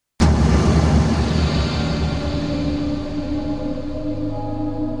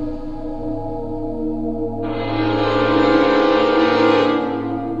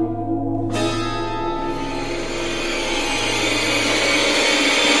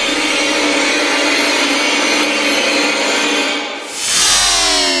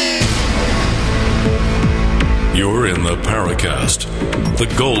Paracast, the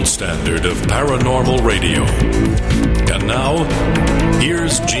gold standard of paranormal radio. And now,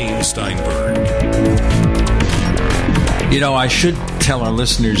 here's Gene Steinberg. You know, I should tell our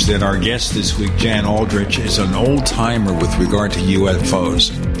listeners that our guest this week, Jan Aldrich, is an old-timer with regard to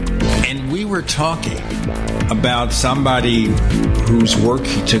UFOs. And we were talking about somebody whose work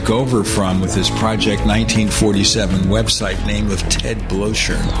he took over from with his Project 1947 website named of Ted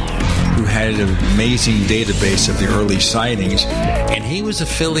Blocher, who had an amazing database of the early sightings. And he was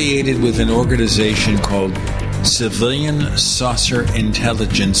affiliated with an organization called Civilian Saucer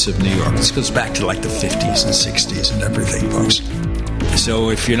Intelligence of New York. This goes back to like the 50s and 60s and everything, folks. So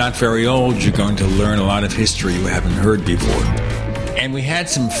if you're not very old, you're going to learn a lot of history you haven't heard before. And we had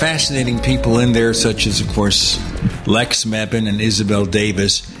some fascinating people in there, such as, of course, Lex Mebane and Isabel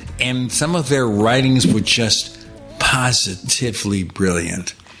Davis. And some of their writings were just positively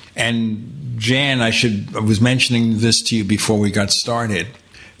brilliant. And Jan, I was mentioning this to you before we got started.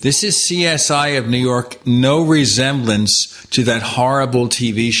 This is CSI of New York, no resemblance to that horrible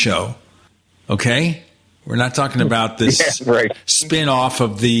TV show. Okay? We're not talking about this spin-off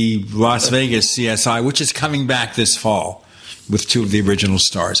of the Las Vegas CSI, which is coming back this fall with two of the original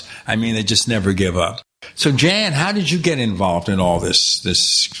stars. I mean, they just never give up. So, Jan, how did you get involved in all this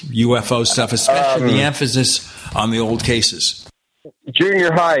UFO stuff, especially the emphasis on the old cases?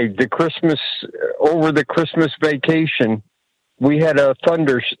 Junior high, over the Christmas vacation, we had a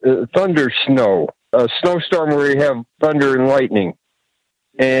thunder snow, a snowstorm where you have thunder and lightning.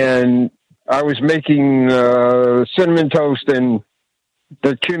 And I was making cinnamon toast, and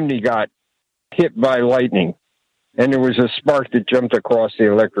the chimney got hit by lightning. And there was a spark that jumped across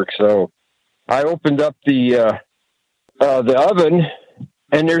the electric stove. I opened up the oven,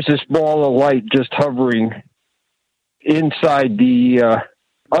 and there's this ball of light just hovering inside the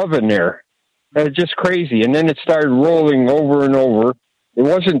oven there. It's just crazy. And then it started rolling over and over. It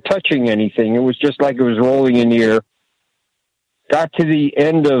wasn't touching anything. It was just like it was rolling in the air. Got to the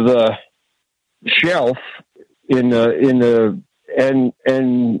end of the shelf and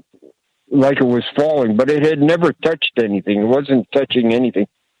like it was falling, but it had never touched anything. It wasn't touching anything.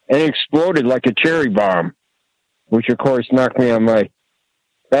 And it exploded like a cherry bomb, which of course knocked me on my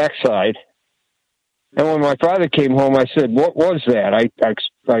backside. And when my father came home, I said, "What was that?" I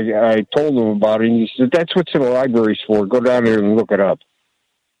told him about it, and he said, "That's what's in the libraries for. Go down there and look it up."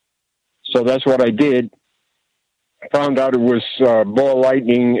 So that's what I did. I found out it was ball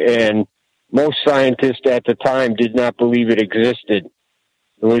lightning, and most scientists at the time did not believe it existed.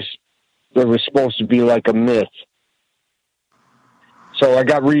 It was supposed to be like a myth. So I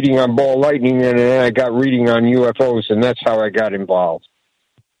got reading on ball lightning, and then I got reading on UFOs, and that's how I got involved.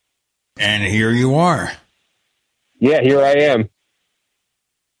 And here you are. Yeah, here I am.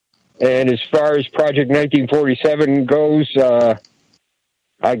 And as far as Project 1947 goes,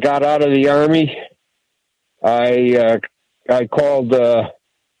 I got out of the Army. I called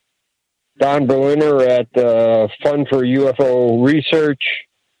Don Berliner at Fund for UFO Research,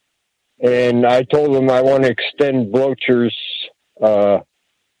 and I told him I want to extend Blocher's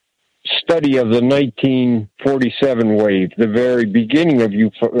study of the 1947 wave, the very beginning of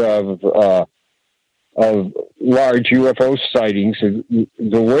large UFO sightings,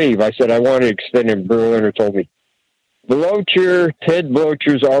 the wave. I said, I want to extend it. Berliner told me, Ted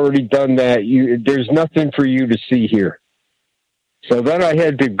Blocher's already done that. There's nothing for you to see here. So then I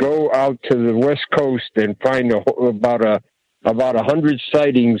had to go out to the West Coast and find about 100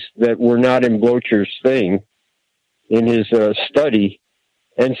 sightings that were not in Blocher's thing, in his study,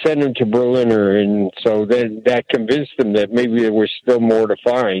 and send them to Berliner. And so then that convinced them that maybe there was still more to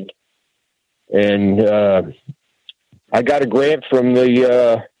find. And I got a grant from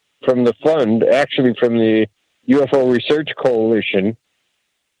the fund, actually from the UFO Research Coalition,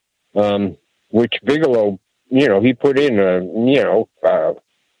 which Bigelow, he put in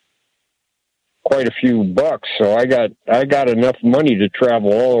quite a few bucks. So I got enough money to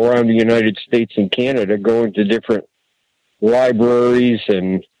travel all around the United States and Canada, go into different libraries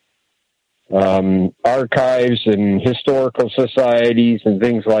and archives and historical societies and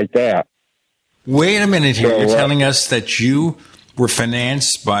things like that. Wait a minute here. You're telling us that you were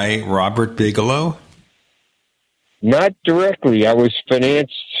financed by Robert Bigelow? Not directly. I was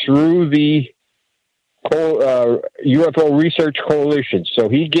financed through the UFO Research Coalition. So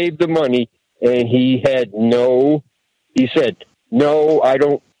he gave the money, and he said, no, I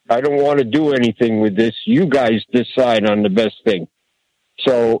don't want to do anything with this. You guys decide on the best thing.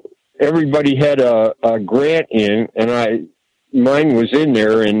 So everybody had a grant in, and mine was in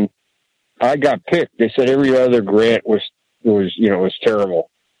there, and I got picked. They said every other grant was terrible.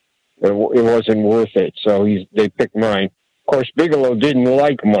 It wasn't worth it. So they picked mine. Of course, Bigelow didn't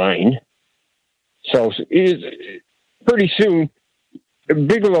like mine. So pretty soon,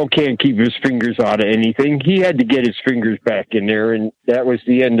 Bigelow can't keep his fingers out of anything. He had to get his fingers back in there, and that was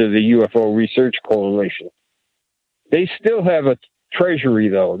the end of the UFO Research Coalition. They still have a treasury,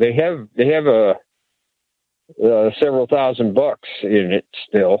 though. They have several $1,000 in it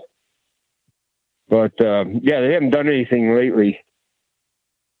still. But, they haven't done anything lately.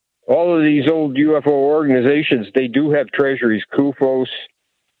 All of these old UFO organizations, they do have treasuries. CUFOS,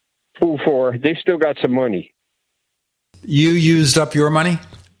 FUFOR, they still got some money. You used up your money?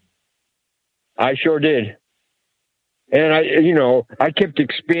 I sure did. And I kept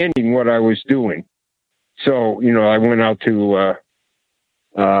expanding what I was doing. So, I went out to,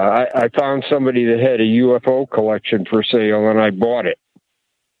 I found somebody that had a UFO collection for sale, and I bought it.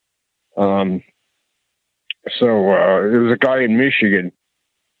 There was a guy in Michigan,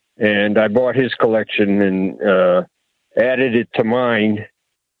 and I bought his collection and added it to mine.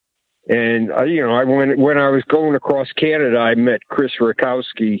 And when I was going across Canada, I met Chris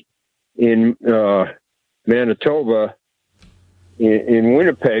Rakowski in Manitoba, in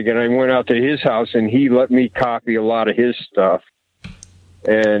Winnipeg, and I went out to his house, and he let me copy a lot of his stuff.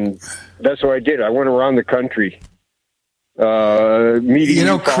 And that's what I did. I went around the country.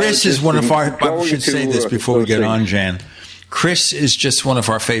 Meeting Chris is one of our, I should say this before we get on, Jan. Chris is just one of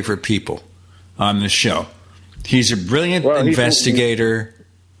our favorite people on the show. He's a brilliant investigator,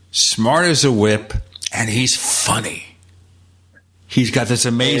 smart as a whip, and he's funny. He's got this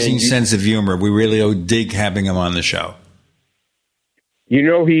amazing sense of humor. We really dig having him on the show.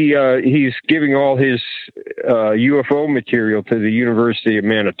 He's giving all his UFO material to the University of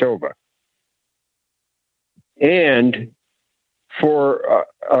Manitoba. And for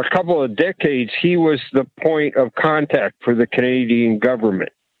a couple of decades, he was the point of contact for the Canadian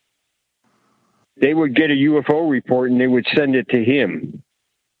government. They would get a UFO report and they would send it to him.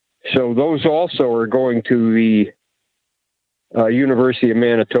 So those also are going to the University of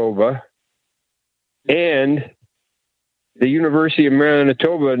Manitoba. And the University of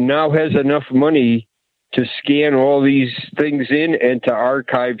Manitoba now has enough money to scan all these things in and to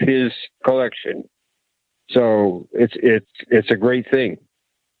archive his collection. So it's a great thing.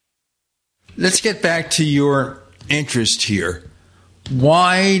 Let's get back to your interest here.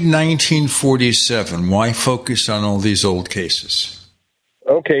 Why 1947? Why focus on all these old cases?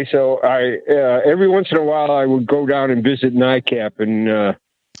 Okay, so I every once in a while I would go down and visit NICAP, and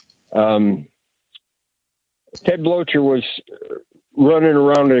Ted Blocher was running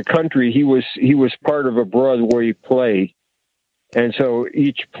around the country. He was part of a Broadway play. And so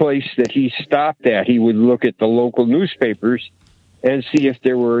each place that he stopped at, he would look at the local newspapers and see if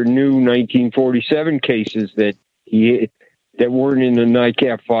there were new 1947 cases that weren't in the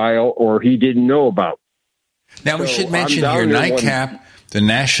NICAP file or he didn't know about. Now, we should mention here, NICAP, the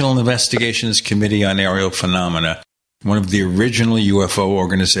National Investigations Committee on Aerial Phenomena, one of the original UFO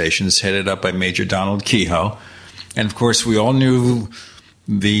organizations headed up by Major Donald Kehoe. And, of course, we all knew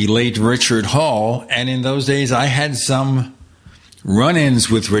the late Richard Hall. And in those days, I had some run-ins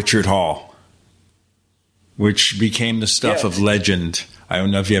with Richard Hall, which became the stuff of legend. I don't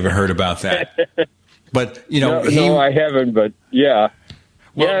know if you ever heard about that. But, No, I haven't, but yeah.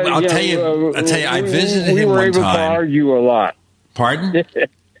 Well, I'll tell you, I visited him one time. We were able to argue a lot. Pardon?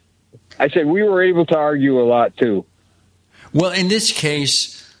 I said we were able to argue a lot, too. Well, in this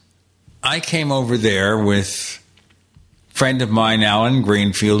case, I came over there with a friend of mine, Alan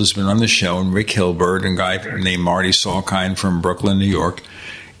Greenfield, who's been on the show, and Rick Hilbert, and a guy named Marty Salkind from Brooklyn, New York.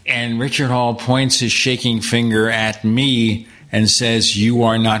 And Richard Hall points his shaking finger at me and says, "You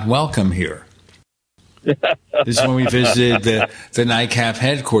are not welcome here." This is when we visited the NICAP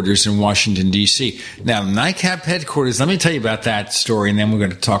headquarters in Washington, D.C. Now, NICAP headquarters, let me tell you about that story, and then we're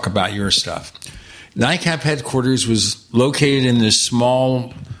going to talk about your stuff. NICAP headquarters was located in this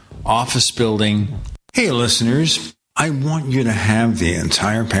small office building. Hey, listeners, I want you to have the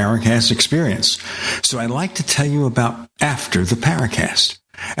entire Paracast experience. So I'd like to tell you about After the Paracast.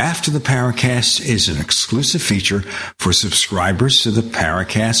 After the Paracast is an exclusive feature for subscribers to the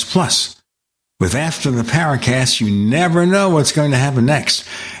Paracast Plus. With After the Paracast, you never know what's going to happen next.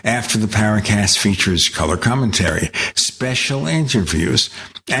 After the Paracast features color commentary, special interviews,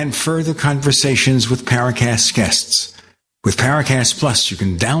 and further conversations with Paracast guests. With Paracast Plus, you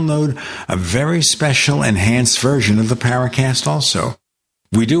can download a very special enhanced version of the Paracast also.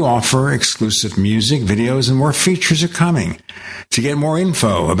 We do offer exclusive music, videos, and more features are coming. To get more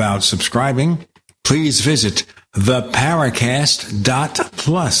info about subscribing, please visit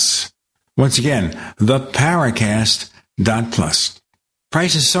theparacast.plus. Once again, theparacast.plus.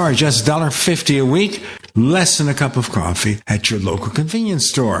 Prices are just $1.50 a week, less than a cup of coffee at your local convenience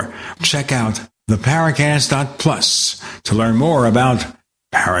store. Check out theparacast.plus to learn more about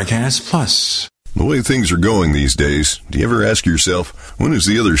Paracast Plus. The way things are going these days, do you ever ask yourself, when is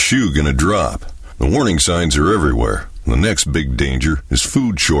the other shoe going to drop? The warning signs are everywhere. The next big danger is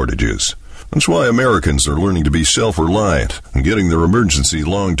food shortages. That's why Americans are learning to be self-reliant and getting their emergency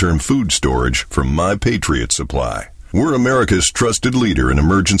long-term food storage from My Patriot Supply. We're America's trusted leader in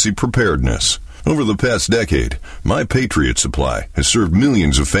emergency preparedness. Over the past decade, My Patriot Supply has served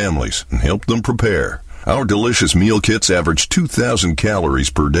millions of families and helped them prepare. Our delicious meal kits average 2,000 calories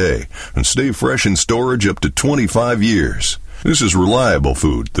per day and stay fresh in storage up to 25 years. This is reliable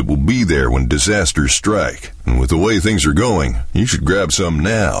food that will be there when disasters strike. And with the way things are going, you should grab some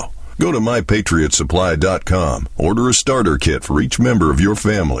now. Go to MyPatriotSupply.com, order a starter kit for each member of your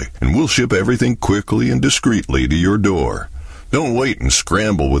family, and we'll ship everything quickly and discreetly to your door. Don't wait and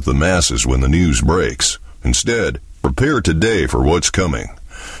scramble with the masses when the news breaks. Instead, prepare today for what's coming.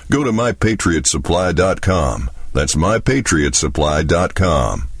 Go to MyPatriotSupply.com. That's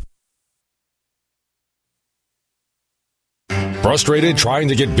MyPatriotSupply.com. Frustrated trying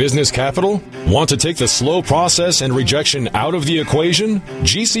to get business capital? Want to take the slow process and rejection out of the equation?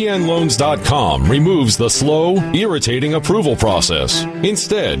 GCNloans.com removes the slow, irritating approval process.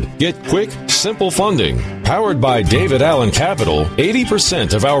 Instead, get quick, simple funding. Powered by David Allen Capital,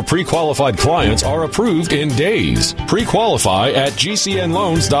 80% of our pre-qualified clients are approved in days. Pre-qualify at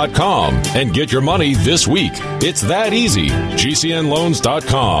GCNloans.com and get your money this week. It's that easy.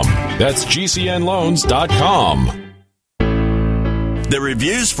 GCNloans.com. That's GCNloans.com. The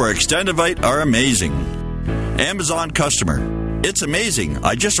reviews for Extendivite are amazing. Amazon customer. It's amazing.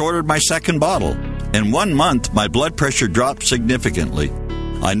 I just ordered my second bottle. In 1 month, my blood pressure dropped significantly.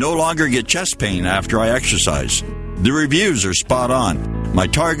 I no longer get chest pain after I exercise. The reviews are spot on. My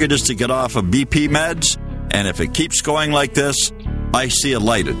target is to get off of BP meds, and if it keeps going like this, I see a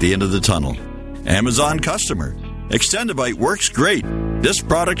light at the end of the tunnel. Amazon customer. Extendivite works great. This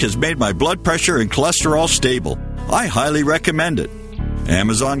product has made my blood pressure and cholesterol stable. I highly recommend it.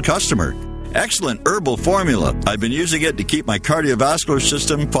 Amazon customer. Excellent herbal formula. I've been using it to keep my cardiovascular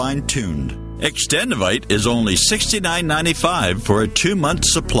system fine-tuned. Extendivite is only $69.95 for a 2-month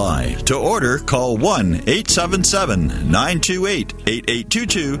supply. To order, call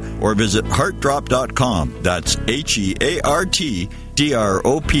 1-877-928-8822 or visit heartdrop.com. That's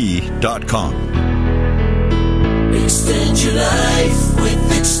HEARTDROP.com. Extend your life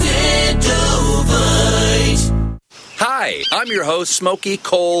with Extendovite. Hi, I'm your host, Smokey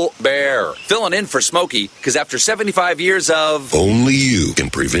Cole Bear, filling in for Smokey because after 75 years of... Only you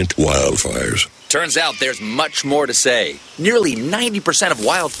can prevent wildfires. Turns out there's much more to say. Nearly 90% of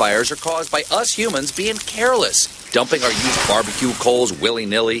wildfires are caused by us humans being careless, dumping our used barbecue coals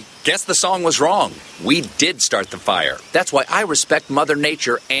willy-nilly. Guess the song was wrong. We did start the fire. That's why I respect Mother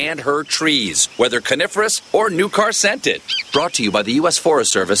Nature and her trees, whether coniferous or new car scented. Brought to you by the U.S.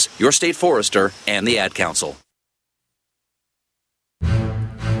 Forest Service, your state forester, and the Ad Council.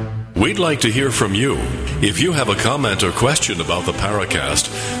 We'd like to hear from you. If you have a comment or question about the Paracast,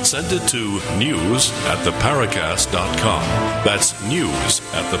 send it to news@theparacast.com. That's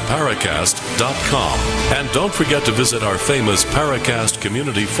news@theparacast.com. And don't forget to visit our famous Paracast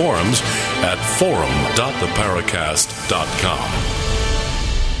community forums at forum.theparacast.com.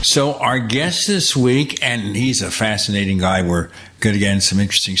 So our guest this week, and he's a fascinating guy. We're going to get into some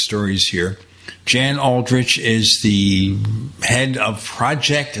interesting stories here. Jan Aldrich is the head of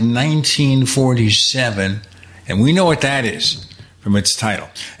Project 1947, and we know what that is from its title.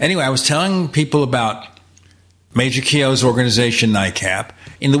 Anyway, I was telling people about Major Keogh's organization, NICAP.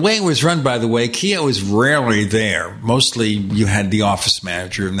 In the way it was run, by the way, Keogh was rarely there. Mostly you had the office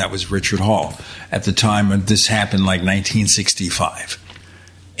manager, and that was Richard Hall at the time. This happened like 1965.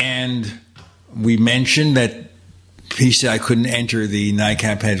 And we mentioned that he said I couldn't enter the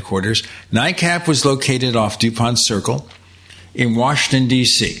NICAP headquarters. NICAP was located off DuPont Circle in Washington,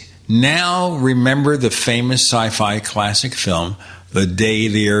 D.C. Now remember the famous sci-fi classic film, The Day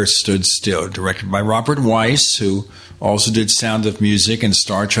the Earth Stood Still, directed by Robert Weiss, who also did Sound of Music and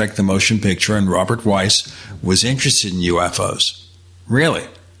Star Trek the Motion Picture, and Robert Weiss was interested in UFOs. Really?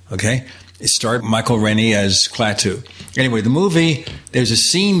 Okay? It starred Michael Rennie as Klaatu. Anyway, the movie, there's a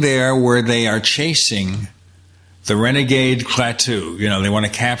scene there where they are chasing the renegade Klaatu. You know, they want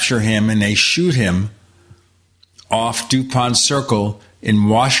to capture him, and they shoot him off DuPont Circle in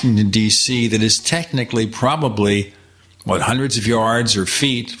Washington, D.C. that is technically probably, hundreds of yards or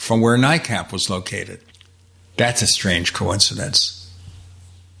feet from where NICAP was located. That's a strange coincidence,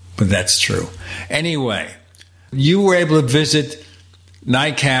 but that's true. Anyway, you were able to visit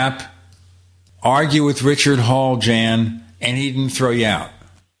NICAP, argue with Richard Hall, Jan, and he didn't throw you out.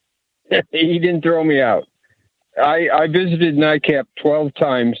 He didn't throw me out. I visited NICAP 12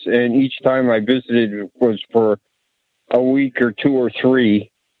 times, and each time I visited was for a week or 2 or 3.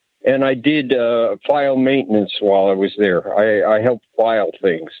 And I did file maintenance while I was there. I helped file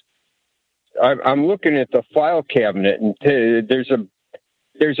things. I'm looking at the file cabinet, and there's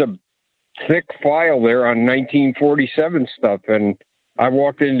a thick file there on 1947 stuff. And I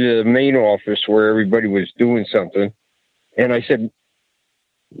walked into the main office where everybody was doing something, and I said,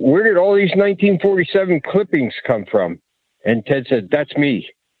 "Where did all these 1947 clippings come from?" And Ted said, "That's me."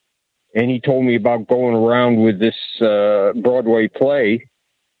 And he told me about going around with this Broadway play.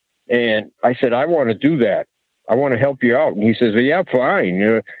 And I said, "I want to do that. I want to help you out." And he says, "Yeah,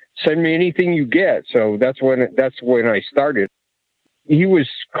 fine. Send me anything you get." So that's when I started. He was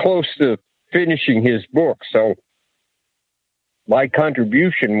close to finishing his book, so my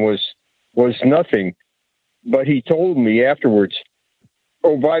contribution was nothing. But he told me afterwards,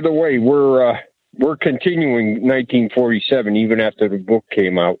 "Oh, by the way, we're continuing 1947 even after the book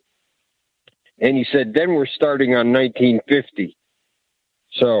came out." And he said, "Then we're starting on 1950.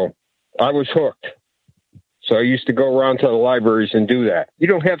 So I was hooked. So I used to go around to the libraries and do that. You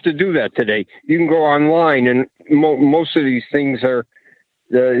don't have to do that today. You can go online, and most of these things are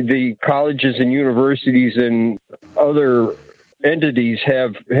the colleges and universities and other entities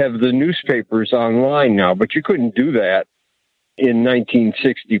have the newspapers online now, but you couldn't do that in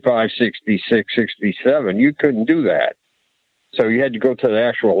 1965, 66, 67. You couldn't do that. So you had to go to the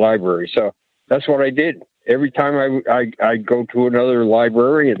actual library. So that's what I did. Every time I'd go to another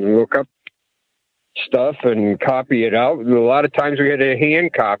library and look up stuff and copy it out. A lot of times we had to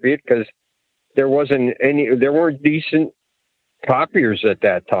hand copy it because there weren't decent copiers at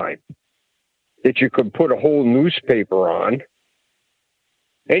that time that you could put a whole newspaper on.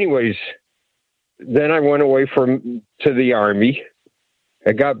 Anyways, then I went away to the Army.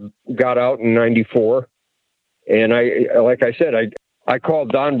 I got out in 94, and I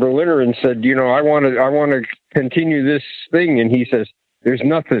called Don Berliner and said, I want to continue this thing, and he says, "There's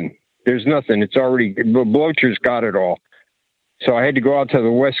nothing. It's already, Blocher's got it all." So I had to go out to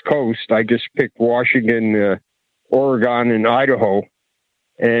the West Coast. I just picked Washington, Oregon, and Idaho,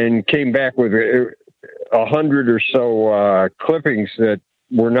 and came back with 100 or so clippings that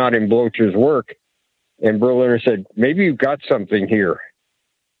were not in Blocher's work. And Berliner said, "Maybe you've got something here.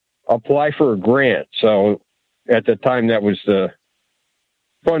 Apply for a grant." So at the time, that was the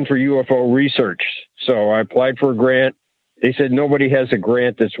Fund for UFO Research. So I applied for a grant. They said, "Nobody has a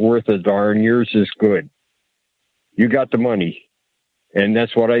grant that's worth a darn. Yours is good. You got the money." And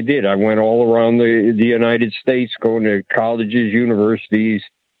that's what I did. I went all around the United States, going to colleges, universities,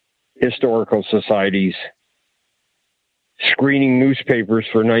 historical societies, screening newspapers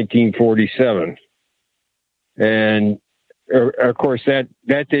for 1947. And of course, that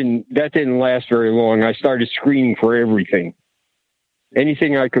didn't last very long. I started screening for everything.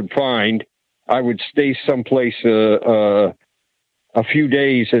 Anything I could find, I would stay someplace a few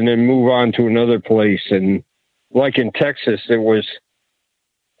days and then move on to another place. And like in Texas, there was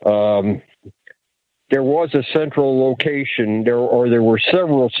a central location, there were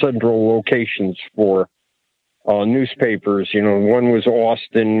several central locations for newspapers. One was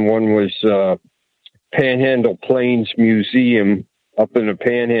Austin, one was Panhandle Plains Museum up in the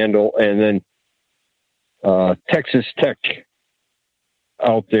Panhandle, and then Texas Tech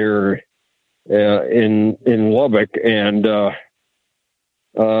out there in Lubbock, and El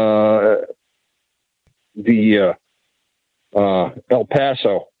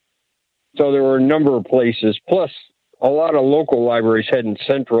Paso. So there were a number of places. Plus, a lot of local libraries hadn't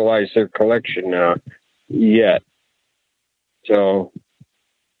centralized their collection yet. So,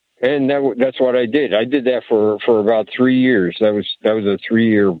 and that's what I did. I did that for about 3 years. That was a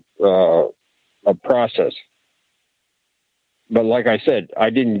 3-year process. But like I said, I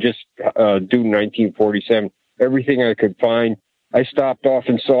didn't just do 1947. Everything I could find. I stopped off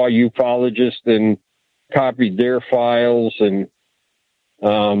and saw ufologists and copied their files. And,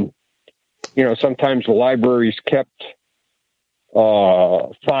 sometimes the libraries kept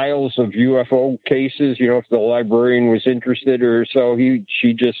files of UFO cases. If the librarian was interested or so,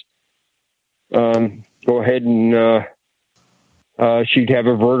 she'd just go ahead and she'd have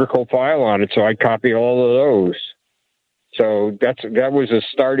a vertical file on it. So I copied all of those. So that was a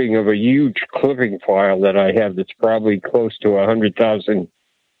starting of a huge clipping file that I have that's probably close to 100,000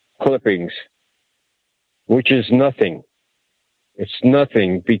 clippings, which is nothing. It's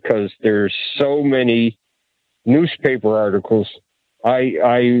nothing because there's so many newspaper articles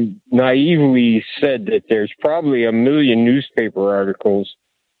I naively said that there's probably 1 million newspaper articles,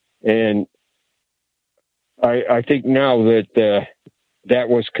 and I think now that that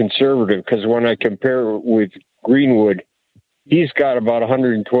was conservative, because when I compare it with Greenwood, he's got about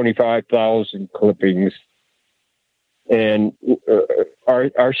 125,000 clippings, and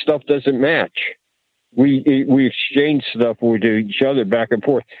our stuff doesn't match. We exchange stuff with each other back and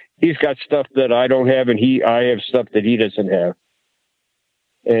forth. He's got stuff that I don't have, and I have stuff that he doesn't have.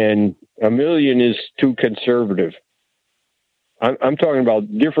 And 1 million is too conservative. I'm talking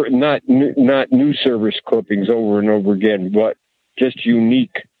about different, not news service clippings over and over again, but just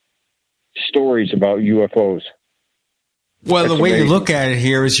unique stories about UFOs. Well, That's the way amazing. you look at it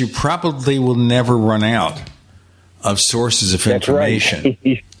here is you probably will never run out of sources of information,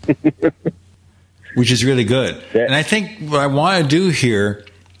 Right. which is really good. And I think what I want to do here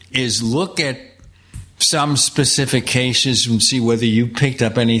is look at some specific cases and see whether you picked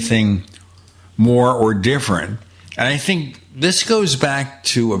up anything more or different. And I think this goes back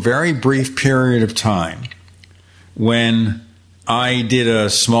to a very brief period of time when I did a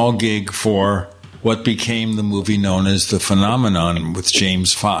small gig for what became the movie known as The Phenomenon with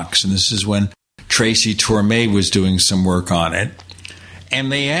James Fox. And this is when Tracy Torme was doing some work on it. And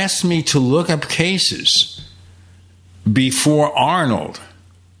they asked me to look up cases before Arnold,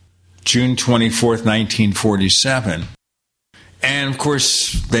 June 24th, 1947. And, of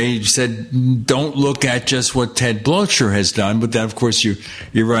course, they said, don't look at just what Ted Blocher has done, but then, of course, you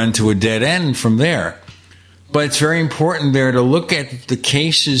run to a dead end from there. But it's very important there to look at the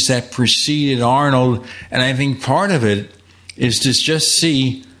cases that preceded Arnold, and I think part of it is to just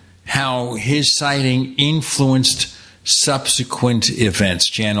see how his sighting influenced subsequent events.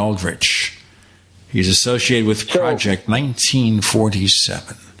 Jan Aldrich. He's associated with Project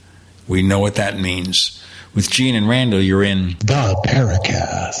 1947. We know what that means. With Gene and Randall, you're in The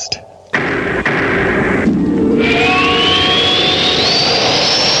Paracast.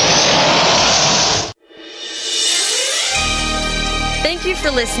 Thank you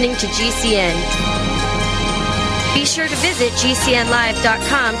for listening to GCN. Be sure to visit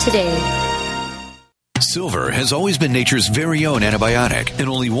GCNlive.com today. Silver has always been nature's very own antibiotic, and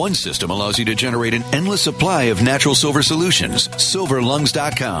only one system allows you to generate an endless supply of natural silver solutions.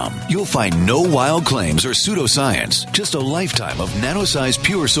 SilverLungs.com. You'll find no wild claims or pseudoscience, just a lifetime of nano-sized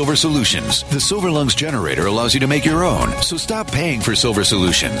pure silver solutions. The Silver Lungs generator allows you to make your own, so stop paying for silver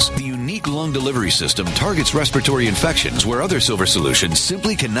solutions. The unique lung delivery system targets respiratory infections where other silver solutions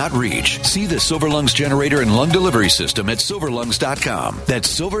simply cannot reach. See the Silver Lungs generator and lung delivery system at SilverLungs.com.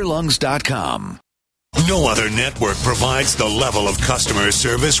 That's SilverLungs.com. No other network provides the level of customer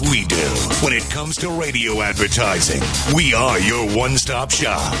service we do. When it comes to radio advertising, we are your one-stop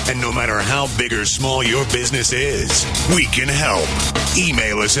shop. And no matter how big or small your business is, we can help.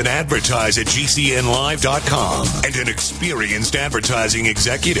 Email us at advertise@gcnlive.com, and an experienced advertising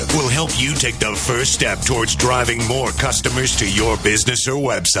executive will help you take the first step towards driving more customers to your business or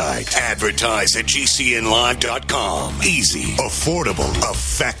website. Advertise@gcnlive.com. Easy, affordable,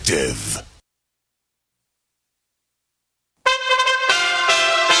 effective.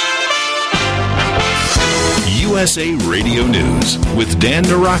 USA Radio News with Dan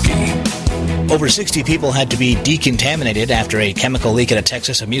Naraki. Over 60 people had to be decontaminated after a chemical leak at a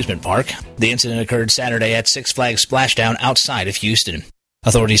Texas amusement park. The incident occurred Saturday at Six Flags Splashdown outside of Houston.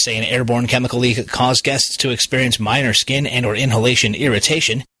 Authorities say an airborne chemical leak caused guests to experience minor skin and or inhalation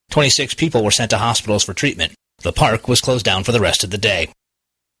irritation. 26 people were sent to hospitals for treatment. The park was closed down for the rest of the day.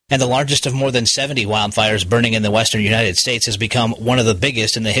 And the largest of more than 70 wildfires burning in the western United States has become one of the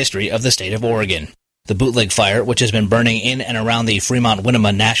biggest in the history of the state of Oregon. The Bootleg Fire, which has been burning in and around the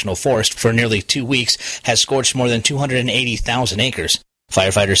Fremont-Winema National Forest for nearly 2 weeks, has scorched more than 280,000 acres.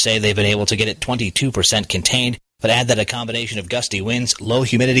 Firefighters say they've been able to get it 22% contained, but add that a combination of gusty winds, low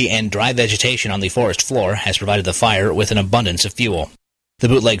humidity, and dry vegetation on the forest floor has provided the fire with an abundance of fuel. The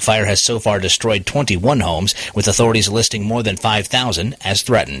Bootleg Fire has so far destroyed 21 homes, with authorities listing more than 5,000 as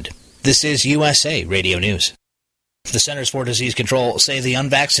threatened. This is USA Radio News. The Centers for Disease Control say the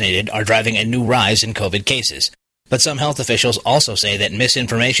unvaccinated are driving a new rise in COVID cases. But some health officials also say that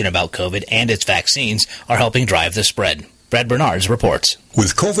misinformation about COVID and its vaccines are helping drive the spread. Brad Bernards reports.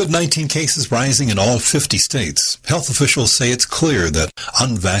 With COVID-19 cases rising in all 50 states, health officials say it's clear that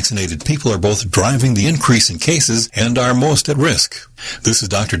unvaccinated people are both driving the increase in cases and are most at risk. This is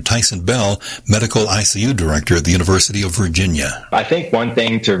Dr. Tyson Bell, Medical ICU Director at the University of Virginia. I think one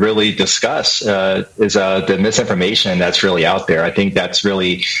thing to really discuss is the misinformation that's really out there. I think that's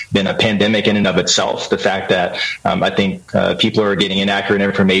really been a pandemic in and of itself. The fact that I think people are getting inaccurate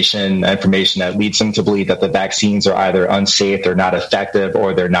information that leads them to believe that the vaccines are either unsafe, they're not effective,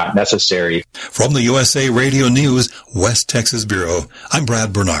 or they're not necessary. From the USA Radio News, West Texas Bureau, I'm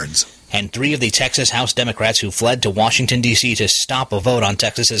Brad Bernards. And 3 of the Texas House Democrats who fled to Washington, D.C. to stop a vote on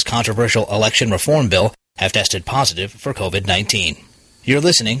Texas's controversial election reform bill have tested positive for COVID-19. You're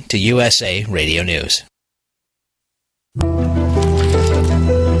listening to USA Radio News.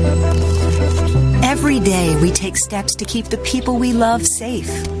 Every day we take steps to keep the people we love safe,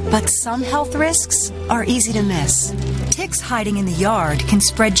 but some health risks are easy to miss. Ticks hiding in the yard can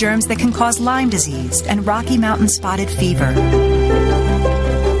spread germs that can cause Lyme disease and Rocky Mountain spotted fever.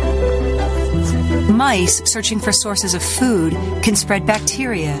 Mice searching for sources of food can spread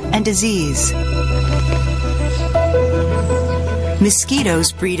bacteria and disease.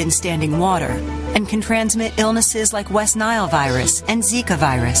 Mosquitoes breed in standing water and can transmit illnesses like West Nile virus and Zika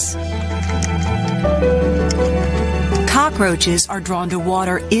virus. Cockroaches are drawn to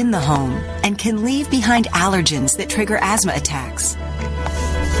water in the home and can leave behind allergens that trigger asthma attacks.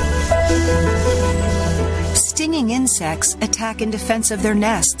 Stinging insects attack in defense of their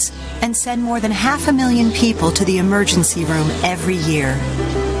nests and send more than 500,000 people to the emergency room every year.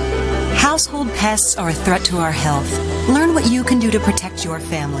 Household pests are a threat to our health. Learn what you can do to protect your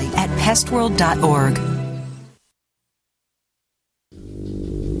family at pestworld.org.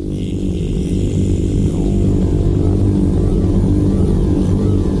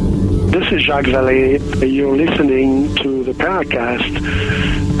 This is Jacques Vallée. You're listening to the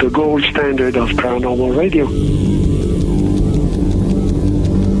Paracast, the gold standard of paranormal radio.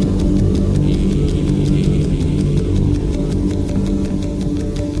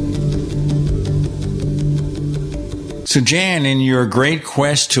 So, Jan, in your great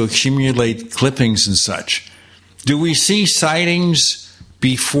quest to accumulate clippings and such, do we see sightings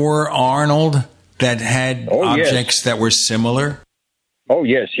before Arnold that had objects that were similar? Oh,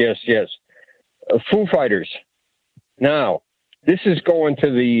 yes. Foo Fighters. Now, this is going to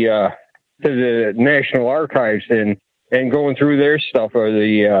the National Archives and going through their stuff, or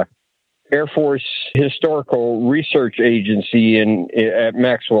the Air Force Historical Research Agency at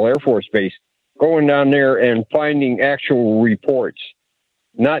Maxwell Air Force Base, going down there and finding actual reports,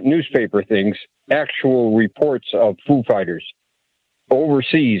 not newspaper things, actual reports of Foo Fighters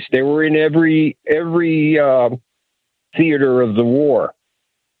overseas. They were in every theater of the war.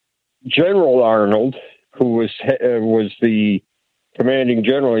 General Arnold, who was the commanding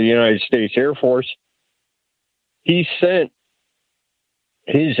general of the United States Air Force, he sent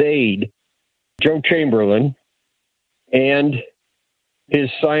his aide, Joe Chamberlain, and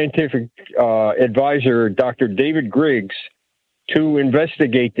his scientific advisor, Dr. David Griggs, to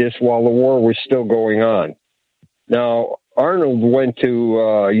investigate this while the war was still going on. Now, Arnold went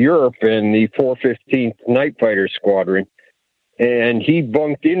to Europe in the 415th Night Fighter Squadron, and he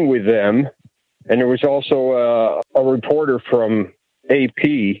bunked in with them. And there was also a reporter from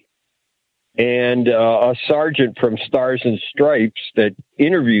AP and a sergeant from Stars and Stripes that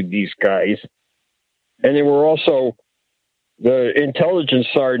interviewed these guys. And they were also the intelligence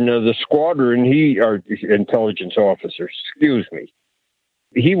sergeant of the squadron, intelligence officer, excuse me.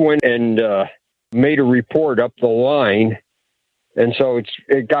 He went and made a report up the line. And so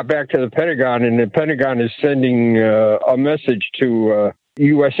it got back to the Pentagon, and the Pentagon is sending a message to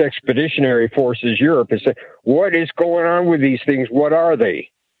U.S. Expeditionary Forces Europe and say, what is going on with these things? What are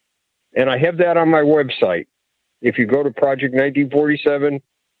they? And I have that on my website. If you go to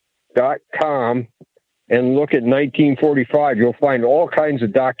project1947.com and look at 1945, you'll find all kinds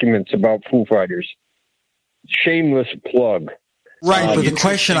of documents about Foo Fighters. Shameless plug. Right, but the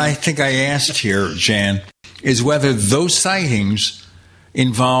question I think I asked here, Jan, is whether those sightings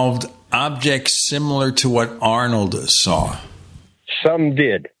involved objects similar to what Arnold saw. Some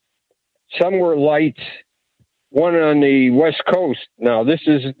did. Some were lights. One on the West Coast. Now, this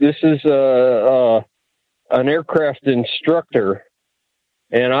is an aircraft instructor,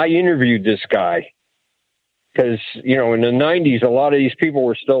 and I interviewed this guy because, in the 90s, a lot of these people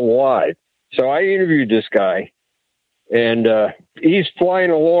were still alive. So I interviewed this guy. And he's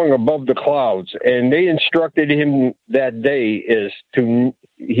flying along above the clouds, and they instructed him that day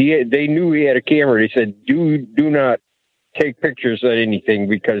they knew he had a camera. They said, do not take pictures of anything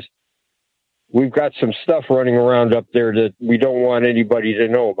because we've got some stuff running around up there that we don't want anybody to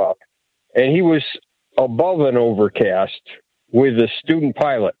know about. And he was above an overcast with a student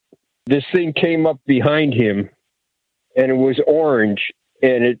pilot. This thing came up behind him and it was orange,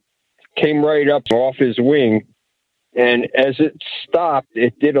 and it came right up off his wing. And as it stopped,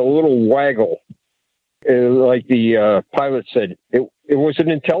 it did a little waggle. Like the pilot said, it was an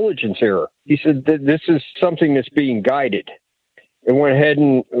intelligence error. He said that this is something that's being guided. It went ahead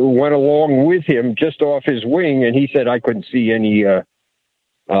and went along with him just off his wing, and he said I couldn't see any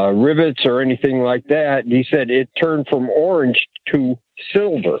rivets or anything like that. And he said it turned from orange to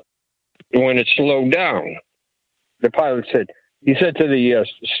silver when it slowed down. The pilot said, he said to the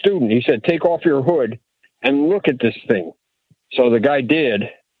student, he said, take off your hood and look at this thing. So the guy did.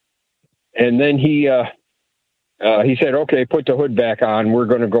 And then he said, okay, put the hood back on. We're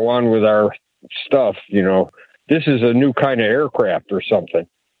going to go on with our stuff. You know, this is a new kind of aircraft or something.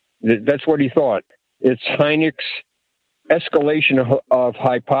 That's what he thought. It's Hynek's escalation of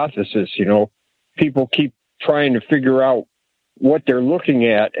hypothesis. You know, people keep trying to figure out what they're looking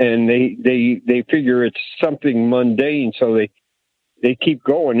at, and they figure it's something mundane. So they keep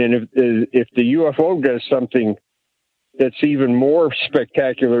going. And if the UFO does something that's even more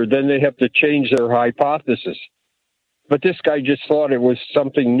spectacular, then they have to change their hypothesis. But this guy just thought it was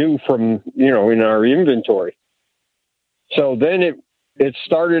something new from, in our inventory. So then it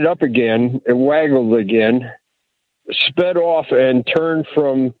started up again, it waggled again, sped off and turned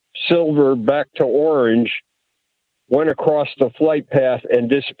from silver back to orange, went across the flight path and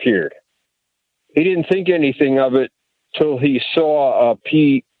disappeared. He didn't think anything of it till he saw a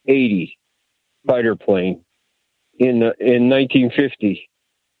P-80 fighter plane in 1950.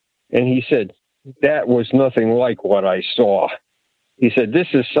 And he said, that was nothing like what I saw. He said, this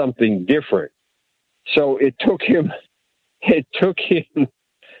is something different. So it took him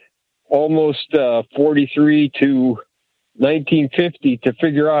almost 43 to 1950 to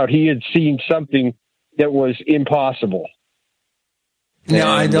figure out he had seen something that was impossible.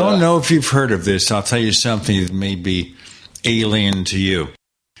 Now, I don't know if you've heard of this. I'll tell you something that may be alien to you.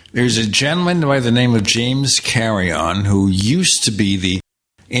 There's a gentleman by the name of James Carrion who used to be the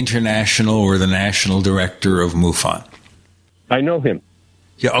international or the national director of MUFON. I know him.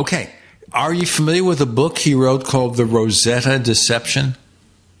 Yeah, okay. Are you familiar with a book he wrote called The Rosetta Deception?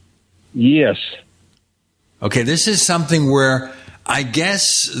 Yes. Okay, this is something where I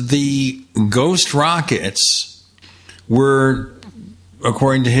guess the ghost rockets were,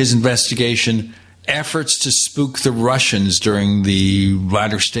 according to his investigation, efforts to spook the Russians during the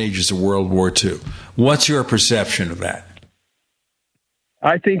latter stages of World War II. What's your perception of that?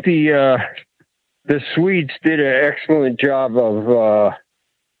 I think the Swedes did an excellent job of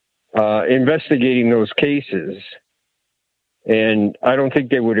investigating those cases, and I don't think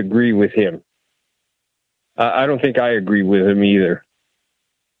they would agree with him. I don't think I agree with him either.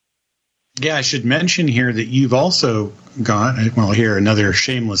 Yeah, I should mention here that you've also got, well, here, another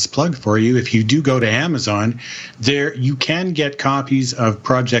shameless plug for you. If you do go to Amazon, there you can get copies of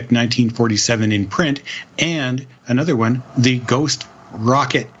Project 1947 in print, and another one, the Ghost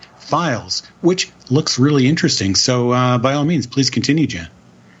Rocket Files, which looks really interesting. So by all means, please continue, Jan.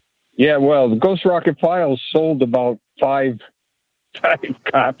 Yeah, well, the Ghost Rocket Files sold about five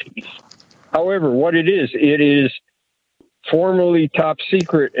copies. However, what it is formerly top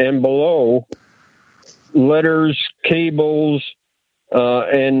secret and below letters, cables,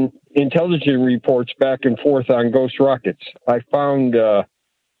 and intelligence reports back and forth on ghost rockets. I found, and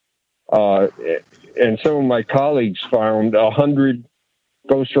some of my colleagues found 100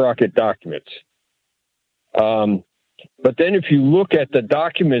 ghost rocket documents. But then if you look at the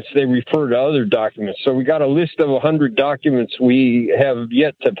documents, they refer to other documents. So we got a list of 100 documents we have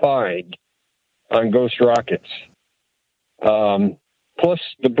yet to find on ghost rockets. Plus,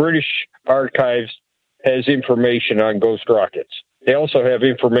 the British Archives has information on ghost rockets. They also have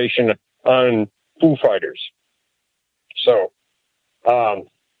information on Foo Fighters. So,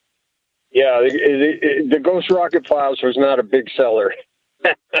 yeah, the Ghost Rocket Files was not a big seller.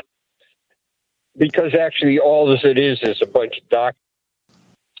 Because actually all this it is a bunch of documents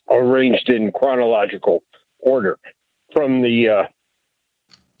arranged in chronological order from the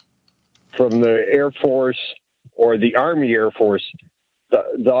Air Force or the Army Air Force,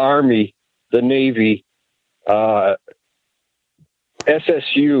 the Army, the Navy,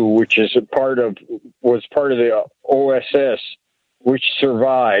 SSU, which is was part of the OSS, which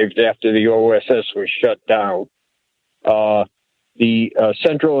survived after the OSS was shut down. The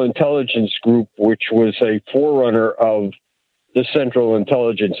Central Intelligence Group, which was a forerunner of the Central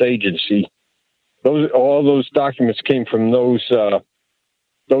Intelligence Agency. All those documents came from those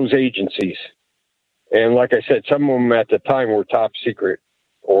agencies. And like I said, some of them at the time were top secret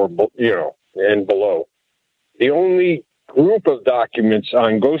or, and below. The only group of documents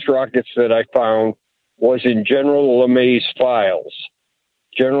on ghost rockets that I found was in General LeMay's files.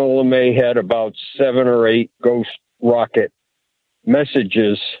 General LeMay had about 7 or 8 ghost rocket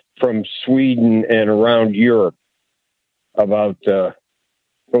messages from Sweden and around Europe about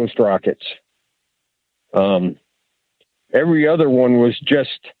ghost rockets. Every other one was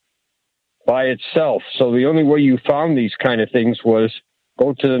just by itself. So the only way you found these kind of things was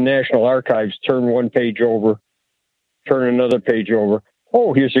go to the National Archives, turn one page over, turn another page over.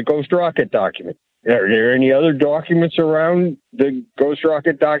 Oh, here's a ghost rocket document. Are there any other documents around the ghost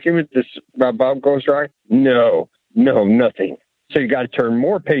rocket document about ghost rocket? No, nothing. So you got to turn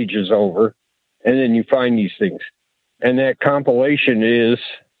more pages over, and then you find these things. And that compilation is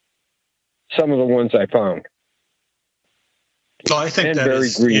some of the ones I found. Well, I think that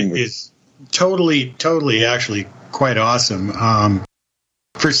is totally actually quite awesome.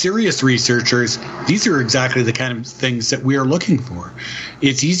 For serious researchers, these are exactly the kind of things that we are looking for.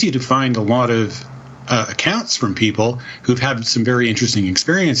 It's easy to find a lot of accounts from people who've had some very interesting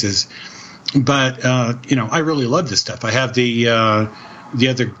experiences, but I really love this stuff. I have the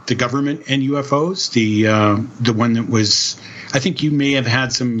government and UFOs, the one that was, I think you may have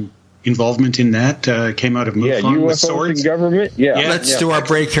had some involvement in that, came out of MUFON. Yeah, UFOs and government. Yeah. Let's do our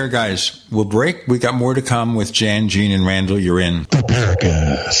break here, guys. We'll break. We got more to come with Jan, Gene, and Randall. You're in the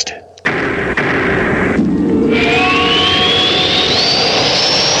Paracast.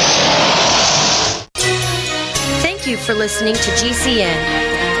 Thank you for listening to GCN.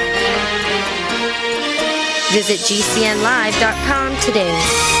 Visit GCNlive.com today.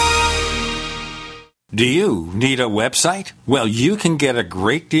 Do you need a website? Well, you can get a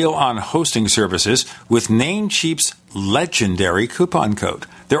great deal on hosting services with Namecheap's legendary coupon code.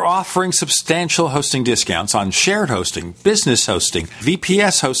 They're offering substantial hosting discounts on shared hosting, business hosting,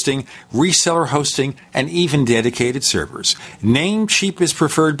 VPS hosting, reseller hosting, and even dedicated servers. Namecheap is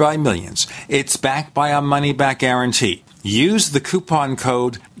preferred by millions. It's backed by a money-back guarantee. Use the coupon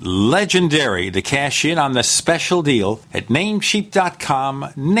code LEGENDARY to cash in on the special deal at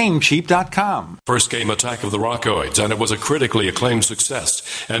Namecheap.com, Namecheap.com. First came Attack of the Rockoids, and it was a critically acclaimed success.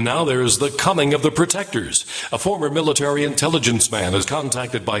 And now there's The Coming of the Protectors. A former military intelligence man is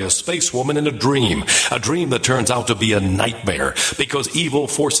contacted by a space woman in a dream that turns out to be a nightmare because evil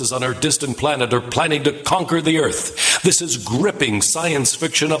forces on our distant planet are planning to conquer the Earth. This is gripping science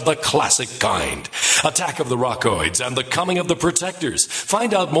fiction of the classic kind. Attack of the Rockoids and The Coming of the Protectors.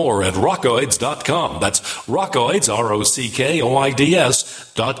 Find out more at rockoids.com. That's rockoids,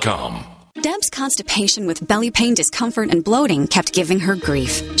 ROCKOIDS.com. Deb's constipation with belly pain, discomfort, and bloating kept giving her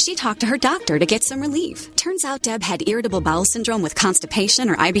grief. She talked to her doctor to get some relief. Turns out Deb had irritable bowel syndrome with constipation,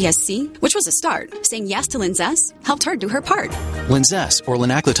 or IBS-C, which was a start. Saying yes to Linzess helped her do her part. Linzess, or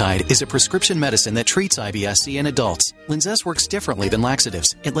linaclotide, is a prescription medicine that treats IBS-C in adults. Linzess works differently than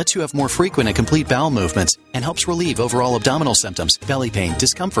laxatives. It lets you have more frequent and complete bowel movements and helps relieve overall abdominal symptoms, belly pain,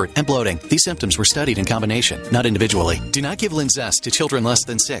 discomfort, and bloating. These symptoms were studied in combination, not individually. Do not give Linzess to children less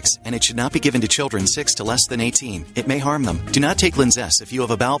than 6, and it should not be given to children 6 to less than 18. It may harm them. Do not take Linzess if you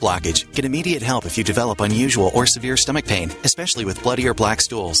have a bowel blockage. Get immediate help if you develop unusual or severe stomach pain, especially with bloody or black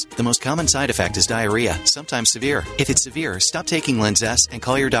stools. The most common side effect is diarrhea, sometimes severe. If it's severe, stop taking Linzess and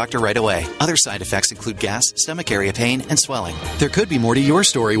call your doctor right away. Other side effects include gas, stomach area pain, and swelling. There could be more to your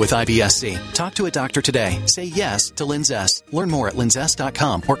story with IBS-C. Talk to a doctor today. Say yes to Linzess. Learn more at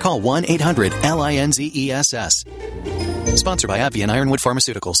linzess.com or call 1-800-LINZESS. Sponsored by AbbVie and Ironwood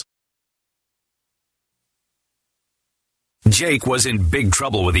Pharmaceuticals. Jake was in big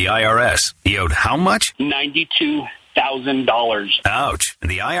trouble with the IRS. He owed how much? $92,000. Ouch.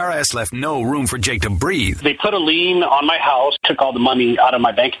 And the IRS left no room for Jake to breathe. They put a lien on my house, took all the money out of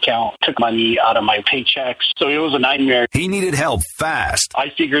my bank account, took money out of my paychecks. So it was a nightmare. He needed help fast.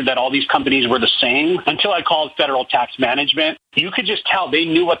 I figured that all these companies were the same until I called Federal Tax Management. You could just tell they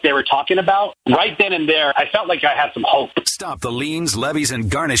knew what they were talking about. Right then and there, I felt like I had some hope. Stop the liens, levies,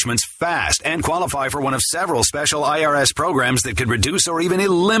 and garnishments fast and qualify for one of several special IRS programs that could reduce or even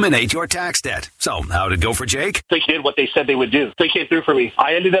eliminate your tax debt. So, how'd it go for Jake? They did what they said they would do. They came through for me.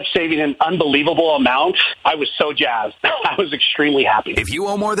 I ended up saving an unbelievable amount. I was so jazzed. I was extremely happy. If you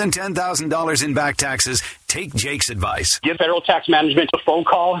owe more than $10,000 in back taxes, take Jake's advice. Give Federal Tax Management a phone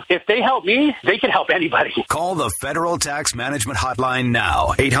call. If they help me, they can help anybody. Call the Federal Tax Management Hotline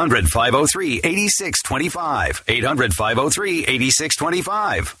now. 800-503-8625.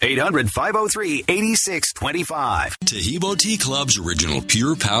 800-503-8625. 800-503-8625. Tahibo Tea Club's original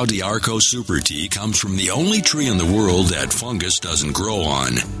Pure Pau d'Arco Super Tea comes from the only tree in the world that fungus doesn't grow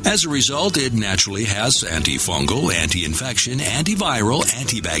on. As a result, it naturally has antifungal, anti-infection, antiviral,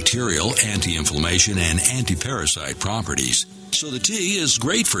 antibacterial, anti-inflammation, and anti-parasite properties. So the tea is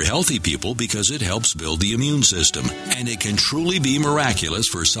great for healthy people because it helps build the immune system. And it can truly be miraculous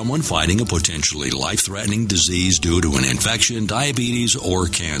for someone fighting a potentially life-threatening disease due to an infection, diabetes, or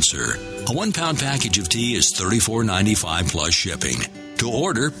cancer. A 1-pound package of tea is $34.95 plus shipping. To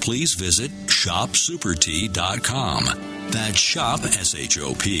order, please visit shopsupertea.com. That's shop,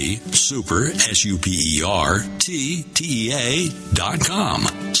 S-H-O-P, super, S-U-P-E-R, T-T-E-A.com.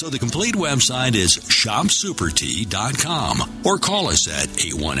 So the complete website is shopsupertea.com. Or call us at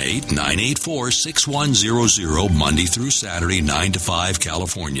 818-984-6100 Monday through Saturday, 9 to 5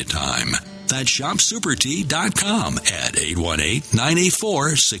 California time. That's shopsupertea.com at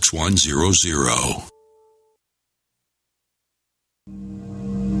 818-984-6100.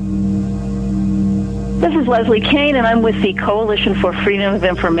 This is Leslie Kane, and I'm with the Coalition for Freedom of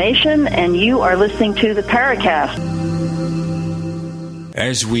Information, and you are listening to the Paracast.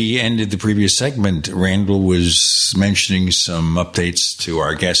 As we ended the previous segment, Randall was mentioning some updates to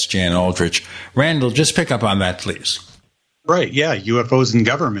our guest, Jan Aldrich. Randall, just pick up on that, please. Right, yeah, UFOs in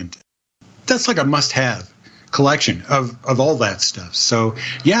government. That's like a must-have collection of all that stuff. So,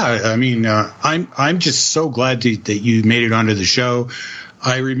 yeah, I mean, I'm just so glad that you made it onto the show.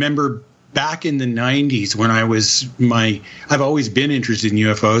 I remember back in the 90s when I've always been interested in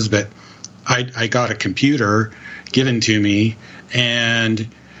UFOs, but I got a computer given to me, and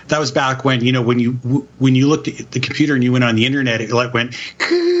that was back when, when you looked at the computer and you went on the internet, it like went,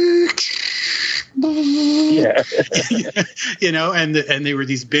 yeah. and they were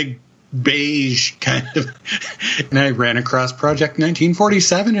these big beige kind of, and I ran across Project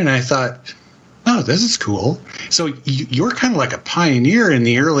 1947 and I thought, oh, this is cool. So you're kind of like a pioneer in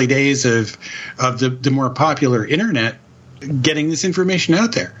the early days of the more popular internet, getting this information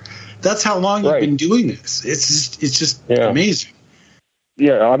out there. That's how long you've been doing this. It's just amazing.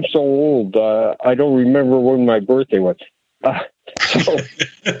 Yeah, I'm so old. I don't remember when my birthday was.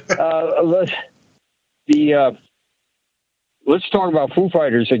 Let's talk about Foo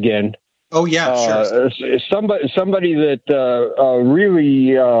Fighters again. Oh yeah, sure. Somebody that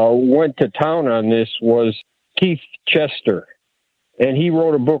really went to town on this was Keith Chester, and he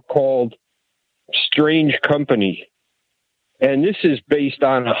wrote a book called Strange Company, and this is based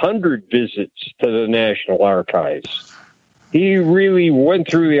on 100 visits to the National Archives. He really went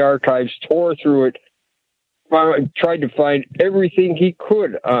through the archives, tore through it, tried to find everything he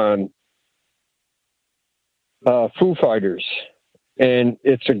could on Foo Fighters. And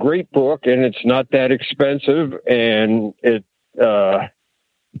it's a great book, and it's not that expensive. And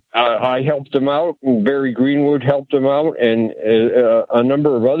I helped him out, and Barry Greenwood helped him out, and a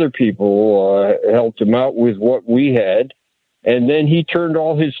number of other people helped him out with what we had. And then he turned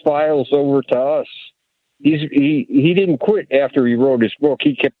all his files over to us. He didn't quit after he wrote his book.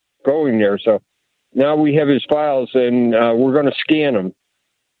 He kept going there. So now we have his files, and we're going to scan them.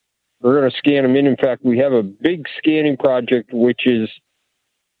 We're going to scan them in. In fact, we have a big scanning project, which is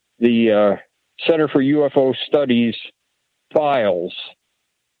the Center for UFO Studies files,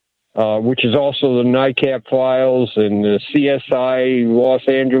 which is also the NICAP files and the CSI Los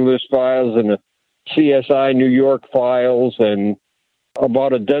Angeles files and the CSI New York files and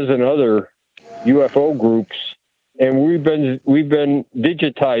about a dozen other UFO groups. And we've been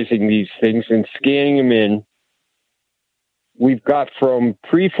digitizing these things and scanning them in. We've got from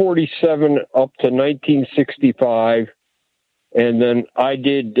pre-47 up to 1965, and then I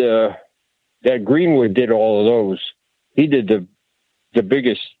did, that Greenwood did all of those. He did the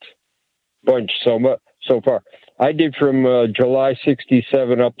biggest bunch so far. I did from July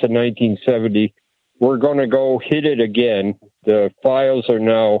 67 up to 1970. We're going to go hit it again. The files are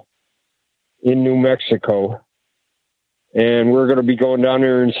now in New Mexico, and we're going to be going down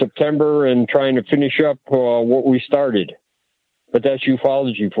there in September and trying to finish up what we started. But that's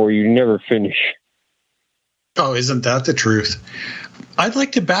ufology for you. You never finish. Oh, isn't that the truth? I'd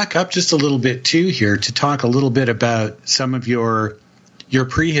like to back up just a little bit, too, here to talk a little bit about some of your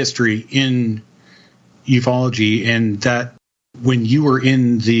prehistory in ufology, and that when you were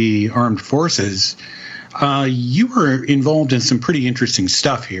in the armed forces, you were involved in some pretty interesting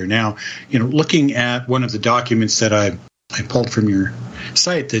stuff here. Now, looking at one of the documents that I pulled from your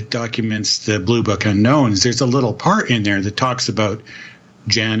site that documents the Blue Book Unknowns, there's a little part in there that talks about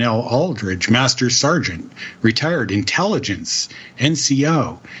Jan L. Aldrich, Master Sergeant, retired intelligence,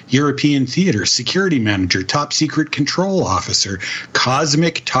 NCO, European theater, security manager, top secret control officer,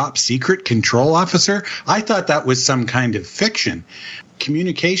 cosmic top secret control officer. I thought that was some kind of fiction.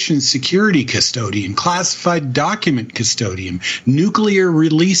 communications security custodian, classified document custodian, nuclear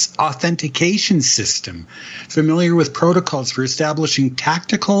release authentication system, familiar with protocols for establishing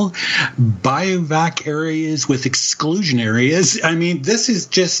tactical biovac areas with exclusion areas. I mean, this is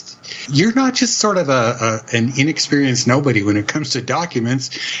just, you're not just sort of an inexperienced nobody when it comes to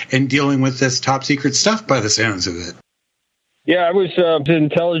documents and dealing with this top secret stuff by the sounds of it. Yeah, I was an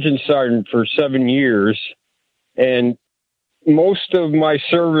intelligence sergeant for 7 years, and most of my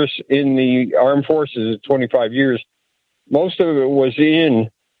service in the armed forces, 25 years, most of it was in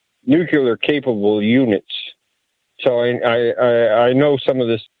nuclear capable units. So I know some of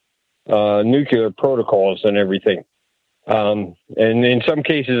this nuclear protocols and everything. And in some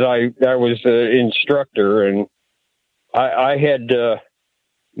cases, I was an instructor, and I had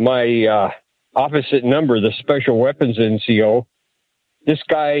my opposite number, the Special Weapons NCO. This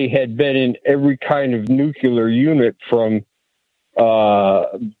guy had been in every kind of nuclear unit from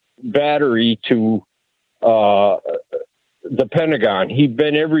battery to the Pentagon. He'd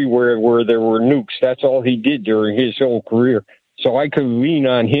been everywhere where there were nukes. That's all he did during his whole career. So I could lean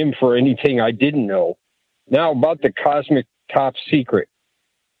on him for anything I didn't know. Now about the cosmic top secret.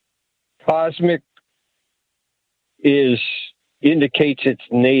 Cosmic indicates it's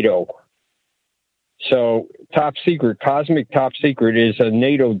NATO. So top secret, cosmic top secret is a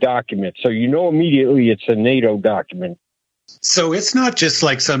NATO document. So you know immediately it's a NATO document. So it's not just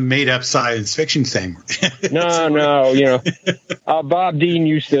like some made-up science fiction thing. No. You know, Bob Dean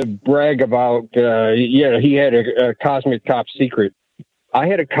used to brag about, he had a cosmic top secret. I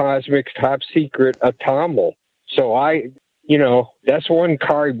had a cosmic top secret atomo. So that's one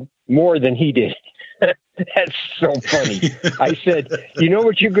card more than he did. That's so funny. I said, you know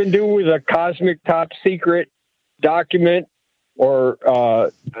what you can do with a cosmic top secret document or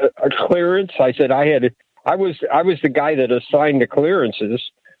a clearance? I said I was the guy that assigned the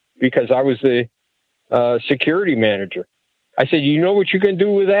clearances because I was the security manager. I said, you know what you can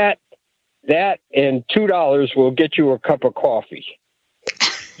do with that? That and $2 will get you a cup of coffee.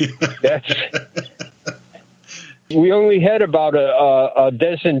 We only had about a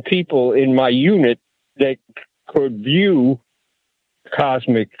dozen people in my unit that could view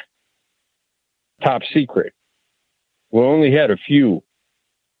cosmic top secret. We only had a few.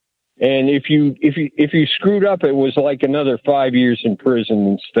 And if you screwed up, it was like another 5 years in prison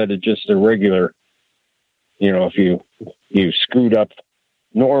instead of just a regular. You know, if you screwed up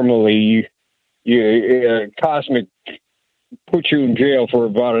normally, you cosmic put you in jail for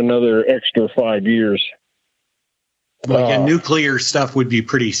about another extra 5 years. Well, nuclear stuff would be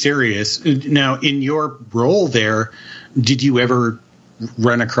pretty serious. Now, in your role there, did you ever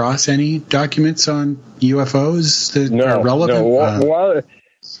run across any documents on UFOs that are relevant? No.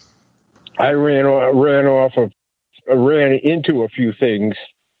 I ran into a few things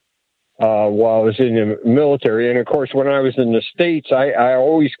while I was in the military. And of course, when I was in the States, I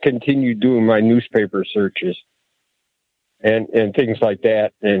always continued doing my newspaper searches and things like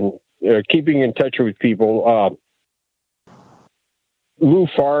that, and keeping in touch with people. Lou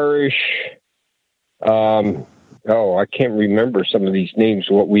Farish, I can't remember some of these names.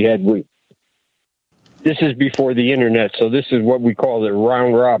 What we had, this is before the internet, so this is what we call the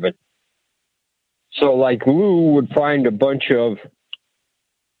round robin. So like Lou would find a bunch of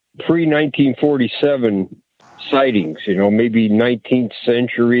pre-1947 sightings, maybe 19th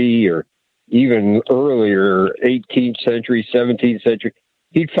century or even earlier, 18th century, 17th century.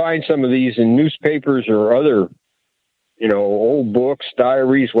 He'd find some of these in newspapers or other, old books,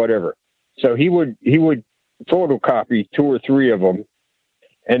 diaries, whatever. So he would photocopy 2 or 3 of them,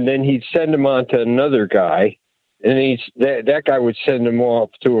 and then he'd send them on to another guy, and that guy would send them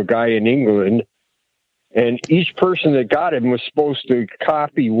off to a guy in England. And each person that got him was supposed to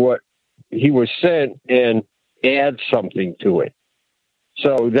copy what he was sent and add something to it.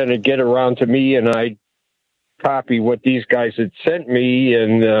 So then it'd get around to me, and I'd copy what these guys had sent me,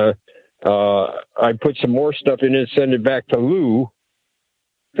 and I'd put some more stuff in it and send it back to Lou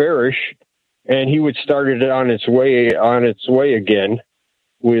Farish, and he would start it on its way again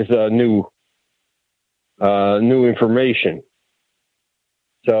with new information.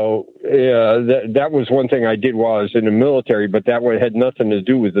 So that was one thing I did while I was in the military, but that one had nothing to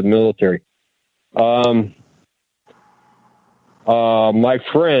do with the military. My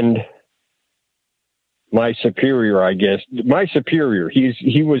friend, my superior, I guess,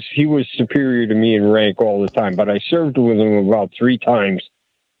 he was superior to me in rank all the time, but I served with him about 3 times.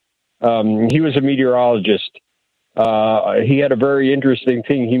 He was a meteorologist. He had a very interesting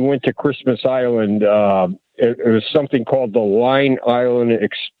thing. He went to Christmas Island. It was something called the Line Island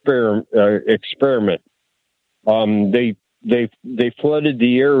experiment. They they flooded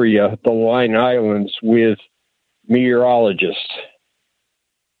the area, the Line Islands, with meteorologists,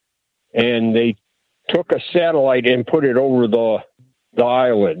 and they took a satellite and put it over the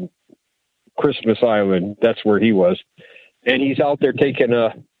island, Christmas Island. That's where he was, and he's out there taking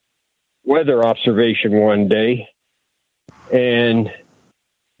a weather observation one day, and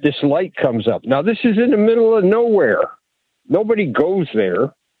this light comes up. Now, this is in the middle of nowhere. Nobody goes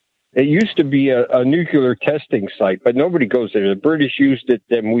there. It used to be a nuclear testing site, but nobody goes there. The British used it,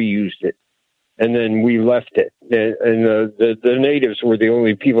 then we used it, and then we left it. And the natives were the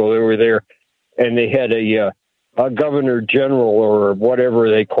only people that were there, and they had a governor general or whatever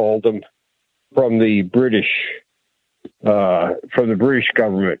they called them from the British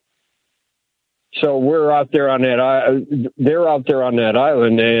government. So we're out there on that. They're out there on that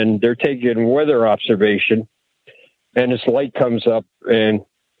island, and they're taking weather observation. And this light comes up, and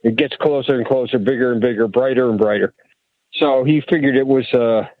it gets closer and closer, bigger and bigger, brighter and brighter. So he figured it was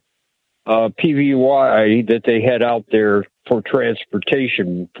a PVY that they had out there for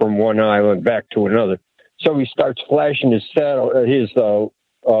transportation from one island back to another. So he starts flashing his flashlight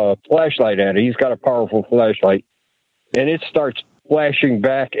at it. He's got a powerful flashlight, and it starts flashing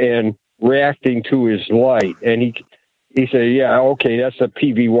back and reacting to his light. And he said, "Yeah, okay, that's a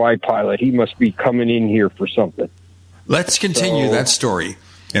PVY pilot. He must be coming in here for something." Let's continue that story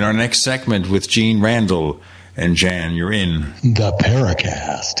in our next segment with Gene Randall. And Jan, you're in the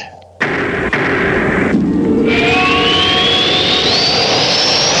Paracast.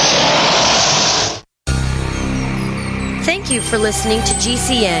 Thank you for listening to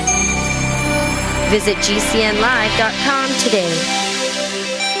GCN. Visit GCNlive.com today.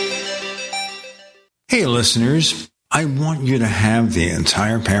 Hey, listeners. I want you to have the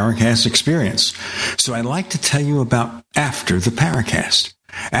entire Paracast experience. So I'd like to tell you about After the Paracast.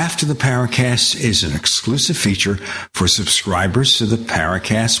 After the Paracast is an exclusive feature for subscribers to the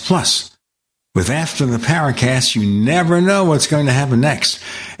Paracast Plus. With After the Paracast, you never know what's going to happen next.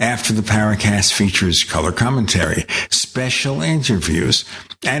 After the Paracast features color commentary, special interviews,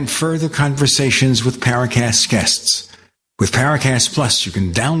 and further conversations with Paracast guests. With Paracast Plus, you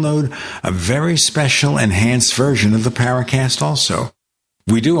can download a very special enhanced version of the Paracast also.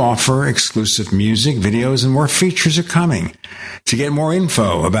 We do offer exclusive music, videos, and more features are coming. To get more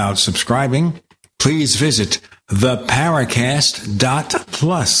info about subscribing, please visit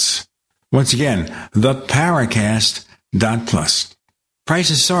theparacast.plus. Once again, theparacast.plus.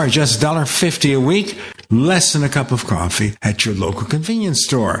 Prices are just $1.50 a week, less than a cup of coffee at your local convenience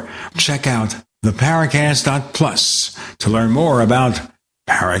store. Check out theparacast.plus to learn more about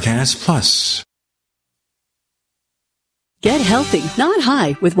Paracast Plus. Get healthy, not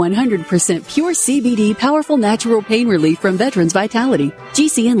high, with 100% pure CBD powerful natural pain relief from Veterans Vitality.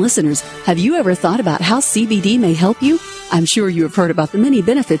 GCN listeners, have you ever thought about how CBD may help you? I'm sure you have heard about the many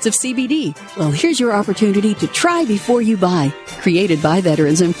benefits of CBD. Well, here's your opportunity to try before you buy. Created by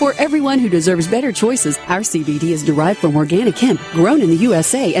veterans and for everyone who deserves better choices, our CBD is derived from organic hemp, grown in the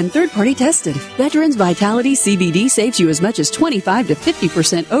USA and third-party tested. Veterans Vitality CBD saves you as much as 25 to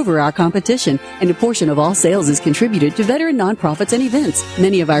 50% over our competition, and a portion of all sales is contributed to veteran nonprofits and events.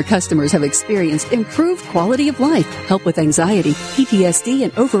 Many of our customers have experienced improved quality of life, help with anxiety, PTSD,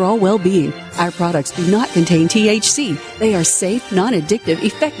 and overall well-being. Our products do not contain THC. They are safe, non-addictive,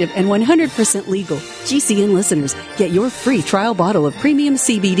 effective, and 100% legal. GCN listeners, get your free trial bottle of premium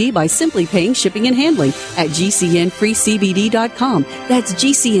CBD by simply paying shipping and handling at GCNFreeCBD.com. That's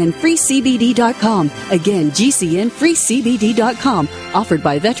GCNFreeCBD.com. Again, GCNFreeCBD.com. Offered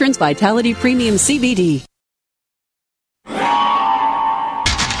by Veterans Vitality Premium CBD.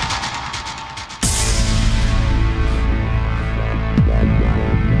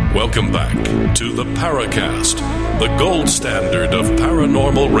 Welcome back to the Paracast, the gold standard of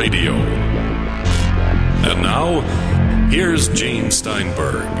paranormal radio. And now, here's Gene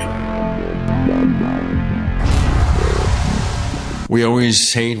Steinberg. We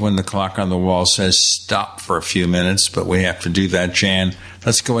always hate when the clock on the wall says stop for a few minutes, but we have to do that, Jan.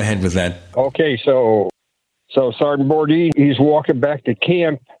 Let's go ahead with that. Okay, so Sergeant Bourdie, he's walking back to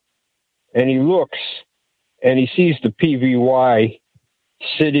camp, and he looks, and he sees the PVY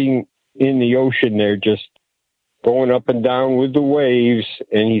sitting in the ocean there, just going up and down with the waves,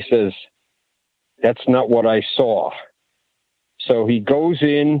 and he says, "That's not what I saw." So he goes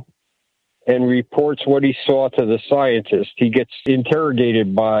in and reports what he saw to the scientist. He gets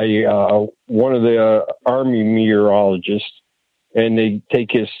interrogated by one of the Army meteorologists, and they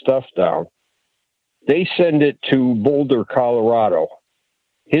take his stuff down. They send it to Boulder, Colorado.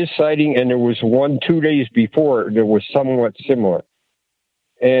 His sighting, and there was one 2 days before that was somewhat similar.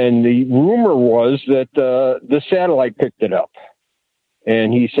 And the rumor was that the satellite picked it up.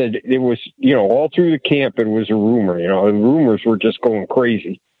 And he said it was, all through the camp, it was a rumor. The rumors were just going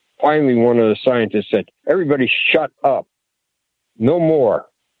crazy. Finally, one of the scientists said, everybody shut up. No more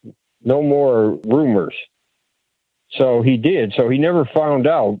rumors. So he did. So he never found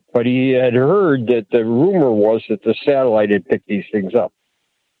out, but he had heard that the rumor was that the satellite had picked these things up.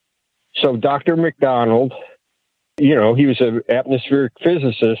 So Dr. McDonald, he was an atmospheric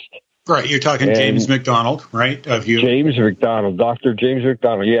physicist. Right. You're talking James McDonald, right? James McDonald, Dr. James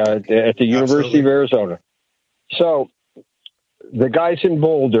McDonald. Yeah. At the University of Arizona. So the guys in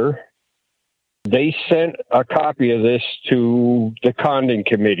Boulder, they sent a copy of this to the Condon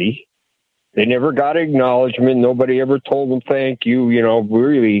Committee. They never got acknowledgement. Nobody ever told them thank you,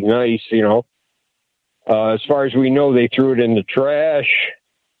 really nice, As far as we know, they threw it in the trash.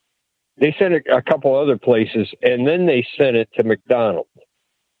 They sent it a couple other places, and then they sent it to McDonald.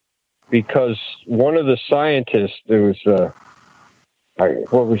 Because one of the scientists, there was,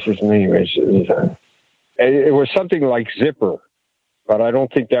 what was his name? It was something like Zipper, but I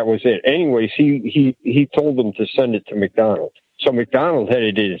don't think that was it. Anyways, he told them to send it to McDonald. So McDonald had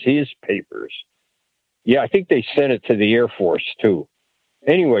it in his papers. Yeah, I think they sent it to the Air Force, too.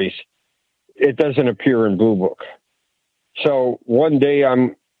 Anyways, it doesn't appear in Blue Book. So one day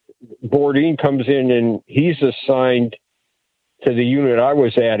Bourdin comes in, and he's assigned to the unit I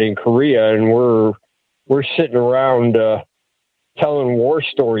was at in Korea, and we're sitting around telling war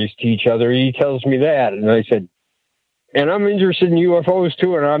stories to each other. He tells me that, and I said, and I'm interested in UFOs,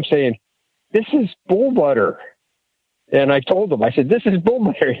 too, and I'm saying, this is bull butter. And I told them, I said, this is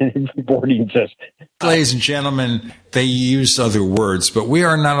bullbutter. And Bourdin says, ladies and gentlemen, they use other words, but we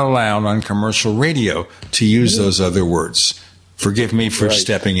are not allowed on commercial radio to use those other words. Forgive me for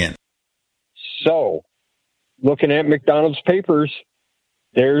stepping in. So, looking at McDonald's papers,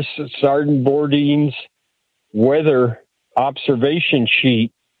 there's Sergeant Bourdin's weather observation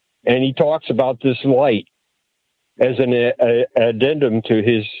sheet, and he talks about this light as an addendum to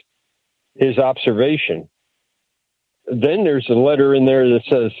his observation. Then there's a letter in there that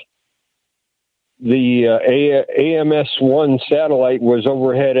says the AMS-1 satellite was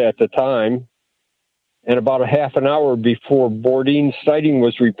overhead at the time, and about a half an hour before Bourdin's sighting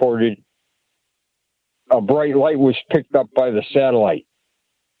was reported, a bright light was picked up by the satellite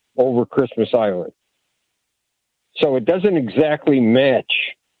over Christmas Island. So it doesn't exactly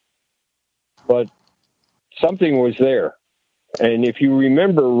match, but something was there. And if you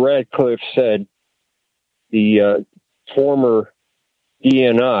remember, Radcliffe said, the former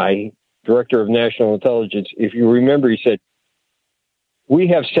DNI, Director of National Intelligence, if you remember, he said, we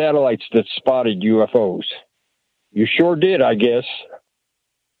have satellites that spotted UFOs. You sure did, I guess.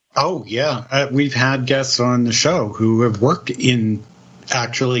 Oh, yeah. We've had guests on the show who have worked in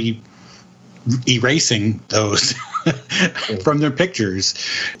actually erasing those from their pictures.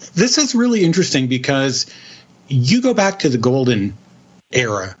 This is really interesting because you go back to the golden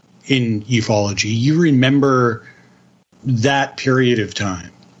era in ufology. You remember that period of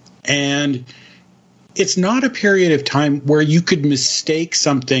time. And it's not a period of time where you could mistake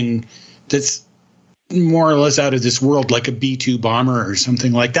something that's more or less out of this world, like a B-2 bomber or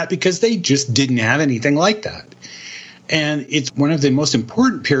something like that, because they just didn't have anything like that. And it's one of the most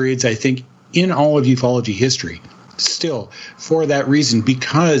important periods, I think, in all of ufology history, still, for that reason,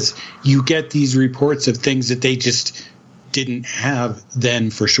 because you get these reports of things that they just didn't have then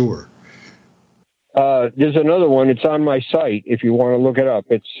for sure. There's another one. It's on my site if you want to look it up.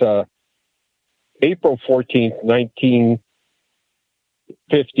 It's April 14th,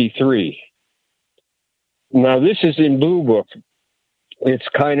 1953. Now, this is in Blue Book. It's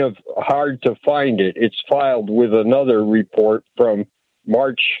kind of hard to find it. It's filed with another report from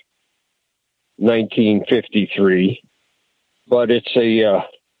March 1953, but it's a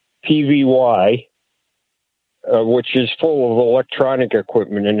PVY, which is full of electronic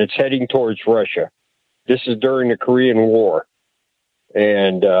equipment, and it's heading towards Russia. This is during the Korean War,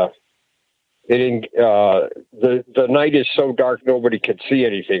 and the night is so dark nobody could see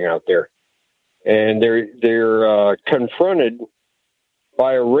anything out there, and they're confronted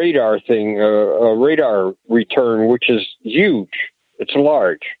by a radar thing, a radar return, which is huge. It's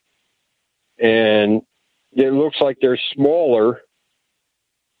large, and it looks like there's smaller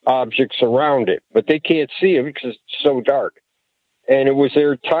objects around it, but they can't see it because it's so dark. And it was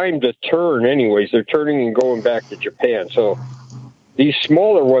their time to turn anyways. They're turning and going back to Japan. So these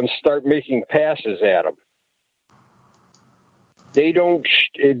smaller ones start making passes at them.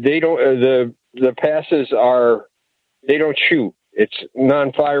 The passes are, they don't shoot. It's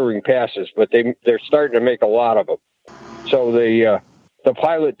non-firing passes, but they're starting to make a lot of them. So the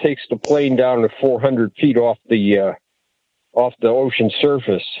pilot takes the plane down to 400 feet off the ocean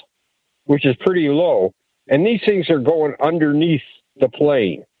surface, which is pretty low. And these things are going underneath the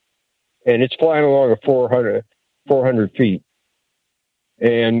plane, and it's flying along at 400 feet.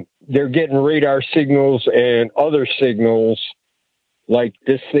 And they're getting radar signals and other signals, like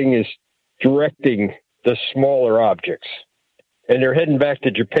this thing is directing the smaller objects. And they're heading back to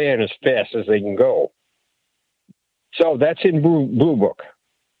Japan as fast as they can go. So that's in Blue Book.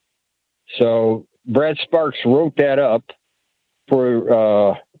 So Brad Sparks wrote that up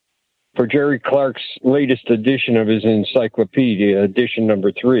for Jerry Clark's latest edition of his encyclopedia, edition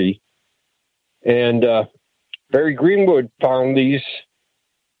number 3. And Barry Greenwood found these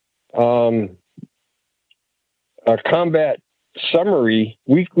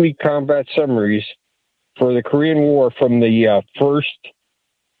weekly combat summaries for the Korean War from the 1st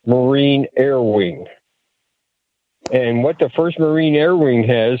Marine Air Wing. And what the 1st Marine Air Wing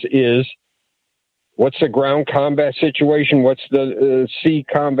has is, what's the ground combat situation? What's the sea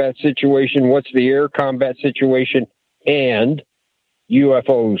combat situation? What's the air combat situation? And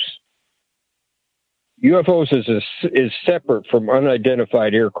UFOs. UFOs is separate from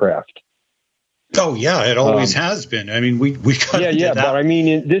unidentified aircraft. Oh yeah, it always has been. I mean, we got that. But I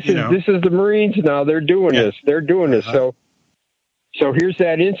mean, this is the Marines now. They're doing this. They're doing this. So here's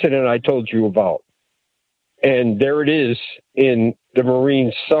that incident I told you about, and there it is in the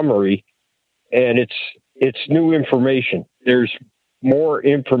Marine summary, and it's new information. There's more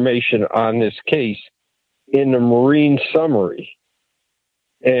information on this case in the Marine summary,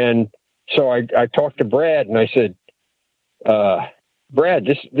 and so I talked to Brad and I said, Brad,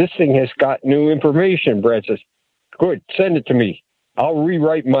 this thing has got new information. Brad says, good, send it to me. I'll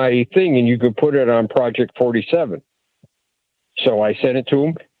rewrite my thing and you can put it on Project 47. So I sent it to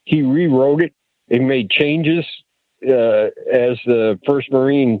him. He rewrote it. He made changes as the 1st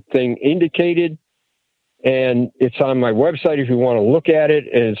Marine thing indicated. And it's on my website if you want to look at it.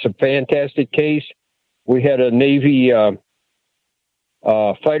 And it's a fantastic case. We had a Navy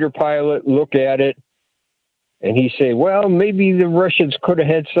fighter pilot look at it. And he said, well, maybe the Russians could have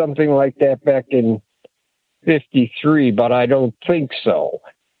had something like that back in 53, but I don't think so.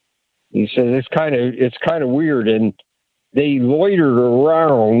 He said, it's kind of weird. And they loitered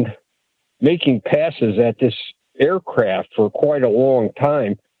around making passes at this aircraft for quite a long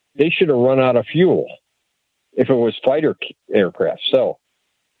time. They should have run out of fuel if it was fighter aircraft. So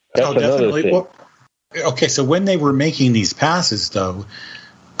that's another thing. Well, okay, so when they were making these passes, though,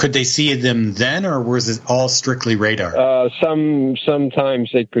 could they see them then, or was it all strictly radar?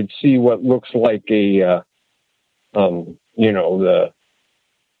 Sometimes they could see what looks like a, the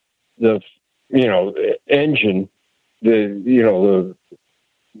engine, the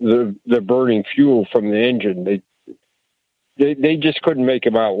burning fuel from the engine. They just couldn't make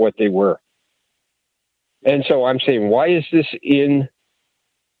them out what they were. And so I'm saying, why is this in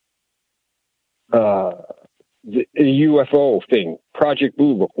the UFO thing, Project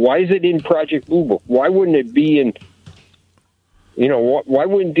Blue Book? Why is it in Project Blue Book? Why wouldn't it be in, why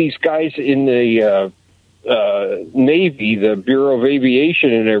wouldn't these guys in the Navy, the Bureau of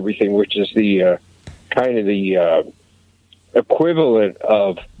Aviation and everything, which is the kind of the equivalent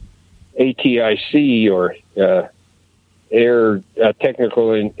of ATIC or Air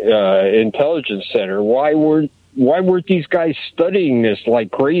Technical Intelligence Center, why weren't these guys studying this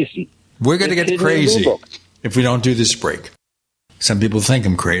like crazy? We're going to get crazy if we don't do this break. Some people think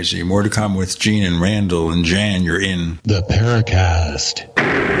I'm crazy. More to come with Gene and Randall. And Jan, you're in the Paracast.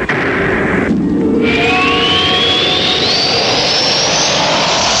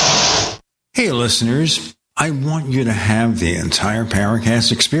 Hey, listeners. I want you to have the entire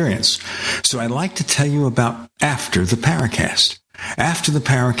Paracast experience. So I'd like to tell you about After the Paracast. After the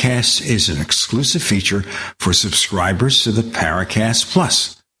Paracast is an exclusive feature for subscribers to the Paracast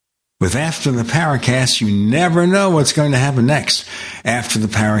Plus. With After the Paracast, you never know what's going to happen next. After the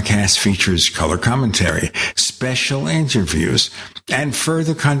Paracast features color commentary, special interviews, and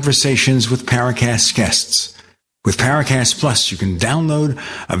further conversations with Paracast guests. With Paracast Plus, you can download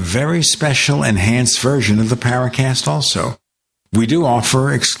a very special enhanced version of the Paracast also. We do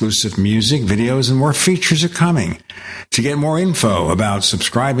offer exclusive music, videos, and more features are coming. To get more info about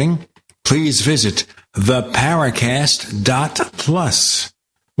subscribing, please visit theparacast.plus.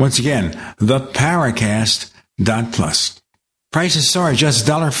 Once again, theparacast.plus. Prices are just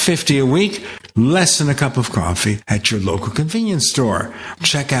 $1.50 a week, less than a cup of coffee at your local convenience store.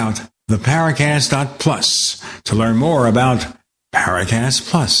 Check out theparacast.plus to learn more about Paracast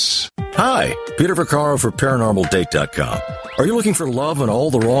Plus. Hi, Peter Vaccaro for ParanormalDate.com. Are you looking for love in all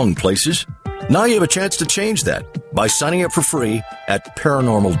the wrong places? Now you have a chance to change that. by signing up for free at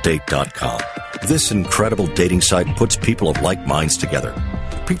paranormaldate.com. This incredible dating site puts people of like minds together.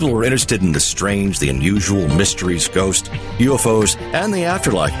 People who are interested in the strange, the unusual, mysteries, ghosts, UFOs, and the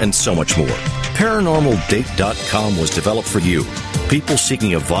afterlife, and so much more. ParanormalDate.com was developed for you, people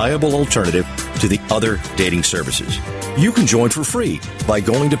seeking a viable alternative to the other dating services. You can join for free by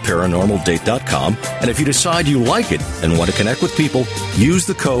going to ParanormalDate.com, and if you decide you like it and want to connect with people, use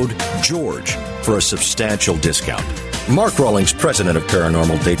the code GEORGE for a substantial discount. Mark Rawlings, president of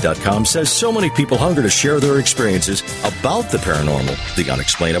ParanormalDate.com, says so many people hunger to share their experiences about the paranormal, the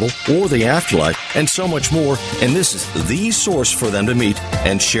unexplainable, or the afterlife, and so much more, and this is the source for them to meet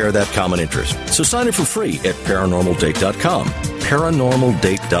and share that common interest. So sign up for free at ParanormalDate.com,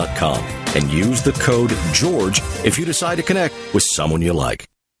 ParanormalDate.com, and use the code GEORGE if you decide to connect with someone you like.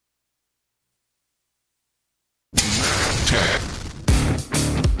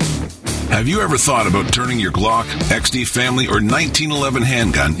 Have you ever thought about turning your Glock, XD Family, or 1911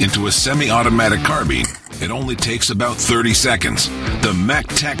 handgun into a semi-automatic carbine? It only takes about 30 seconds. The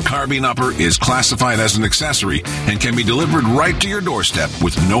MacTech Carbine Upper is classified as an accessory and can be delivered right to your doorstep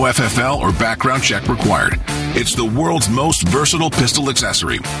with no FFL or background check required. It's the world's most versatile pistol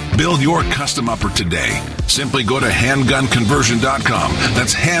accessory. Build your custom upper today. Simply go to handgunconversion.com.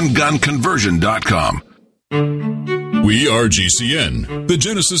 That's handgunconversion.com. We are GCN, the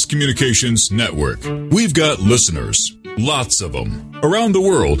Genesis Communications Network. We've got listeners, lots of them. Around the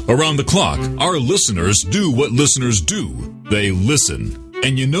world, around the clock, our listeners do what listeners do. They listen.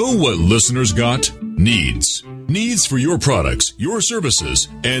 And you know what listeners got? Needs. Needs for your products, your services,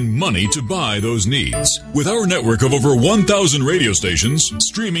 and money to buy those needs. With our network of over 1,000 radio stations,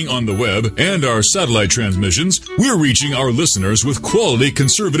 streaming on the web, and our satellite transmissions, we're reaching our listeners with quality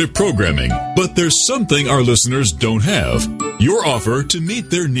conservative programming. But there's something our listeners don't have. Your offer to meet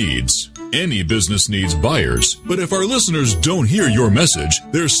their needs. Any business needs buyers, but if our listeners don't hear your message,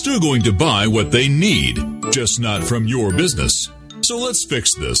 they're still going to buy what they need, just not from your business. So let's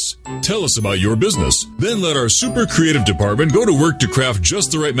fix this. Tell us about your business. Then let our super creative department go to work to craft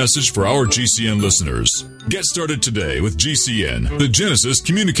just the right message for our GCN listeners. Get started today with GCN, the Genesis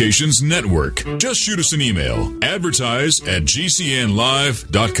Communications Network. Just shoot us an email.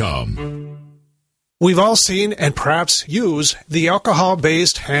 Advertise@gcnlive.com. We've all seen and perhaps use the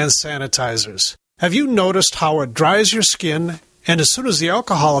alcohol-based hand sanitizers. Have you noticed how it dries your skin, and as soon as the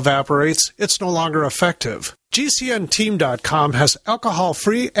alcohol evaporates, it's no longer effective? GCNteam.com has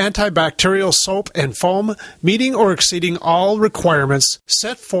alcohol-free antibacterial soap and foam meeting or exceeding all requirements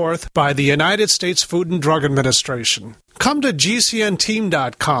set forth by the United States Food and Drug Administration. Come to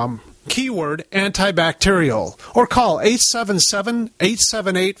GCNteam.com, keyword antibacterial, or call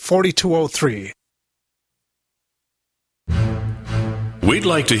 877-878-4203. We'd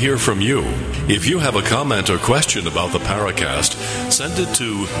like to hear from you. If you have a comment or question about the Paracast, send it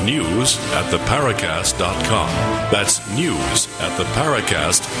to news@theparacast.com. That's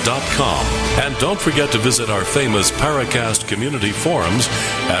news@theparacast.com. And don't forget to visit our famous Paracast community forums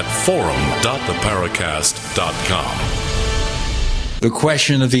at forum.theparacast.com. The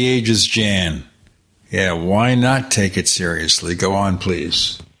question of the ages, Jan. Yeah, why not take it seriously? Go on,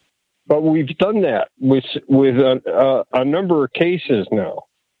 please. But we've done that with a number of cases now.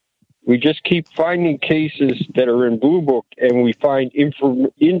 We just keep finding cases that are in Blue Book, and we find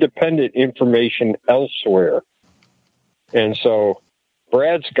independent information elsewhere. And so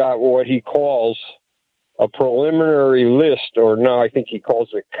Brad's got what he calls a preliminary list, or no, I think he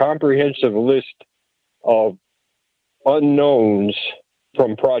calls it a comprehensive list of unknowns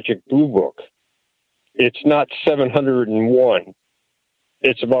from Project Blue Book. It's not 701.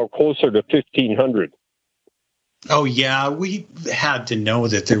 It's about closer to 1,500. Oh, yeah, we had to know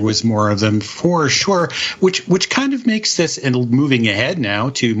that there was more of them for sure, which kind of makes this, and moving ahead now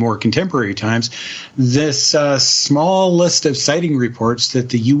to more contemporary times, this small list of sighting reports that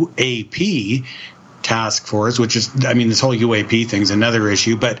the UAP task force, which is, I mean, this whole UAP thing's another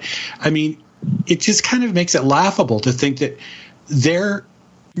issue, but, I mean, it just kind of makes it laughable to think that they're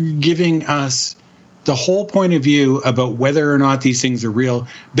giving us the whole point of view about whether or not these things are real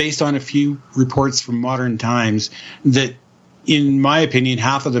based on a few reports from modern times that, in my opinion,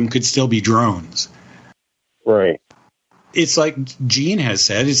 half of them could still be drones. Right. It's like Gene has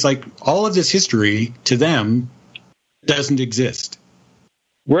said, it's like all of this history to them doesn't exist.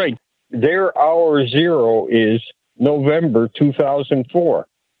 Right. Their hour zero is November 2004.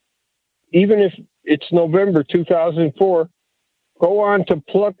 Even if it's November 2004, go on to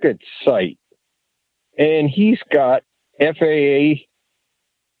Plunkett's site. And he's got FAA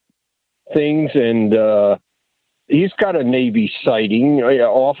things and he's got a Navy sighting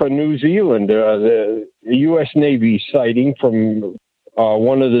off of New Zealand, the U.S. Navy sighting from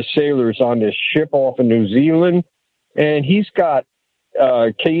one of the sailors on this ship off of New Zealand. And he's got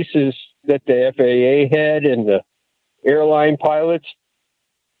cases that the FAA had and the airline pilots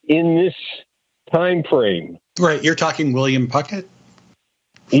in this time frame. Right. You're talking William Puckett?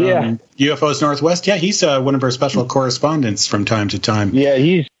 Yeah. UFOs Northwest? Yeah, he's one of our special correspondents from time to time. Yeah,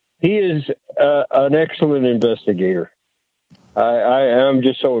 he is an excellent investigator. I'm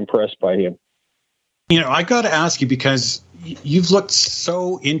just so impressed by him. You know, I got to ask you, because you've looked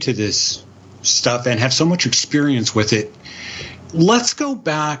so into this stuff and have so much experience with it. Let's go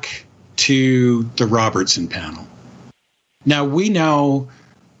back to the Robertson panel. Now, we know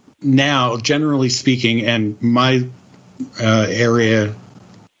now, generally speaking, and my area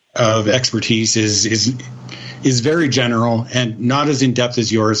of expertise is very general and not as in-depth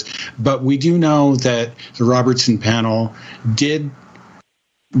as yours, but we do know that the Robertson panel did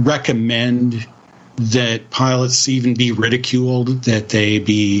recommend that pilots even be ridiculed, that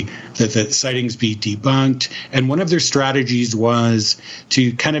the sightings be debunked. And one of their strategies was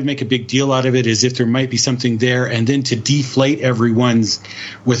to kind of make a big deal out of it as if there might be something there, and then to deflate everyone's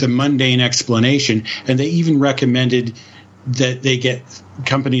with a mundane explanation. And they even recommended that they get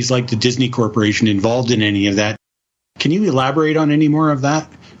companies like the Disney Corporation involved in any of that. Can you elaborate on any more of that?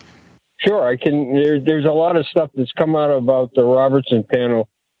 Sure, I can. There's a lot of stuff that's come out about the Robertson panel,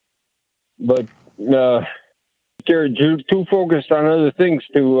 but they're too focused on other things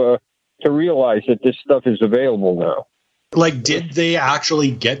to realize that this stuff is available now. Like, did they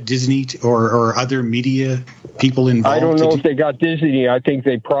actually get Disney or other media people involved? I don't know if they got Disney. I think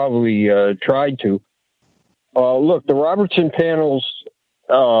they probably tried to. Look, the Robertson panel's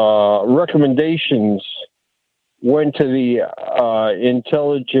recommendations went to the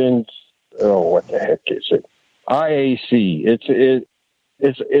intelligence. Oh, what the heck is it? IAC.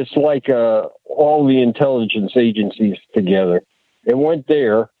 It's like all the intelligence agencies together. It went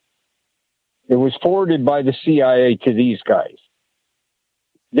there. It was forwarded by the CIA to these guys.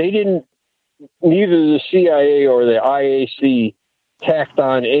 Neither the CIA or the IAC tacked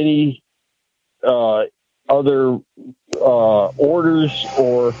on any other orders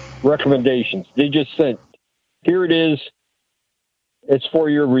or recommendations. They just sent, here it is, it's for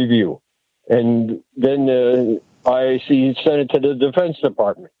your review. And then the IAC sent it to the Defense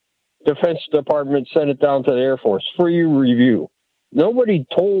Department. Defense Department sent it down to the Air Force for your review. Nobody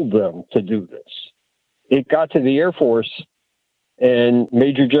told them to do this. It got to the Air Force, and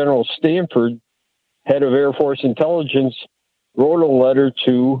Major General Stanford, head of Air Force Intelligence, wrote a letter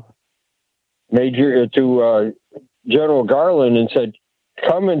to General Garland and said,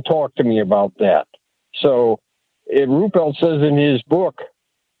 come and talk to me about that. So Ruppelt says in his book,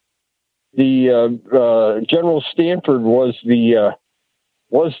 the General Stanford was the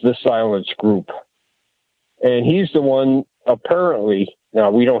silence group, and he's the one apparently. Now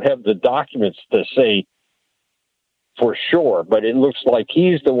we don't have the documents to say for sure, but it looks like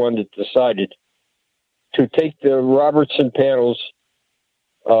he's the one that decided to take the Robertson panel's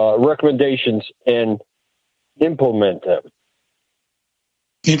recommendations and implement them.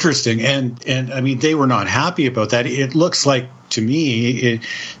 Interesting. And I mean, they were not happy about that. It looks like to me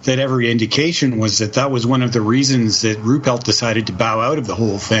that every indication was that was one of the reasons that Ruppelt decided to bow out of the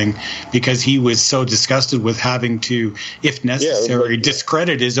whole thing, because he was so disgusted with having to, if necessary,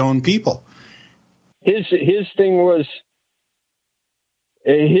 discredit his own people. His thing was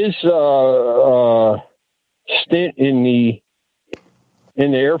his stint in the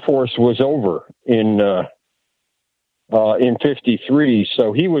Air Force was over in 1953,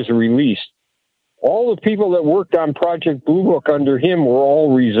 so he was released. All the people that worked on Project Blue Book under him were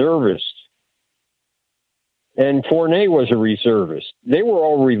all reservists. And Fournet was a reservist. They were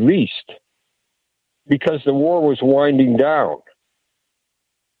all released because the war was winding down.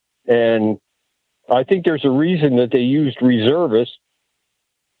 And I think there's a reason that they used reservists,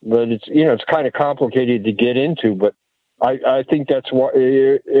 but it's kind of complicated to get into, but I think that's why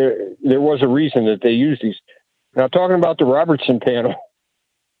there was a reason that they used these. Now, talking about the Robertson panel,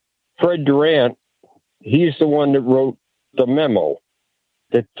 Fred Durant, he's the one that wrote the memo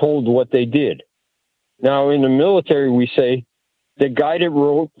that told what they did. Now, in the military, we say the guy that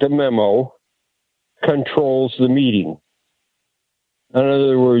wrote the memo controls the meeting. In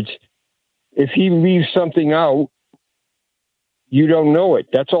other words, if he leaves something out, you don't know it.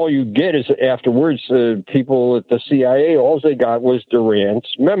 That's all you get is afterwards. People at the CIA, all they got was Durant's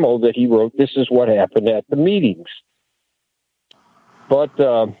memo that he wrote. This is what happened at the meetings. But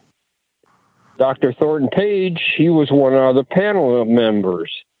Dr. Thornton Page, he was one of the panel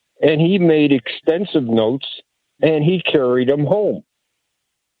members, and he made extensive notes and he carried them home.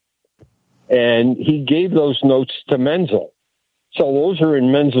 And he gave those notes to Menzel. So those are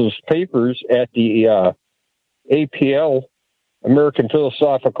in Menzel's papers at the APL, American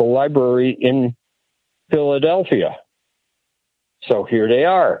Philosophical Library in Philadelphia. So here they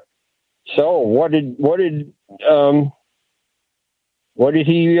are. So what did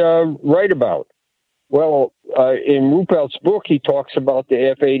he write about? Well, in Ruppelt's book, he talks about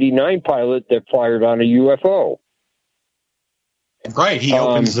the F-89 pilot that fired on a UFO. Right, he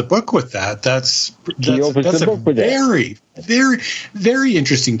opens the book with that. That's a very, very, very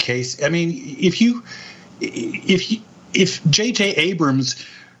interesting case. I mean, if J.J. Abrams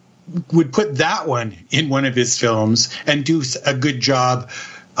would put that one in one of his films and do a good job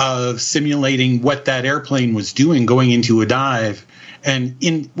of simulating what that airplane was doing going into a dive, and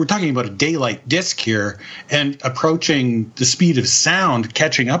we're talking about a daylight disc here and approaching the speed of sound,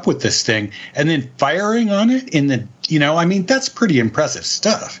 catching up with this thing, and then firing on it that's pretty impressive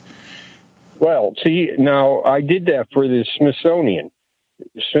stuff. Well, see, now I did that for the Smithsonian.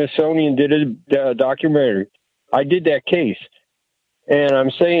 Smithsonian did a documentary. I did that case. And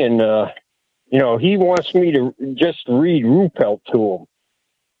I'm saying, he wants me to just read Ruppelt to him.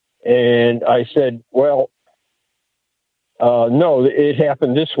 And I said, well, no, it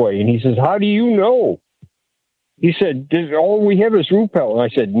happened this way. And he says, how do you know? He said, all we have is Ruppelt. And I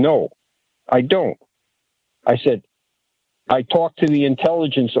said, no, I don't. I said, I talked to the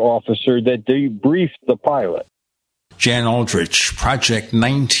intelligence officer that debriefed the pilot. Jan Aldrich,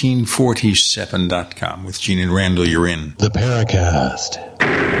 Project1947.com. With Gene and Randall, you're in the Paracast.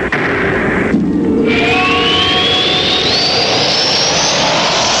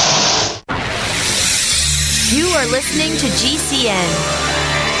 You are listening to GCN.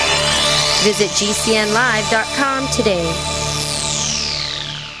 Visit GCNlive.com today.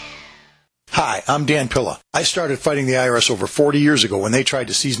 Hi, I'm Dan Pilla. I started fighting the IRS over 40 years ago when they tried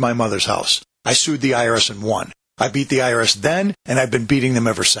to seize my mother's house. I sued the IRS and won. I beat the IRS then, and I've been beating them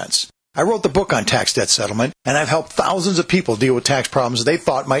ever since. I wrote the book on tax debt settlement, and I've helped thousands of people deal with tax problems they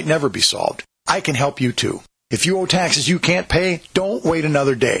thought might never be solved. I can help you too. If you owe taxes you can't pay, don't wait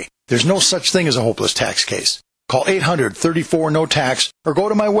another day. There's no such thing as a hopeless tax case. Call 800-34-NO-TAX or go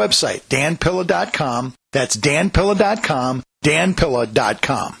to my website, danpilla.com. That's danpilla.com,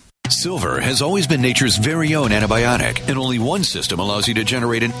 danpilla.com. Silver has always been nature's very own antibiotic, and only one system allows you to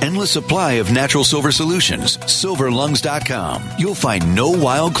generate an endless supply of natural silver solutions. Silverlungs.com. You'll find no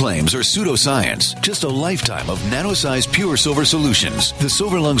wild claims or pseudoscience, just a lifetime of nano-sized pure silver solutions. The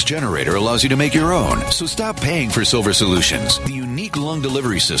Silver Lungs generator allows you to make your own, so stop paying for silver solutions. The unique lung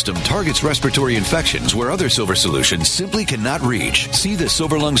delivery system targets respiratory infections where other silver solutions simply cannot reach. See the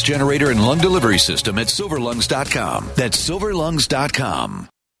Silver Lungs generator and lung delivery system at silverlungs.com. That's silverlungs.com.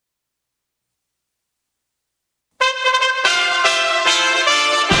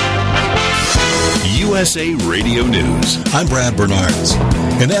 USA Radio News. I'm Brad Bernards.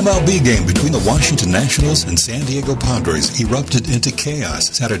 An MLB game between the Washington Nationals and San Diego Padres erupted into chaos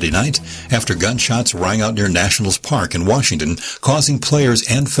Saturday night after gunshots rang out near Nationals Park in Washington, causing players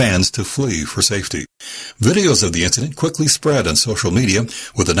and fans to flee for safety. Videos of the incident quickly spread on social media,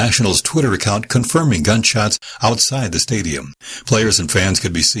 with the Nationals' Twitter account confirming gunshots outside the stadium. Players and fans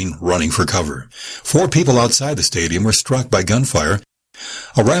could be seen running for cover. 4 people outside the stadium were struck by gunfire.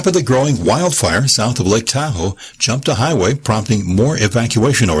 A rapidly growing wildfire south of Lake Tahoe jumped a highway, prompting more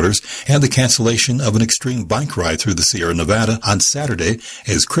evacuation orders and the cancellation of an extreme bike ride through the Sierra Nevada on Saturday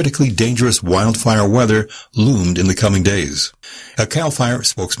as critically dangerous wildfire weather loomed in the coming days. A CAL FIRE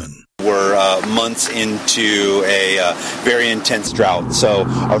spokesman. We're months into a very intense drought, so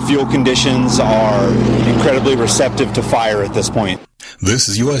our fuel conditions are incredibly receptive to fire at this point. This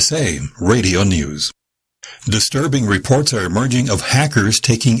is USA Radio News. Disturbing reports are emerging of hackers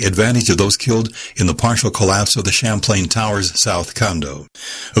taking advantage of those killed in the partial collapse of the Champlain Towers South condo.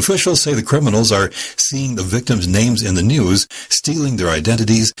 Officials say the criminals are seeing the victims' names in the news, stealing their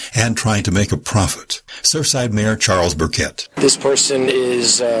identities, and trying to make a profit. Surfside Mayor Charles Burkett. This person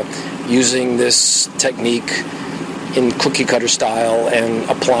is using this technique in cookie-cutter style and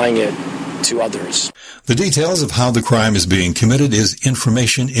applying it to others. The details of how the crime is being committed is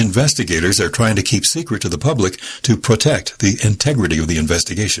information investigators are trying to keep secret to the public to protect the integrity of the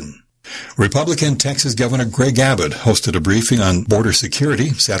investigation. Republican Texas Governor Greg Abbott hosted a briefing on border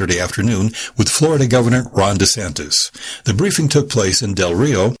security Saturday afternoon with Florida Governor Ron DeSantis. The briefing took place in Del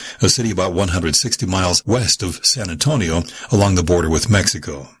Rio, a city about 160 miles west of San Antonio, along the border with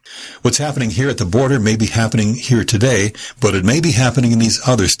Mexico. What's happening here at the border may be happening here today, but it may be happening in these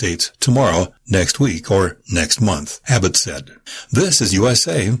other states tomorrow, next week, or next month, Abbott said. This is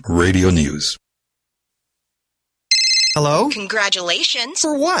USA Radio News. Hello? Congratulations.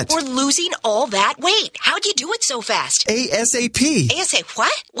 For what? For losing all that weight. How'd you do it so fast? ASAP. ASAP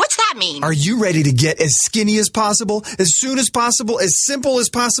what? What's that mean? Are you ready to get as skinny as possible, as soon as possible, as simple as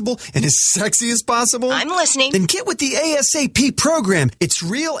possible, and as sexy as possible? I'm listening. Then get with the ASAP program. It's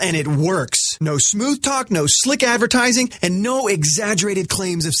real and it works. No smooth talk, no slick advertising, and no exaggerated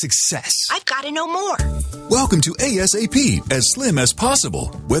claims of success. I've got to know more. Welcome to ASAP, as slim as possible.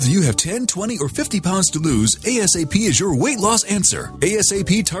 Whether you have 10, 20, or 50 pounds to lose, ASAP is your weight loss answer.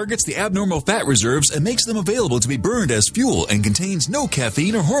 ASAP targets the abnormal fat reserves and makes them available to be burned as fuel and contains no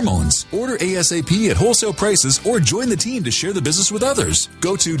caffeine or hormones. Order ASAP at wholesale prices or join the team to share the business with others.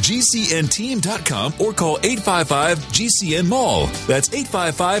 Go to GCNteam.com or call 855-GCN-MALL. That's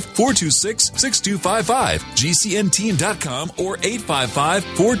 855-426-6255. GCNteam.com or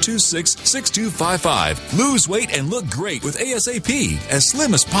 855-426-6255. Lose weight and look great with ASAP, as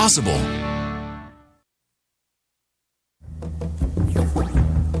slim as possible.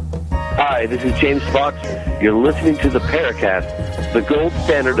 Hi, this is James Fox. You're listening to the Paracast, the gold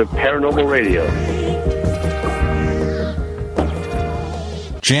standard of paranormal radio.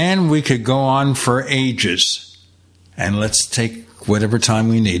 Jan, we could go on for ages, and let's take whatever time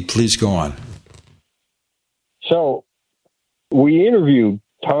we need. Please go on. So, we interviewed,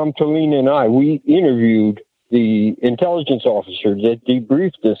 Tom Tolina and I, we interviewed the intelligence officer that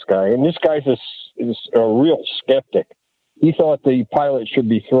debriefed this guy, and this guy's a real skeptic. He thought the pilot should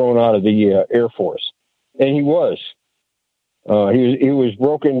be thrown out of the Air Force, and he was. He was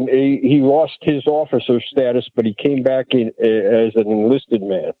broken. He lost his officer status, but he came back in as an enlisted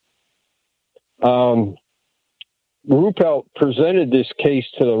man. Ruppelt presented this case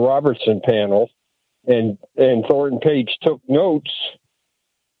to the Robertson panel, and Thornton Page took notes,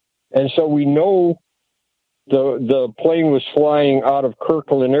 and so we know the plane was flying out of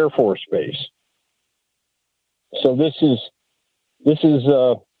Kirkland Air Force Base. So this is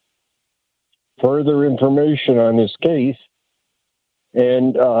further information on this case,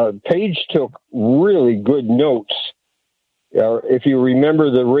 and Page took really good notes. If you remember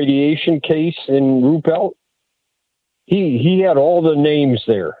the radiation case in Ruppelt, he had all the names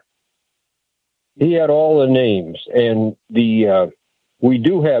there. He had all the names, and we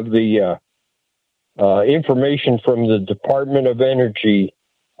do have the information from the Department of Energy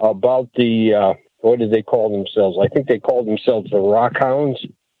about the. What did they call themselves? I think they called themselves the Rock Hounds.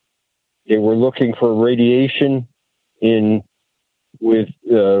 They were looking for radiation during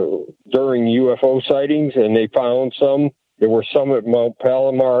UFO sightings, and they found some. There were some at Mount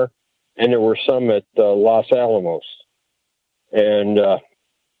Palomar, and there were some at Los Alamos. And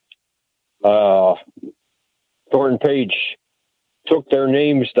Thornton Page took their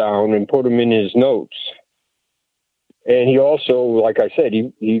names down and put them in his notes. And he also, like I said,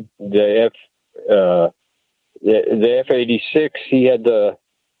 the F-86, he had the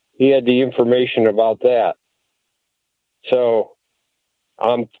information about that. So,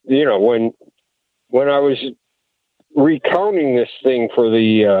 when I was recounting this thing for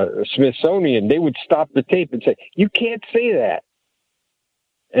the Smithsonian, they would stop the tape and say, "You can't say that."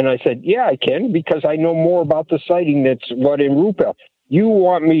 And I said, "Yeah, I can, because I know more about the sighting that's what in Ruppelt. You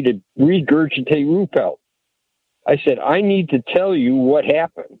want me to regurgitate Ruppelt?" I said, "I need to tell you what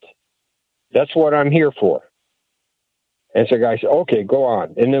happened. That's what I'm here for." And so the guy said, "Okay, go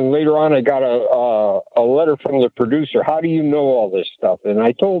on." And then later on, I got a letter from the producer. "How do you know all this stuff?" And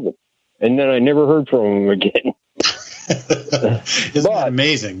I told him. And then I never heard from him again. Isn't that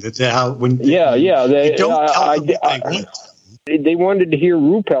amazing? That's how when they wanted to hear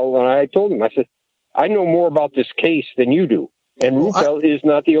Ruppelt, and I told him, I said, "I know more about this case than you do, and Ruppelt is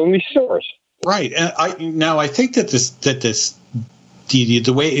not the only source." Right. And I think that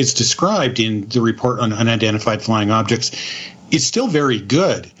the way it's described in the report on unidentified flying objects is still very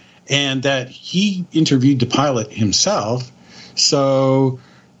good, and that he interviewed the pilot himself. So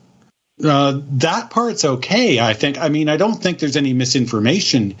that part's okay, I think. I mean, I don't think there's any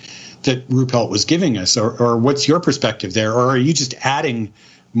misinformation that Ruppelt was giving us, or what's your perspective there? Or are you just adding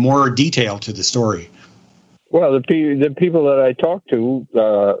more detail to the story? Well, the people that I talked to,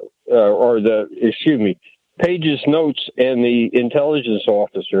 Page's notes and the intelligence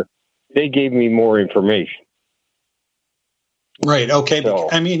officer, they gave me more information. Right. Okay. So,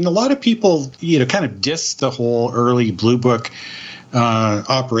 I mean, a lot of people, kind of diss the whole early Blue Book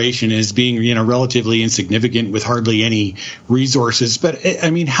operation as being, relatively insignificant with hardly any resources. But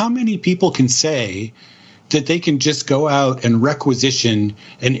I mean, how many people can say that they can just go out and requisition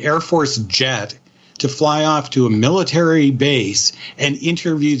an Air Force jet to fly off to a military base and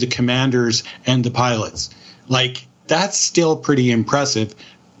interview the commanders and the pilots? Like, that's still pretty impressive.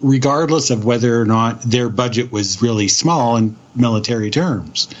 regardless of whether or not their budget was really small in military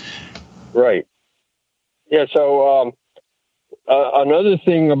terms. Right. Yeah, so another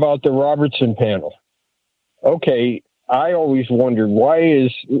thing about the Robertson panel. Okay, I always wondered, why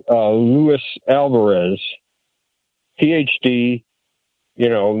is Luis Alvarez, PhD,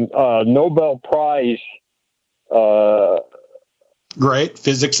 Nobel Prize, right,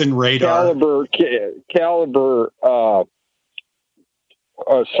 physics and radar, caliber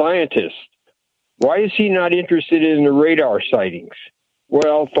scientist, why is he not interested in the radar sightings?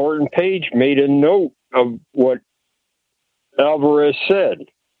 Well, Thornton Page made a note of what Alvarez said.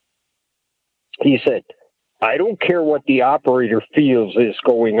 He said, I don't care what the operator feels is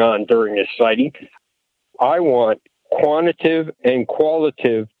going on during this sighting. I want quantitative and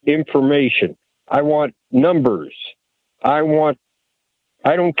qualitative information. I want numbers. I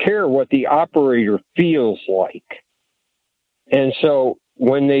don't care what the operator feels like. And so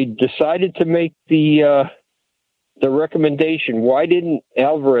when they decided to make the recommendation, why didn't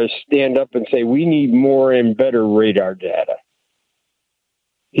Alvarez stand up and say, we need more and better radar data?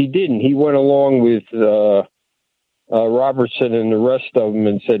 He didn't. He went along with Robertson and the rest of them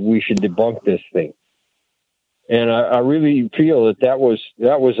and said we should debunk this thing. And I really feel that was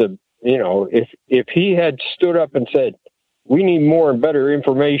a, if he had stood up and said, we need more and better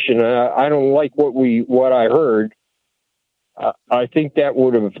information, I don't like what I heard, I think that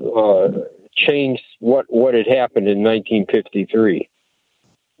would have changed what had happened in 1953.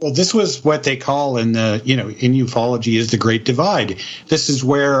 Well, this was what they call in ufology is the Great Divide. This is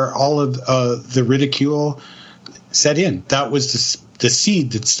where all of the ridicule set in. That was the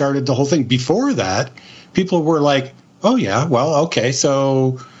seed that started the whole thing. Before that, people were like, oh, yeah, well, okay,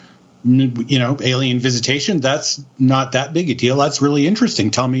 so, alien visitation, that's not that big a deal. That's really interesting.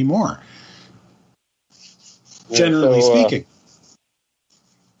 Tell me more. Generally speaking.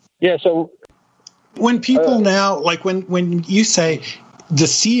 So when people now, like when you say the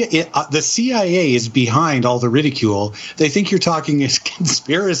CIA is behind all the ridicule, they think you're talking a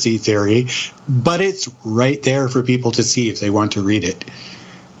conspiracy theory, but it's right there for people to see if they want to read it.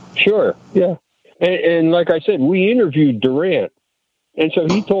 Sure, yeah. And like I said, we interviewed Durant, and so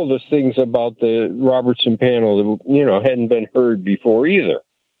he told us things about the Robertson panel that, hadn't been heard before either.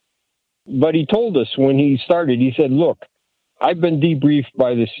 But he told us when he started, he said, look, I've been debriefed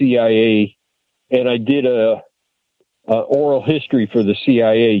by the CIA, and I did a oral history for the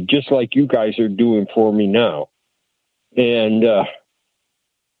CIA, just like you guys are doing for me now. And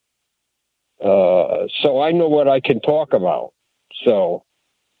so I know what I can talk about. So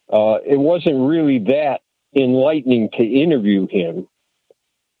it wasn't really that enlightening to interview him,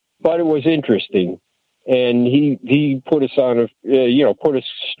 but it was interesting. And he put us on put us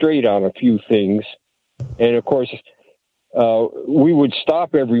straight on a few things. And of course, we would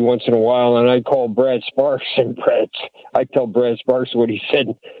stop every once in a while, and I'd call Brad Sparks, and I'd tell Brad Sparks what he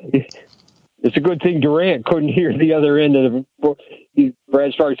said. It's a good thing Durant couldn't hear the other end of the book.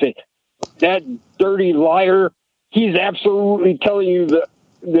 Brad Sparks said, that dirty liar, he's absolutely telling you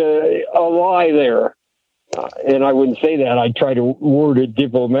a lie there. And I wouldn't say that. I'd try to word it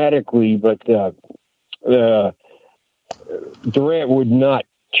diplomatically, but Durant would not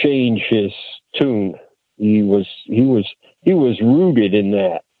change his tune. He was rooted in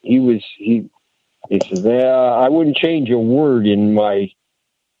that. He says, I wouldn't change a word in my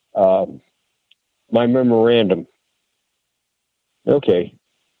my memorandum. Okay.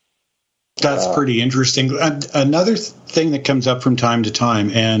 That's pretty interesting. Another thing that comes up from time to time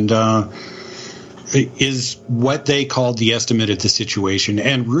and is what they called the estimate of the situation.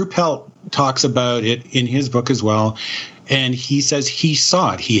 And Ruppelt talks about it in his book as well. And he says he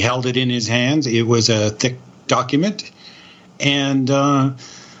saw it. He held it in his hands. It was a thick document. And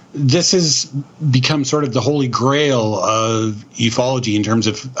this has become sort of the holy grail of ufology in terms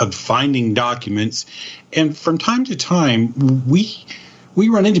of finding documents. And from time to time, we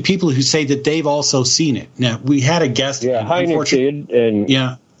run into people who say that they've also seen it. Now, we had a guest. Yeah, Hynek did. And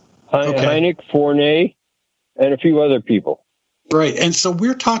yeah. Hynek, Fournet, and a few other people. Right. And so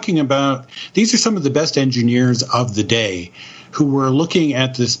we're talking about, these are some of the best engineers of the day who were looking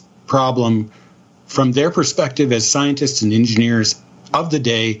at this problem from their perspective as scientists and engineers of the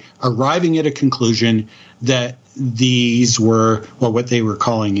day, arriving at a conclusion that these were, well, what they were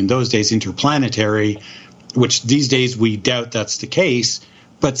calling in those days interplanetary, which these days we doubt that's the case,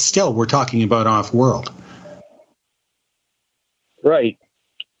 but still we're talking about off-world. Right.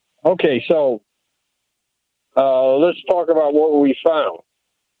 Okay, so let's talk about what we found.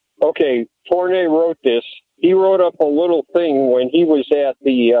 Okay, Fournet wrote this. He wrote up a little thing when he was at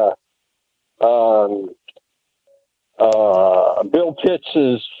the Bill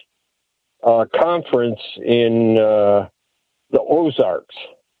Pitts' conference in the Ozarks.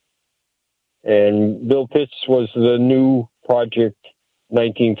 And Bill Pitts was the new Project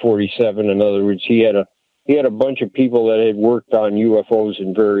 1947. In other words, he had a bunch of people that had worked on UFOs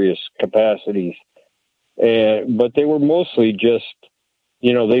in various capacities, but they were mostly just,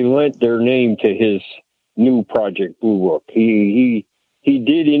 they lent their name to his new Project Blue Book. He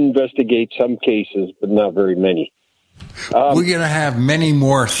did investigate some cases, but not very many. We're going to have many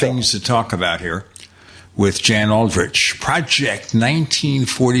more things to talk about here with Jan Aldrich,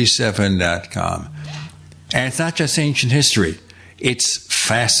 Project1947.com. And it's not just ancient history. It's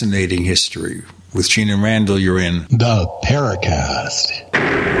fascinating history. With Gene and Randall, you're in the Paracast.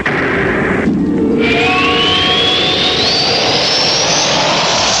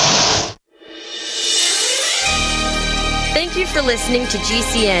 Thank you for listening to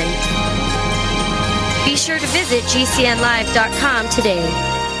GCN. Be sure to visit GCNlive.com today.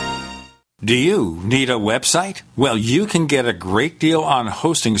 Do you need a website? Well, you can get a great deal on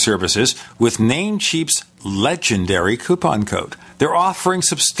hosting services with Namecheap's legendary coupon code. They're offering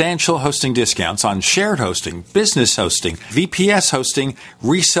substantial hosting discounts on shared hosting, business hosting, VPS hosting,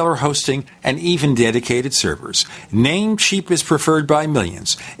 reseller hosting, and even dedicated servers. Namecheap is preferred by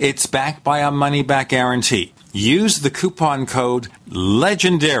millions. It's backed by a money-back guarantee. Use the coupon code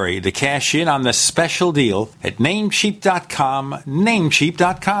LEGENDARY to cash in on the special deal at Namecheap.com,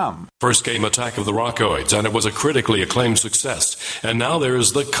 Namecheap.com. First came Attack of the Rockoids, and it was a critically acclaimed success. And now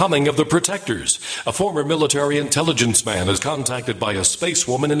there's The Coming of the Protectors. A former military intelligence man is contacted by a space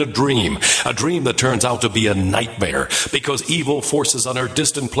woman in a dream that turns out to be a nightmare because evil forces on her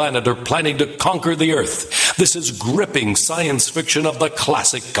distant planet are planning to conquer the Earth. This is gripping science fiction of the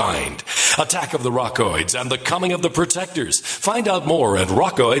classic kind. Attack of the Rockoids and The Coming of the Protectors. Find out more at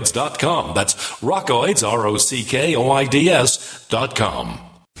rockoids.com. That's rockoids, ROCKOIDS.com.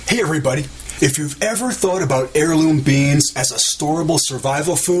 Hey everybody, if you've ever thought about heirloom beans as a storable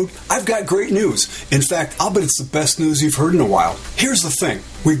survival food, I've got great news. In fact, I'll bet it's the best news you've heard in a while. Here's the thing.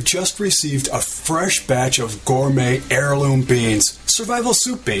 We've just received a fresh batch of gourmet heirloom beans, survival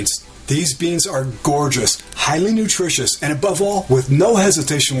soup beans. These beans are gorgeous, highly nutritious, and above all, with no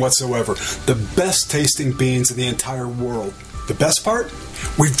hesitation whatsoever, the best tasting beans in the entire world. The best part?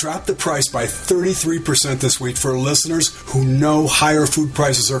 We've dropped the price by 33% this week for listeners who know higher food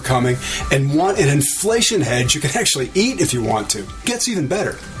prices are coming and want an inflation hedge you can actually eat if you want to. Gets even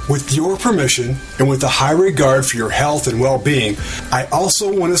better. With your permission and with a high regard for your health and well-being, I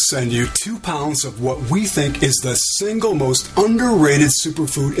also want to send you 2 pounds of what we think is the single most underrated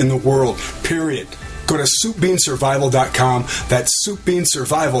superfood in the world, period. Go to soupbeansurvival.com, that's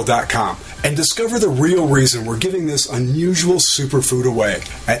soupbeansurvival.com, and discover the real reason we're giving this unusual superfood away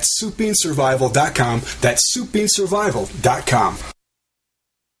at soupbeansurvival.com, that's soupbeansurvival.com.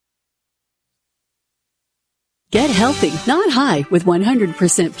 Get healthy, not high, with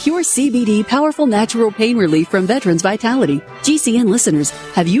 100% pure CBD powerful natural pain relief from Veterans Vitality. GCN listeners,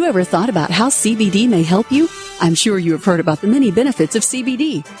 have you ever thought about how CBD may help you? I'm sure you have heard about the many benefits of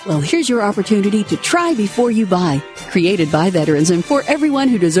CBD. Well, here's your opportunity to try before you buy. Created by veterans and for everyone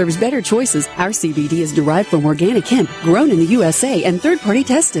who deserves better choices, our CBD is derived from organic hemp, grown in the USA and third-party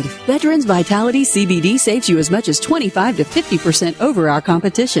tested. Veterans Vitality CBD saves you as much as 25 to 50% over our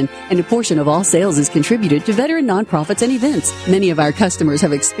competition, and a portion of all sales is contributed to veteran nonprofits and events. Many of our customers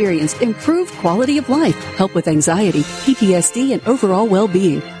have experienced improved quality of life, help with anxiety, PTSD, and overall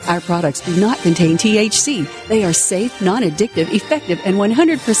well-being. Our products do not contain THC. They are safe, non-addictive, effective, and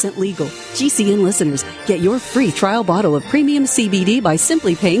 100% legal. GCN listeners, get your free trial bottle of premium CBD by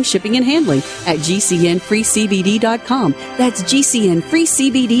simply paying shipping and handling at GCNFreeCBD.com. That's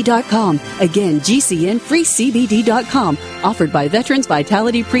GCNFreeCBD.com. Again, GCNFreeCBD.com. Offered by Veterans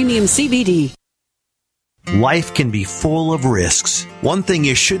Vitality Premium CBD. Life can be full of risks. One thing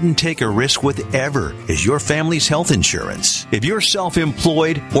you shouldn't take a risk with ever is your family's health insurance. If you're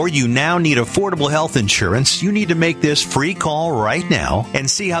self-employed or you now need affordable health insurance, you need to make this free call right now and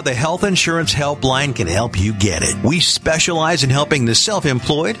see how the Health Insurance Helpline can help you get it. We specialize in helping the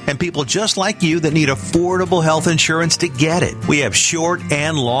self-employed and people just like you that need affordable health insurance to get it. We have short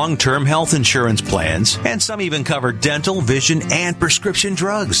and long-term health insurance plans, and some even cover dental, vision, and prescription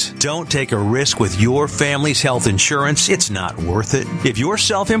drugs. Don't take a risk with your family family's health insurance, it's not worth it. If you're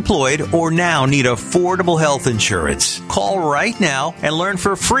self-employed or now need affordable health insurance, call right now and learn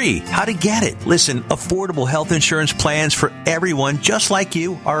for free how to get it. Listen, affordable health insurance plans for everyone just like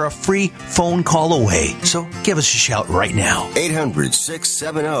you are a free phone call away. So give us a shout right now.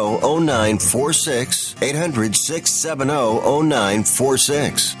 800-670-0946.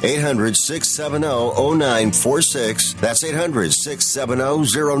 800-670-0946. 800-670-0946. That's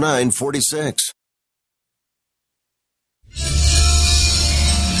 800-670-0946.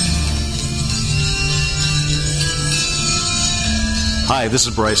 Hi, this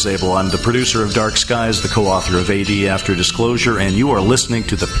is Bryce Abel. I'm the producer of Dark Skies, the co-author of AD After Disclosure, and you are listening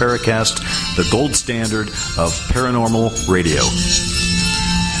to the Paracast, the gold standard of paranormal radio.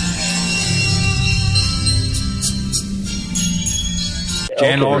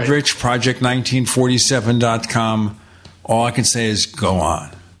 Dan Aldrich, Project1947.com. All I can say is go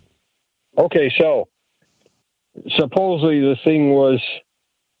on. Okay, so supposedly the thing was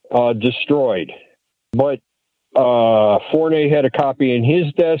destroyed, but Fournier had a copy in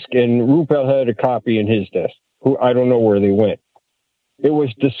his desk, and Ruppel had a copy in his desk. Who I don't know where they went. It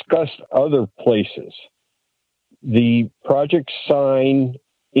was discussed other places. The project signed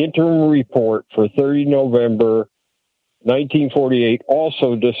interim report for 30 November 1948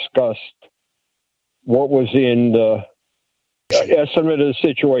 also discussed what was in the estimate of the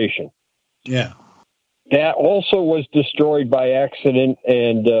situation. Yeah. That also was destroyed by accident,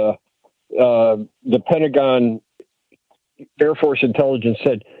 and the Pentagon Air Force Intelligence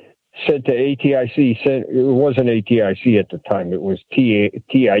said to ATIC, it wasn't ATIC at the time, it was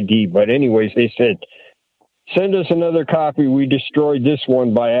TID, but anyways, they said, send us another copy. We destroyed this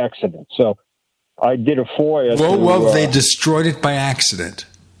one by accident. So I did a FOIA. Well, they destroyed it by accident.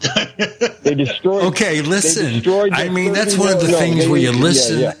 They destroyed. Okay, listen. I mean, that's one of the things where you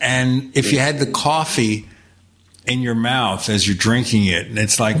listen, and if you had the coffee in your mouth as you're drinking it, and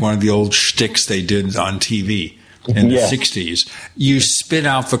it's like one of the old shticks they did on TV in the 60s, you spit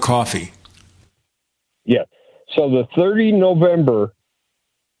out the coffee. Yeah. So the 30 November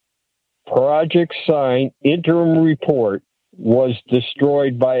project signed interim report was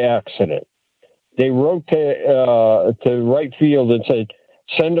destroyed by accident. They wrote to right field and said,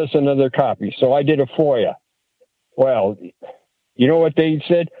 send us another copy. So I did a FOIA. Well, you know what they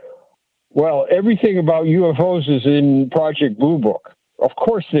said? Well, everything about UFOs is in Project Blue Book. Of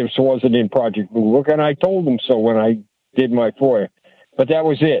course this wasn't in Project Blue Book, and I told them so when I did my FOIA. But that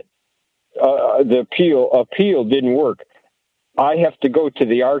was it. The appeal didn't work. I have to go to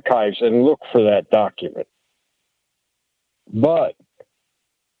the archives and look for that document. But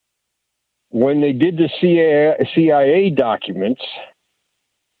when they did the CIA documents,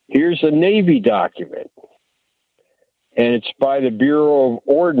 here's a Navy document. And it's by the Bureau of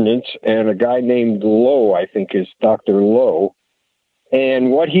Ordnance and a guy named Lowe, I think is Dr. Lowe.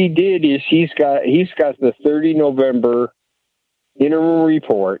 And what he did is he's got the 30 November interim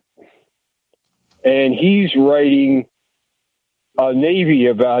report, and he's writing a Navy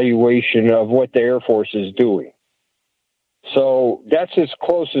evaluation of what the Air Force is doing. So that's as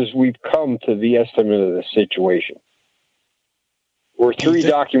close as we've come to the estimate of the situation. We're 3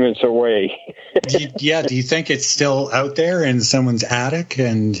 documents away. Do you think it's still out there in someone's attic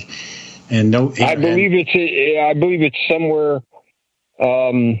and no? I believe it's somewhere.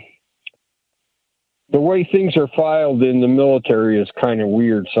 The way things are filed in the military is kind of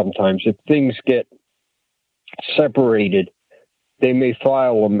weird sometimes. If things get separated, they may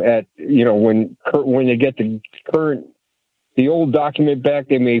file them at, when they get the old document back,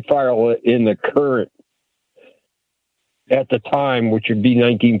 they may file it in the current at the time, which would be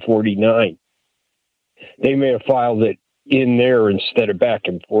 1949. They may have filed it in there instead of back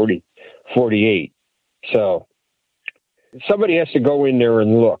in 48. So somebody has to go in there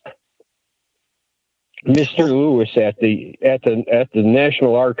and look. Mr. Lewis at the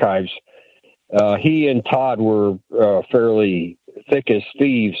National Archives, he and Todd were fairly thick as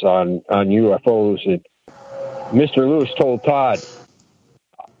thieves on UFOs, and Mr. Lewis told Todd,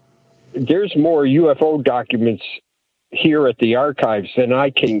 "There's more UFO documents here at the archives than I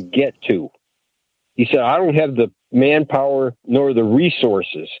can get to." He said, "I don't have the manpower nor the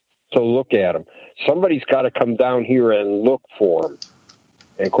resources to look at them. Somebody's got to come down here and look for them."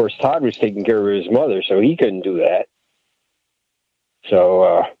 And of course, Todd was taking care of his mother, so he couldn't do that.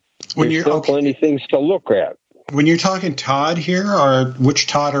 So there's still plenty of things to look at. When you're talking Todd here, or which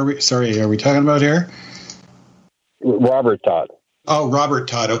Todd are we talking about here? Robert Todd. Oh, Robert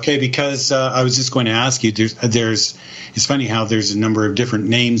Todd. Okay, because I was just going to ask you. There's. It's funny how there's a number of different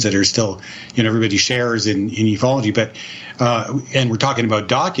names that are still, everybody shares in ufology. But and we're talking about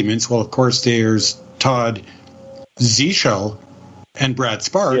documents. Well, of course, there's Todd Zechel and Brad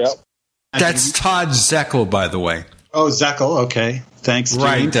Sparks. Yep. That's Todd Zechel, by the way. Oh, Zechel. Okay. Thanks, Jim.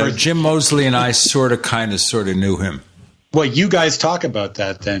 Right. Jim Mosley and I sort of knew him. Well, you guys talk about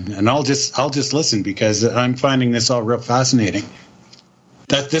that then, and I'll just listen because I'm finding this all real fascinating.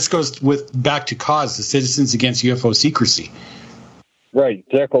 This goes back to CAUSE, the Citizens Against UFO Secrecy. Right,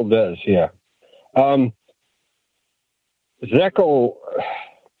 Zechel does, yeah. Zechel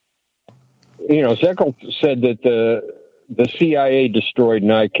said that the CIA destroyed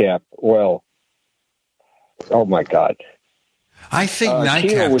NICAP. Well, oh my God. I think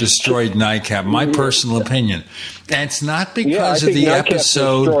NICAP destroyed NICAP, my personal opinion. And it's not because of the NICAP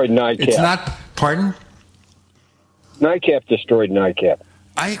episode. Destroyed NICAP. It's not, pardon? NICAP destroyed NICAP.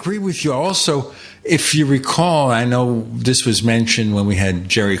 I agree with you. Also, if you recall, I know this was mentioned when we had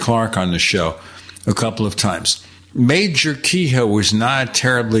Jerry Clark on the show a couple of times. Major Kehoe was not a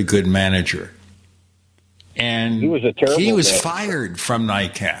terribly good manager. And he was a terrible manager. Fired from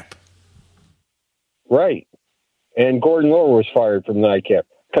NICAP. Right. And Gordon Lohr was fired from NICAP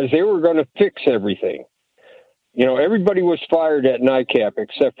because they were going to fix everything. You know, everybody was fired at NICAP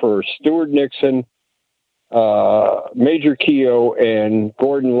except for Stuart Nixon, Major Kehoe, and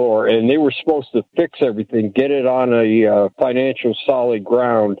Gordon Lohr, and they were supposed to fix everything, get it on a financial solid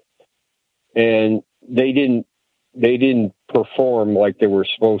ground, and they didn't perform like they were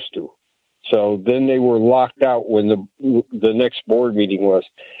supposed to. So then they were locked out when the next board meeting was.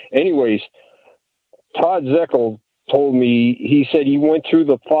 Anyways, Todd Zechel told me, he said he went through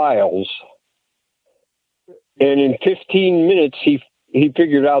the files, and in 15 minutes he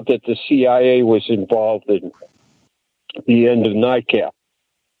figured out that the CIA was involved in the end of NICAP.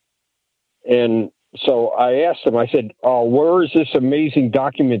 And so I asked him, I said, where is this amazing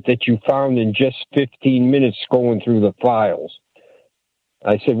document that you found in just 15 minutes going through the files?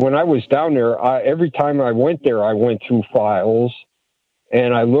 I said, when I was down there, every time I went there, I went through files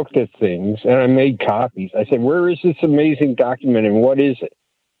and I looked at things and I made copies. I said, where is this amazing document and what is it?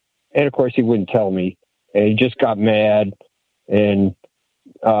 And of course he wouldn't tell me, and he just got mad. And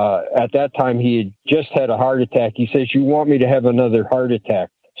at that time he had just had a heart attack. He says, you want me to have another heart attack?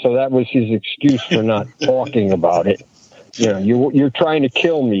 So that was his excuse for not talking about it. You know, you're trying to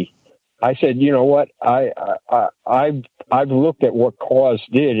kill me. I said, you know what? I've looked at what CAUSE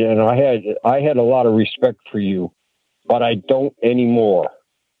did, and I had a lot of respect for you, but I don't anymore.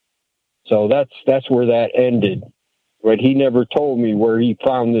 So that's where that ended. But he never told me where he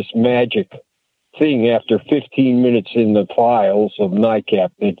found this magic thing after 15 minutes in the files of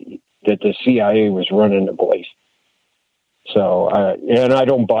NICAP that the CIA was running the place. So, and I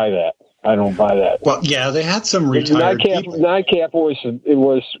don't buy that. I don't buy that. Well, yeah, they had some retired people. NICAP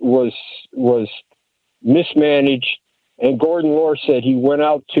was mismanaged, and Gordon Lohr said he went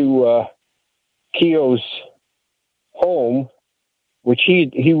out to Keogh's home, which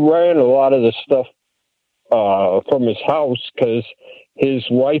he ran a lot of the stuff from his house because his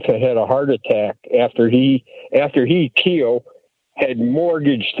wife had a heart attack after Keogh had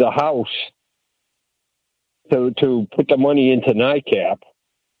mortgaged the house to put the money into NICAP.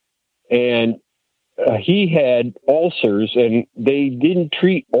 And he had ulcers, and they didn't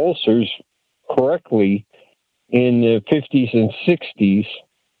treat ulcers correctly in the 50s and 60s.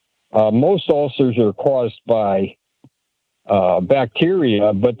 Most ulcers are caused by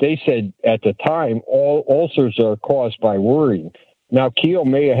bacteria, but they said at the time all ulcers are caused by worrying. Now, Keogh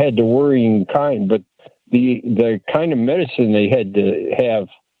may have had the worrying kind, but the kind of medicine they had to have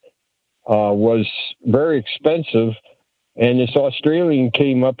was very expensive. And this Australian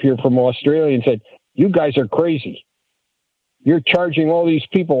came up here from Australia and said, you guys are crazy. You're charging all these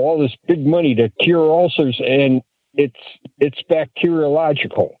people all this big money to cure ulcers, and it's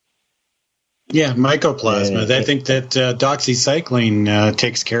bacteriological. Yeah, mycoplasma. I think that doxycycline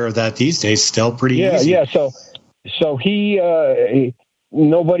takes care of that these days still pretty easy. Yeah, so he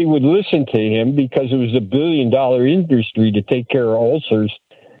nobody would listen to him because it was $1 billion industry to take care of ulcers.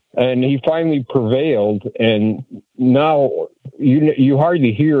 And he finally prevailed, and now you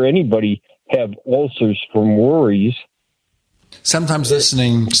hardly hear anybody have ulcers from worries. Sometimes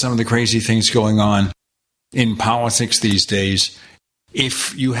listening to some of the crazy things going on in politics these days,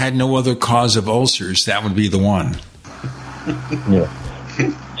 if you had no other cause of ulcers, that would be the one. Yeah.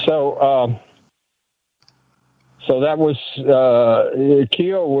 So that was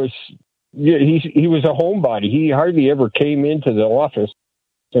Keogh was he was a homebody. He hardly ever came into the office.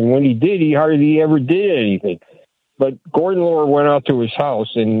 And when he did, he hardly ever did anything. But Gordon Lohr went out to his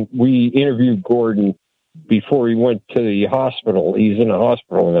house, and we interviewed Gordon before he went to the hospital. He's in a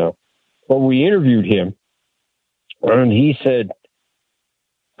hospital now. But we interviewed him, and he said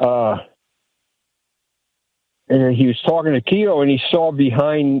and he was talking to Keogh, and he saw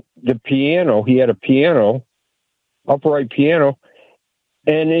behind the piano, he had a piano, upright piano,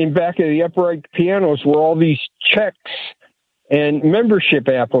 and in back of the upright pianos were all these checks and membership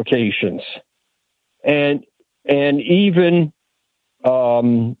applications, and even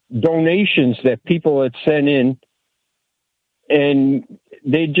donations that people had sent in, and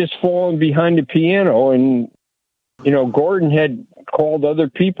they'd just fallen behind the piano. And Gordon had called other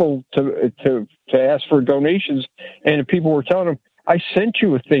people to ask for donations, and the people were telling him, "I sent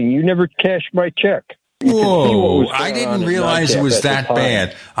you a thing. You never cashed my check." Whoa, I didn't realize it was that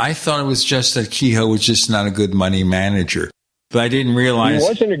bad. I thought it was just that Kehoe was just not a good money manager. But I didn't realize... He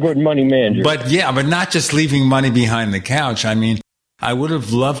wasn't a good money manager. But not just leaving money behind the couch. I mean, I would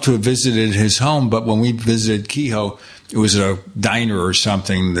have loved to have visited his home, but when we visited Kehoe, it was a diner or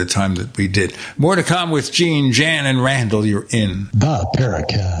something the time that we did. More to come with Gene, Jan, and Randall. You're in The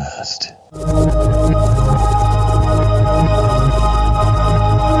Paracast.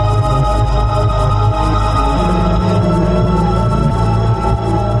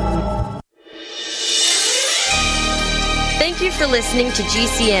 Thank you for listening to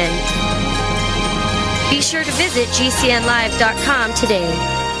GCN. Be sure to visit GCNlive.com today.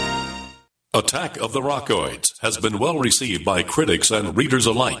 Attack of the Rockoids has been well received by critics and readers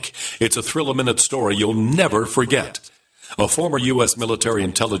alike. It's a thrill-a-minute story you'll never forget. A former U.S. military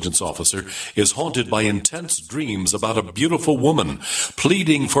intelligence officer is haunted by intense dreams about a beautiful woman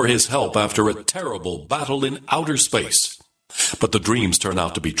pleading for his help after a terrible battle in outer space. But the dreams turn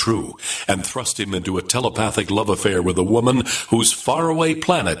out to be true and thrust him into a telepathic love affair with a woman whose faraway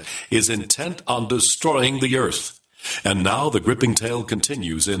planet is intent on destroying the Earth. And now the gripping tale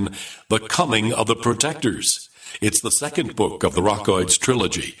continues in The Coming of the Protectors. It's the second book of the Rockoids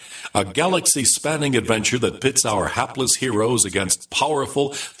trilogy, a galaxy-spanning adventure that pits our hapless heroes against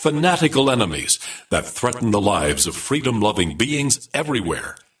powerful, fanatical enemies that threaten the lives of freedom-loving beings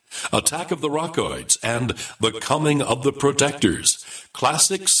everywhere. Attack of the Rockoids and The Coming of the Protectors.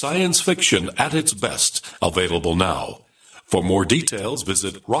 Classic science fiction at its best. Available now. For more details,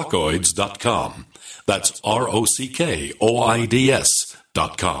 visit rockoids.com. That's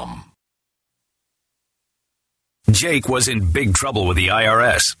ROCKOIDS.com. Jake was in big trouble with the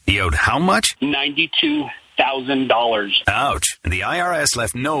IRS. He owed how much? $92,000. Ouch. And the IRS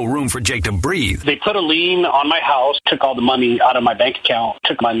left no room for Jake to breathe. They put a lien on my house, took all the money out of my bank account,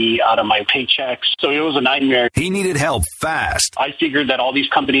 took money out of my paychecks. So it was a nightmare. He needed help fast. I figured that all these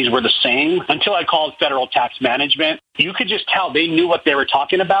companies were the same until I called Federal Tax Management. You could just tell they knew what they were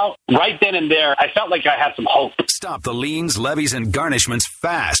talking about. Right then and there, I felt like I had some hope. Stop the liens, levies, and garnishments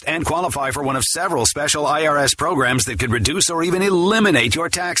fast and qualify for one of several special IRS programs that could reduce or even eliminate your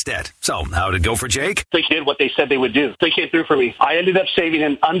tax debt. So, how'd it go for Jake? They did what they said they would do. They came through for me. I ended up saving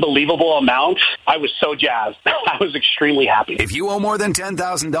an unbelievable amount. I was so jazzed. I was extremely happy. If you owe more than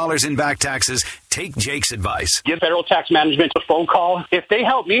 $10,000 in back taxes, take Jake's advice. Give Federal Tax Management a phone call. If they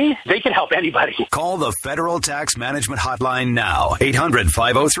help me, they can help anybody. Call the Federal Tax Management Hotline now.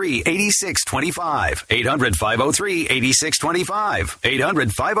 800-503-8625. 800-503-8625.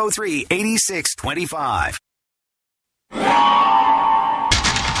 800-503-8625.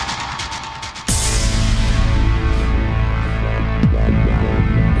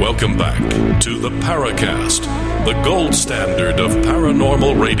 Welcome back to the Paracast, the gold standard of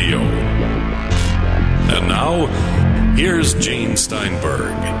paranormal radio. And now, here's Gene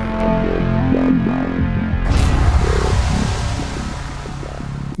Steinberg.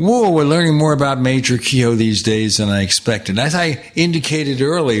 Whoa, we're learning more about Major Kehoe these days than I expected. As I indicated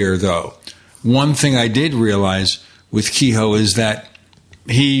earlier, though, one thing I did realize with Kehoe is that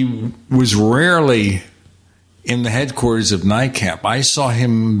he was rarely in the headquarters of NICAP. I saw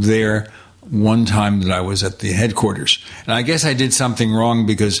him there one time that I was at the headquarters. And I guess I did something wrong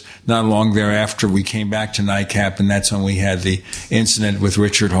because not long thereafter we came back to NICAP, and that's when we had the incident with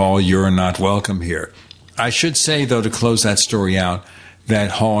Richard Hall, "You're not welcome here." I should say, though, to close that story out, that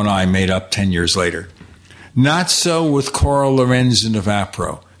Hall and I made up 10 years later. Not so with Cora Lorenzen of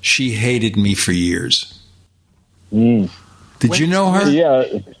APRO. She hated me for years. Did you know her? Yeah.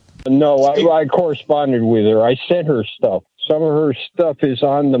 No, I corresponded with her. I sent her stuff. Some of her stuff is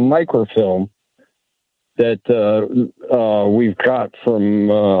on the microfilm that we've got from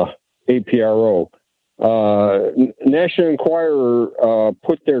APRO. National Enquirer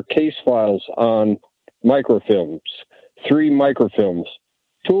put their case files on microfilms, 3 microfilms.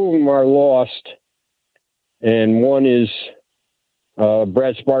 2 of them are lost, and one is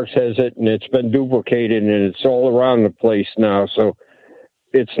Brad Sparks has it, and it's been duplicated, and it's all around the place now, so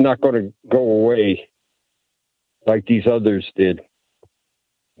it's not going to go away like these others did.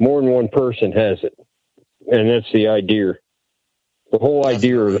 More than one person has it. And that's the idea. The whole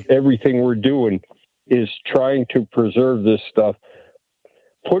idea of everything we're doing is trying to preserve this stuff,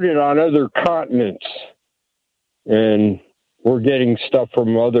 put it on other continents, and we're getting stuff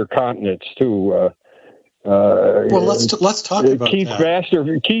from other continents too. Well, let's talk about Keith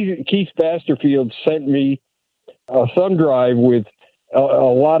that. Keith Basterfield sent me a thumb drive with a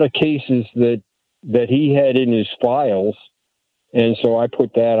lot of cases that he had in his files, and so I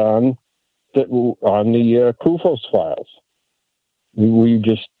put that on the CUFOS files. We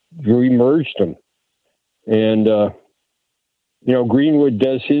merged them, and Greenwood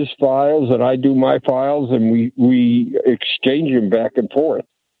does his files, and I do my files, and we exchange them back and forth,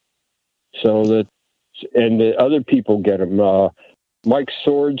 so that. And the other people get them. Mike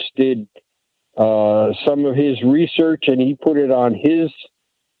Swords did some of his research, and he put it on his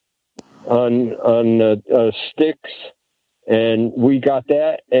sticks, and we got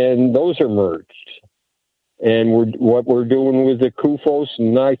that, and those are merged. And what we're doing with the CUFOS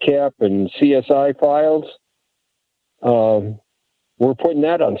and NICAP and CSI files, we're putting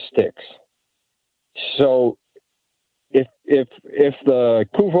that on sticks. So if the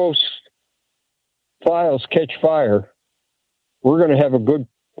CUFOS files catch fire, we're going to have a good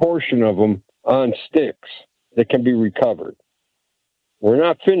portion of them on sticks that can be recovered. We're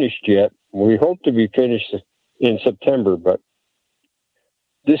not finished yet. We hope to be finished in September, but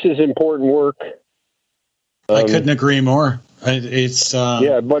this is important work. I couldn't agree more. It's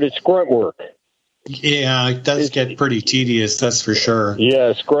but it's grunt work. Yeah, it does get pretty tedious, that's for sure. Yeah,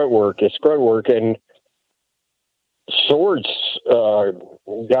 it's grunt work. And Swords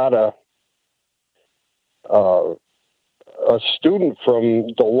got a student from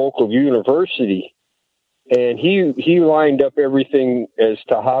the local university, and he lined up everything as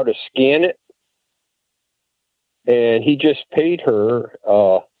to how to scan it, and he just paid her,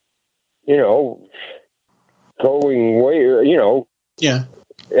 going way, yeah.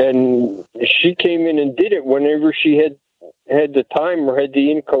 And she came in and did it whenever she had the time or had the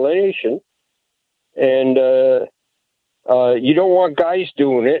inclination, and you don't want guys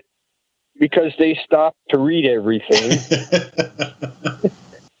doing it, because they stop to read everything.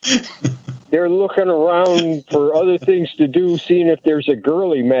 They're looking around for other things to do, seeing if there's a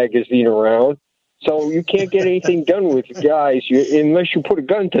girly magazine around. So you can't get anything done with guys unless you put a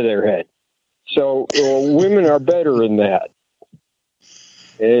gun to their head. So women are better in that.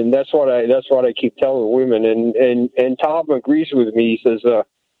 And that's what I keep telling women. And Tom agrees with me. He says,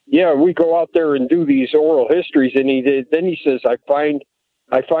 we go out there and do these oral histories. And he says, I find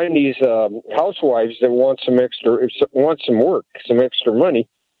these housewives that want some work, some extra money,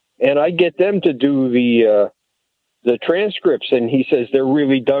 and I get them to do the transcripts. And he says they're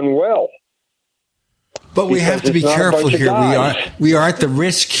really done well. But we have to be careful here. We are at the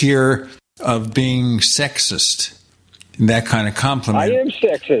risk here of being sexist in that kind of compliment. I am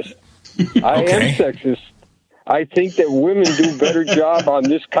sexist. I am sexist. I think that women do a better job on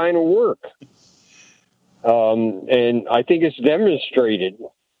this kind of work. And I think it's demonstrated.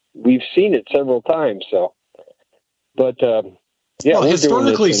 We've seen it several times. So, but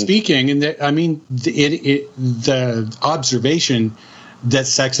historically speaking, and the observation that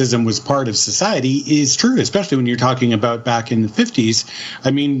sexism was part of society is true, especially when you're talking about back in the 50s. I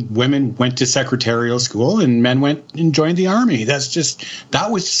mean, women went to secretarial school and men went and joined the army. That was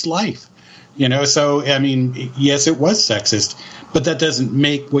just life. So, I mean, yes, it was sexist, but that doesn't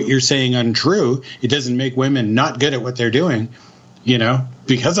make what you're saying untrue. It doesn't make women not good at what they're doing,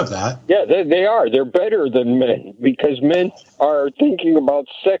 because of that. Yeah, they are. They're better than men because men are thinking about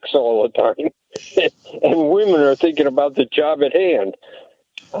sex all the time and women are thinking about the job at hand.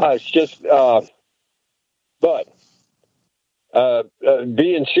 It's just, but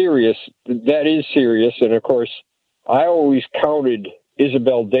being serious, that is serious. And of course, I always counted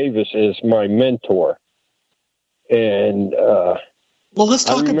Isabel Davis as my mentor. And let's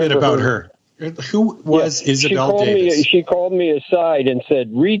talk a bit about her. Who was Isabel Davis? She called me aside and said,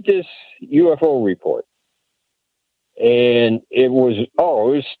 "Read this UFO report." And it was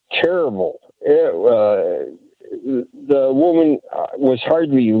terrible. The woman was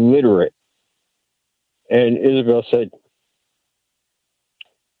hardly literate. And Isabel said,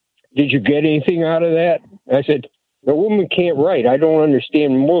 "Did you get anything out of that?" I said, "The woman can't write. I don't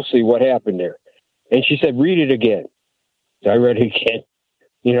understand mostly what happened there." And she said, "Read it again." So I read it again.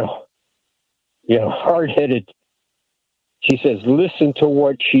 Hard-headed. She says, "Listen to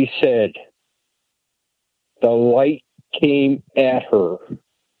what she said. The light came at her,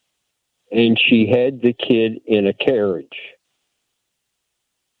 and she had the kid in a carriage.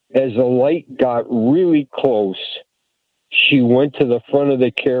 As the light got really close, she went to the front of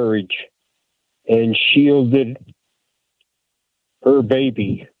the carriage and shielded her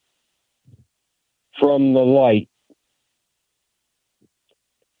baby from the light.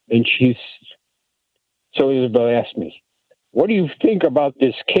 And so Isabel asked me, "What do you think about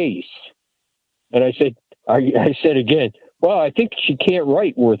this case?" And I said again, "Well, I think she can't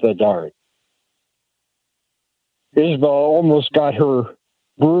write worth a darn." Isabel almost got her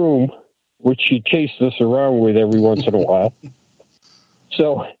broom, which she chased us around with every once in a while.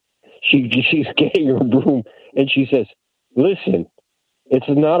 So she's getting her broom, and she says, "Listen, it's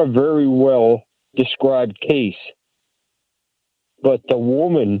not a very well described case, but the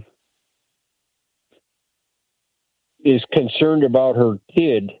woman is concerned about her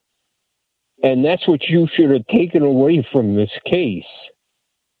kid, and that's what you should have taken away from this case.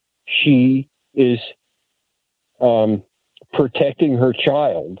 She is protecting her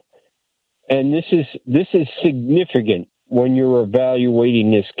child, and this is significant when you're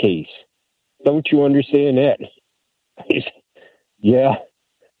evaluating this case. Don't you understand that?" Yeah.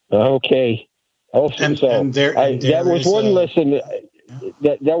 Okay. Also, that was one lesson.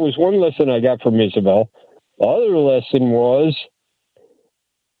 That was one lesson I got from Isabel. The other lesson was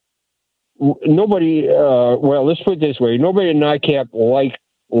nobody. Well, let's put it this way: nobody in NICAP liked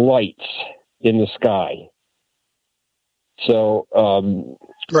lights in the sky. So,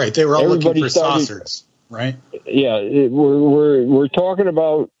 right, they were all looking for saucers, right? Yeah, we're talking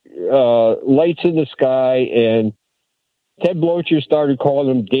about lights in the sky, and Ted Blocher started calling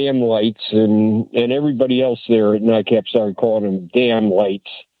them damn lights, and everybody else there at NICAP started calling them damn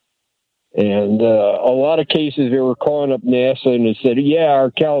lights. And a lot of cases, they were calling up NASA and they said, "Yeah, our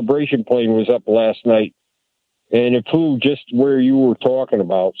calibration plane was up last night, and it flew just where you were talking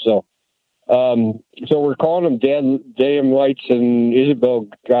about." So we're calling them damn lights, and Isabel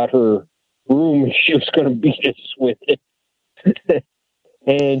got her broom and she was going to beat us with it.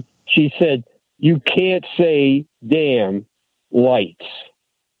 And she said, "You can't say damn lights."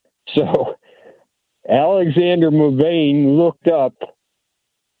 So Alexander Mulvaney looked up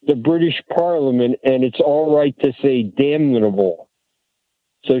the British Parliament, and it's all right to say damnable.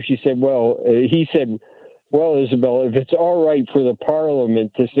 So she said, he said, "Well, Isabel, if it's all right for the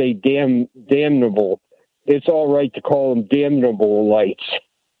Parliament to say damnable, it's all right to call them damnable lights."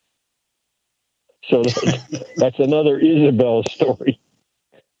 So that's another Isabel story.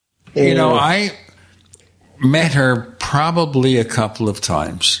 You know, I met her probably a couple of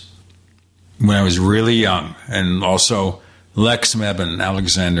times when I was really young, and also Lex Mebane,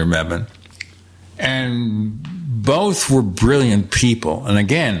 Alexander Mebane. And both were brilliant people. And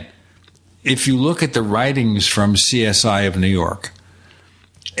again, if you look at the writings from CSI of New York,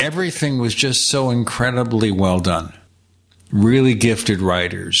 everything was just so incredibly well done. Really gifted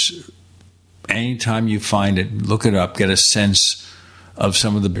writers. Anytime you find it, look it up, get a sense of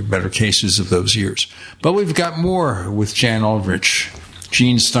some of the better cases of those years. But we've got more with Jan Aldrich,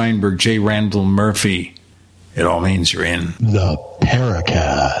 Gene Steinberg, J. Randall Murphy. It all means you're in the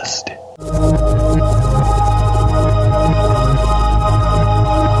Paracast.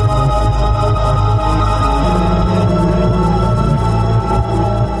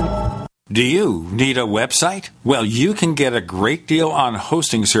 Do you need a website? Well, you can get a great deal on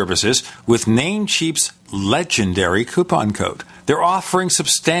hosting services with Namecheap's legendary coupon code. They're offering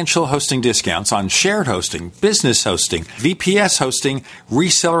substantial hosting discounts on shared hosting, business hosting, VPS hosting,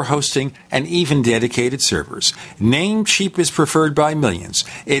 reseller hosting, and even dedicated servers. Namecheap is preferred by millions.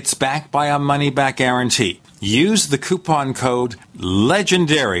 It's backed by a money-back guarantee. Use the coupon code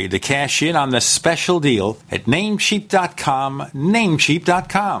LEGENDARY to cash in on the special deal at Namecheap.com,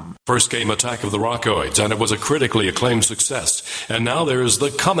 Namecheap.com. First came Attack of the Rockoids, and it was a critically acclaimed success. And now there's The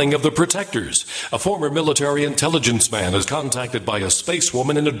Coming of the Protectors. A former military intelligence man is contacted by a space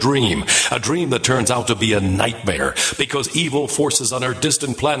woman in a dream that turns out to be a nightmare because evil forces on our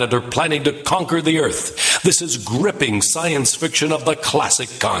distant planet are planning to conquer the Earth. This is gripping science fiction of the classic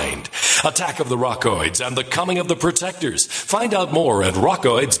kind. Attack of the Rockoids and The Coming of the Protectors. Find out more at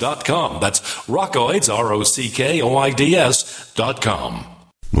rockoids.com. That's Rockoids, ROCKOIDS.com.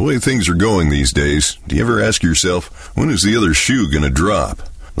 The way things are going these days, do you ever ask yourself, when is the other shoe going to drop?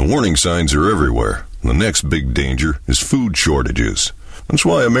 The warning signs are everywhere. The next big danger is food shortages. That's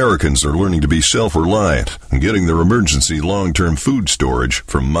why Americans are learning to be self-reliant and getting their emergency long-term food storage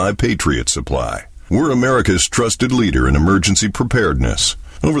from My Patriot Supply. We're America's trusted leader in emergency preparedness.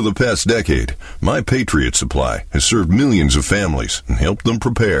 Over the past decade, My Patriot Supply has served millions of families and helped them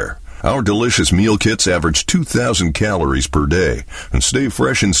prepare. Our delicious meal kits average 2,000 calories per day and stay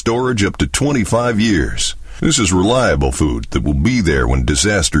fresh in storage up to 25 years. This is reliable food that will be there when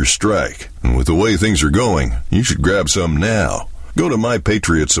disasters strike. And with the way things are going, you should grab some now. Go to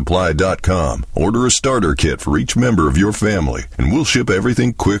MyPatriotSupply.com, order a starter kit for each member of your family, and we'll ship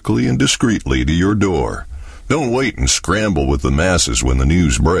everything quickly and discreetly to your door. Don't wait and scramble with the masses when the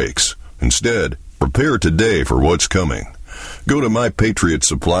news breaks. Instead, prepare today for what's coming. Go to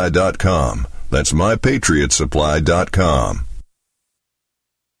MyPatriotSupply.com. That's MyPatriotSupply.com.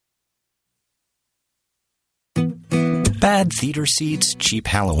 Bad theater seats, cheap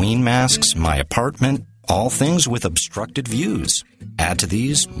Halloween masks, my apartment, all things with obstructed views. Add to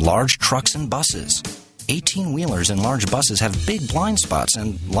these large trucks and buses. 18-wheelers and large buses have big blind spots,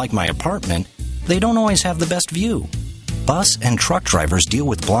 and like my apartment, they don't always have the best view. Bus and truck drivers deal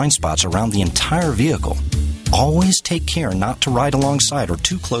with blind spots around the entire vehicle. Always take care not to ride alongside or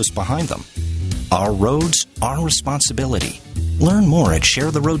too close behind them. Our roads, our responsibility. Learn more at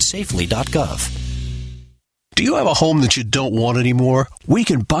sharetheroadsafely.gov. Do you have a home that you don't want anymore? We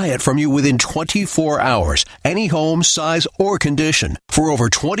can buy it from you within 24 hours. Any home, size, or condition. For over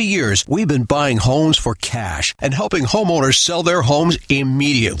 20 years, we've been buying homes for cash and helping homeowners sell their homes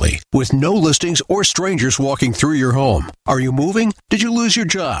immediately with no listings or strangers walking through your home. Are you moving? Did you lose your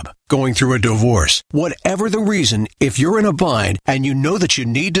job? Going through a divorce? Whatever the reason, if you're in a bind and you know that you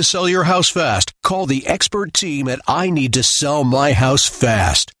need to sell your house fast, call the expert team at I Need to Sell My House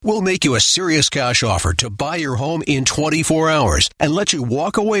Fast. We'll make you a serious cash offer to buy your home in 24 hours and let you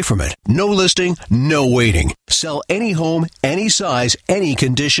walk away from it. No listing, no waiting. Sell any home, any size, any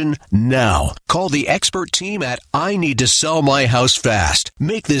condition, now. Call the expert team at I Need to Sell My House Fast.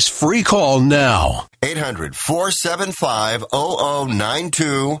 Make this free call now.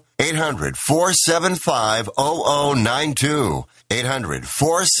 800-475-0092. 800-475-0092.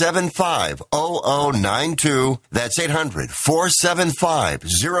 800-475-0092. That's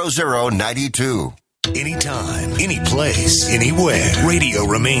 800-475-0092. Anytime, any place, anywhere. Radio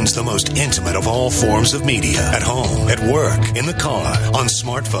remains the most intimate of all forms of media. At home, at work, in the car, on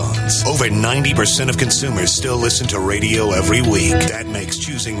smartphones. Over 90% of consumers still listen to radio every week. That makes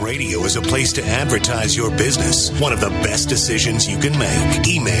choosing radio as a place to advertise your business one of the best decisions you can make.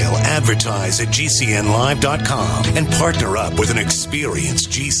 Email advertise@gcnlive.com and partner up with an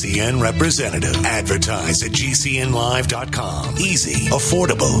experienced GCN representative. Advertise@gcnlive.com. Easy,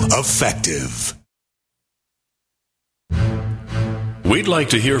 affordable, effective. We'd like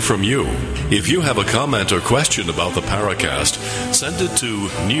to hear from you. If you have a comment or question about the Paracast, send it to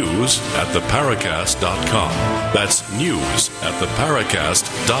news@theparacast.com. That's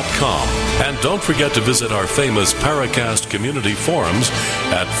news@theparacast.com. And don't forget to visit our famous Paracast community forums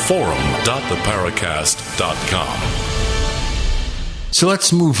at forum.theparacast.com. So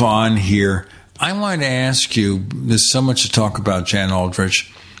let's move on here. I want to ask you, there's so much to talk about, Jan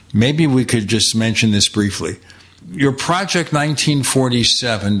Aldrich. Maybe we could just mention this briefly. Your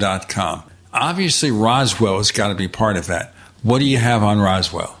Project1947.com. Obviously, Roswell has got to be part of that. What do you have on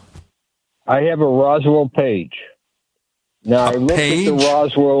Roswell? I have a Roswell page. Now, I looked at the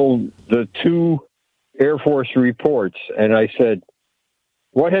Roswell, the two Air Force reports, and I said,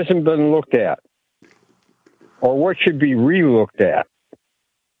 what hasn't been looked at? Or what should be re-looked at?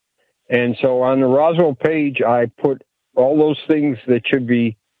 And so on the Roswell page, I put all those things that should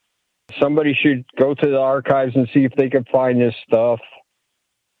be. Somebody should go to the archives and see if they can find this stuff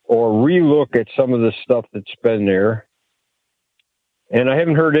or relook at some of the stuff that's been there. And I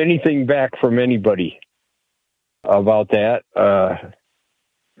haven't heard anything back from anybody about that. I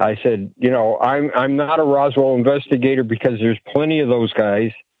said, I'm not a Roswell investigator because there's plenty of those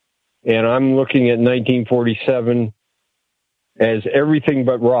guys. And I'm looking at 1947 as everything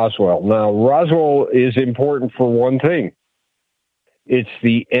but Roswell. Now, Roswell is important for one thing. It's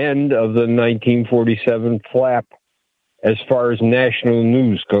the end of the 1947 flap as far as national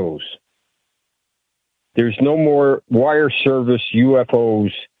news goes. There's no more wire service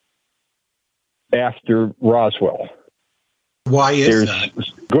UFOs after Roswell. Why is that?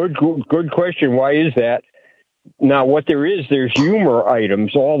 Good question. Why is that? Now, what there's humor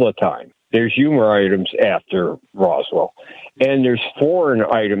items all the time. There's humor items after Roswell. And there's foreign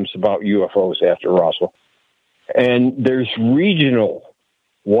items about UFOs after Roswell. And there's regional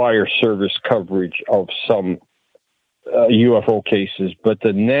wire service coverage of some UFO cases, but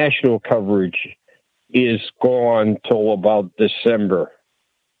the national coverage is gone till about December.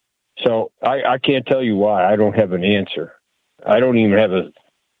 So I can't tell you why. I don't have an answer. I don't even have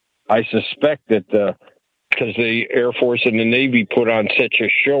I suspect that because the Air Force and the Navy put on such a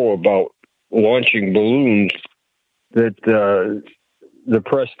show about launching balloons that the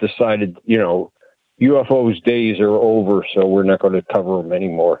press decided, UFOs days are over, so we're not going to cover them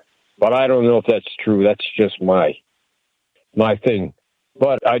anymore. But I don't know if that's true. That's just my thing.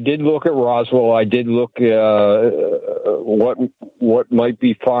 But I did look at Roswell. I did look what might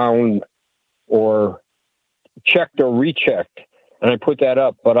be found or checked or rechecked, and I put that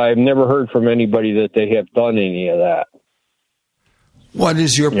up. But I've never heard from anybody that they have done any of that. What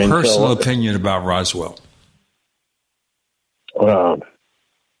is your personal opinion about Roswell?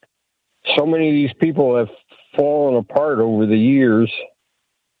 So many of these people have fallen apart over the years.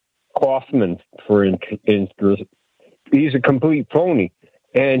 Kaufman, for instance, he's a complete phony.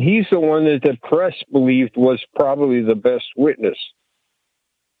 And he's the one that the press believed was probably the best witness.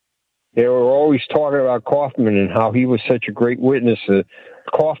 They were always talking about Kaufman and how he was such a great witness.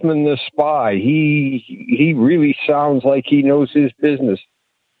 Kaufman the spy, he really sounds like he knows his business.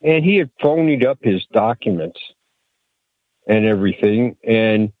 And he had phonied up his documents and everything.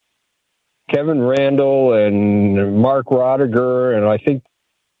 And Kevin Randall and Mark Rodiger, and I think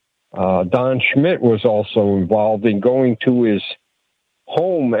Don Schmidt was also involved in going to his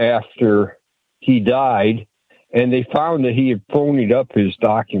home after he died, and they found that he had phonied up his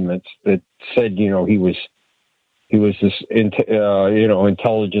documents that said, he was this,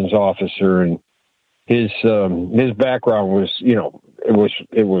 intelligence officer, and his background was,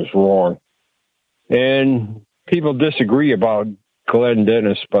 it was wrong. And people disagree about Glenn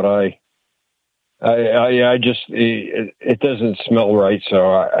Dennis, but I just, it doesn't smell right,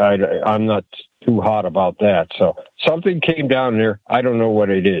 so I'm not too hot about that. So something came down there. I don't know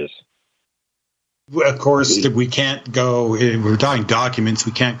what it is. Of course, we can't go, we're talking documents,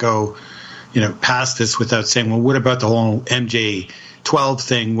 we can't go, past this without saying, well, what about the whole MJ-12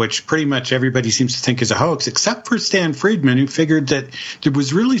 thing, which pretty much everybody seems to think is a hoax, except for Stan Friedman, who figured that there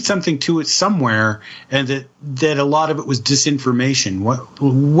was really something to it somewhere, and that a lot of it was disinformation.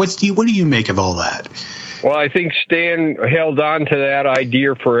 What do you make of all that? Well, I think Stan held on to that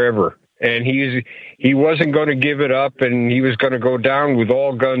idea forever, and he wasn't going to give it up, and he was going to go down with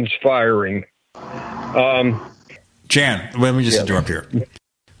all guns firing. Jan, let me just interrupt here.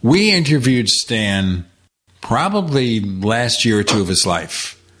 We interviewed Stan probably last year or two of his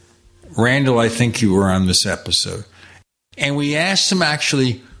life. Randall, I think you were on this episode. And we asked him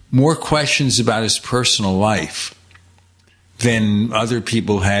actually more questions about his personal life than other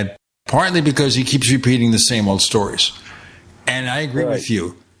people had, partly because he keeps repeating the same old stories. And I agree with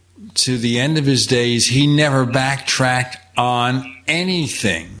you. To the end of his days, he never backtracked on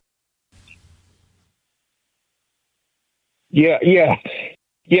anything. Yeah.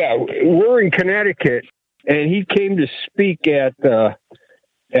 We're in Connecticut, and he came to speak at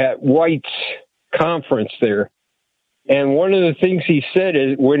White's conference there. And one of the things he said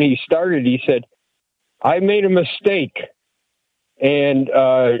is, when he started, he said, "I made a mistake," and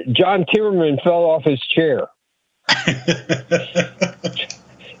John Timmerman fell off his chair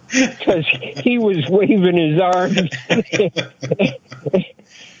because he was waving his arms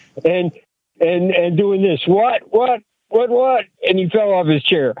and doing this. What? And he fell off his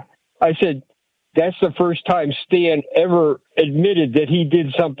chair. I said, that's the first time Stan ever admitted that he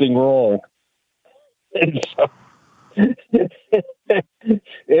did something wrong. And so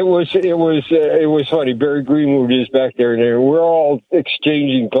it was funny. Barry Greenwood is back there, and we're all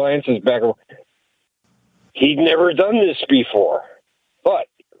exchanging glances back. He'd never done this before. But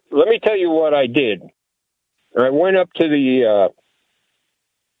let me tell you what I did. I went up to the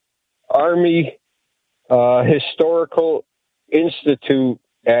Army Historical Institute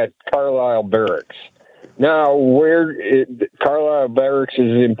at Carlisle Barracks. Now, Carlisle Barracks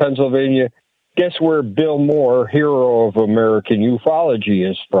is in Pennsylvania. Guess where Bill Moore, hero of American ufology,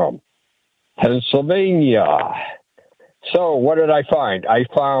 is from? Pennsylvania. So what did I find? I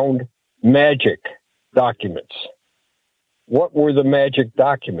found magic documents. What were the magic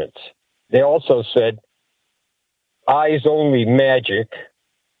documents? They also said eyes only magic,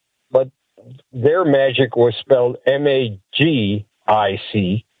 but their magic was spelled MAGIC,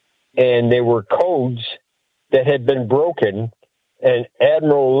 and they were codes that had been broken, and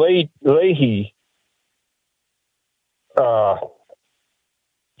Admiral Leahy,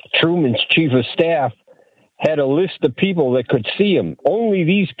 Truman's chief of staff, had a list of people that could see him. Only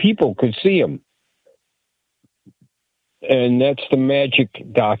these people could see him. And that's the magic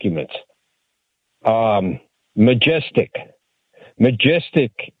documents. Majestic.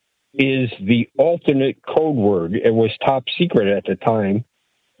 Majestic is the alternate code word. It was top secret at the time,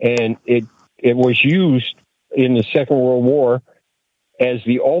 and it was used in the Second World War as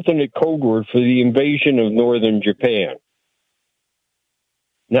the alternate code word for the invasion of northern Japan.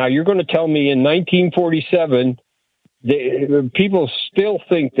 Now, you're going to tell me in 1947, people still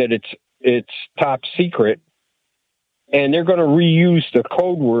think that it's top secret, and they're going to reuse the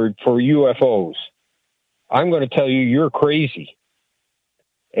code word for UFOs. I'm going to tell you, you're crazy.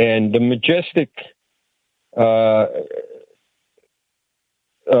 And the majestic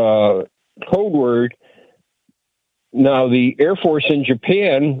code word. Now, the Air Force in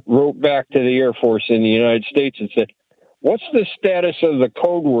Japan wrote back to the Air Force in the United States and said, what's the status of the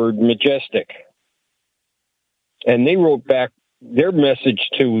code word Majestic? And they wrote back, their message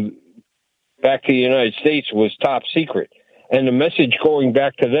back to the United States was top secret. And the message going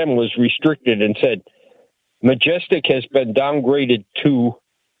back to them was restricted and said, Majestic has been downgraded to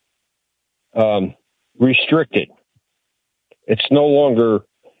restricted. It's no longer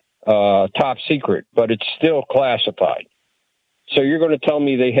top secret, but it's still classified. So you're going to tell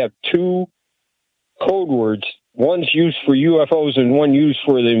me they have two code words, one's used for UFOs and one used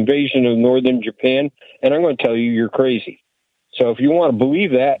for the invasion of northern Japan, and I'm going to tell you you're crazy. So if you want to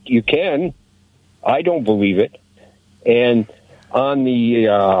believe that, you can. I don't believe it. And on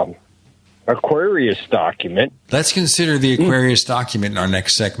the Aquarius document... Let's consider the Aquarius document in our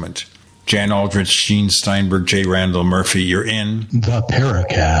next segment. Jan Aldrich, Gene Steinberg, J. Randall Murphy, you're in the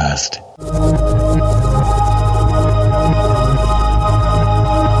Paracast.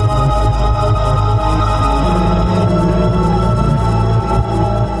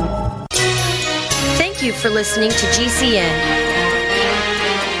 Thank you for listening to GCN.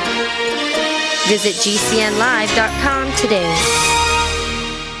 Visit GCNlive.com today.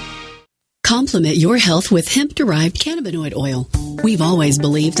 Complement your health with hemp-derived cannabinoid oil. We've always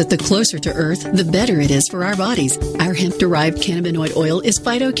believed that the closer to Earth, the better it is for our bodies. Our hemp-derived cannabinoid oil is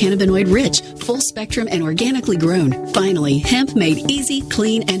phytocannabinoid-rich, full-spectrum, and organically grown. Finally, hemp made easy,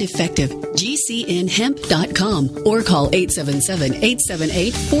 clean, and effective. GCNhemp.com or call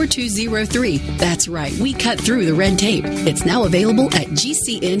 877-878-4203. That's right, we cut through the red tape. It's now available at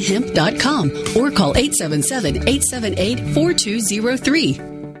GCNhemp.com or call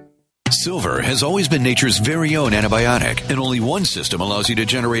 877-878-4203. Silver has always been nature's very own antibiotic, and only one system allows you to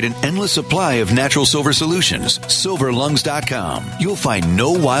generate an endless supply of natural silver solutions. SilverLungs.com. You'll find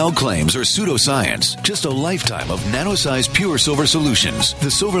no wild claims or pseudoscience, just a lifetime of nano-sized pure silver solutions. The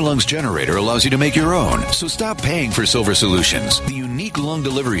Silver Lungs generator allows you to make your own, so stop paying for silver solutions. The unique lung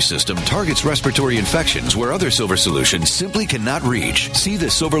delivery system targets respiratory infections where other silver solutions simply cannot reach. See the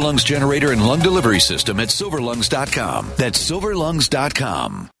Silver Lungs generator and lung delivery system at SilverLungs.com. That's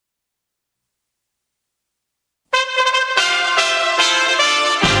SilverLungs.com.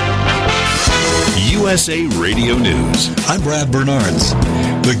 USA Radio News. I'm Brad Bernards.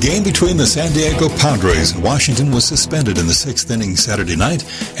 The game between the San Diego Padres and Washington was suspended in the sixth inning Saturday night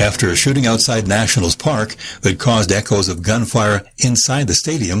after a shooting outside Nationals Park that caused echoes of gunfire inside the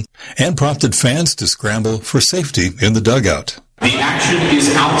stadium and prompted fans to scramble for safety in the dugout. The action is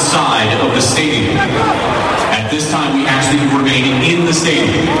outside of the stadium. At this time, we ask that you remain in the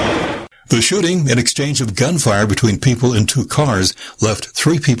stadium. The shooting, an exchange of gunfire between people in two cars, left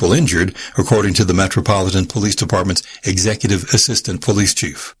 3 people injured, according to the Metropolitan Police Department's Executive Assistant Police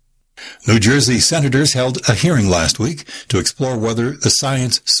Chief. New Jersey senators held a hearing last week to explore whether the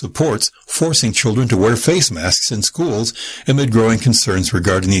science supports forcing children to wear face masks in schools amid growing concerns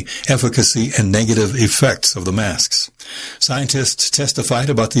regarding the efficacy and negative effects of the masks. Scientists testified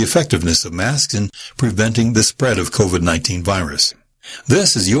about the effectiveness of masks in preventing the spread of COVID-19 virus.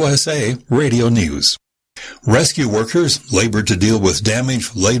 This is USA Radio News. Rescue workers labored to deal with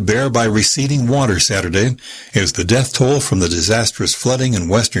damage laid bare by receding water Saturday as the death toll from the disastrous flooding in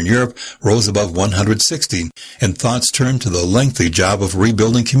Western Europe rose above 160, and thoughts turned to the lengthy job of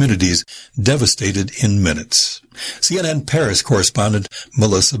rebuilding communities devastated in minutes. CNN Paris correspondent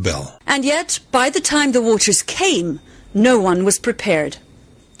Melissa Bell. And yet, by the time the waters came, no one was prepared.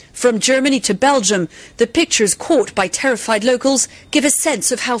 From Germany to Belgium, the pictures caught by terrified locals give a sense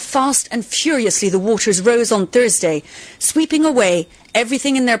of how fast and furiously the waters rose on Thursday, sweeping away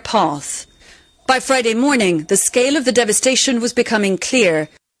everything in their path. By Friday morning, the scale of the devastation was becoming clear.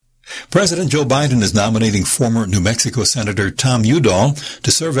 President Joe Biden is nominating former New Mexico Senator Tom Udall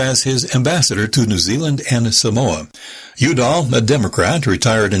to serve as his ambassador to New Zealand and Samoa. Udall, a Democrat,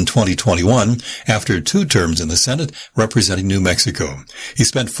 retired in 2021 after 2 terms in the Senate representing New Mexico. He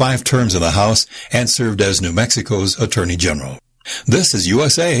spent 5 terms in the House and served as New Mexico's Attorney General. This is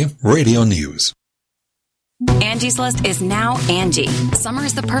USA Radio News. Angie's List is now Angie. Summer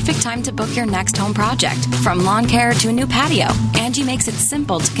is the perfect time to book your next home project. From lawn care to a new patio, Angie makes it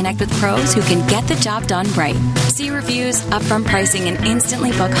simple to connect with pros who can get the job done right. See reviews, upfront pricing, and instantly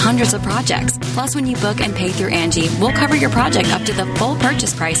book hundreds of projects. Plus, when you book and pay through Angie, we'll cover your project up to the full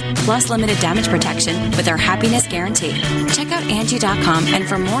purchase price, plus limited damage protection with our Happiness Guarantee. Check out Angie.com, and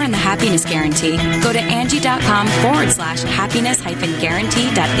for more on the Happiness Guarantee, go to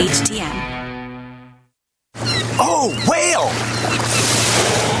Angie.com/happiness-guarantee.htm. Oh, whale!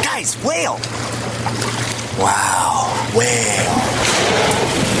 Guys, whale! Wow, whale!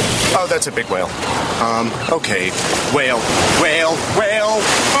 Oh, that's a big whale. Okay. Whale.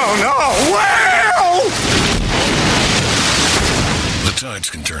 Oh, no! Whale! The tides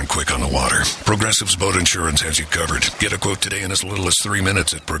can turn quick on the water. Progressive's boat insurance has you covered. Get a quote today in as little as 3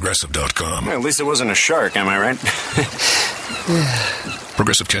 minutes at Progressive.com. Well, at least it wasn't a shark, am I right?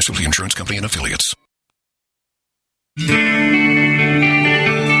 Progressive Casualty Insurance Company and Affiliates.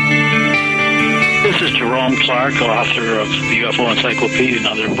 This is Jerome Clark, author of the UFO Encyclopedia and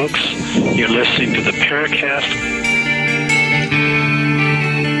other books. You're listening to the Paracast.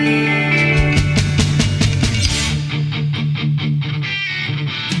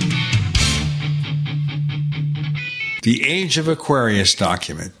 The Age of Aquarius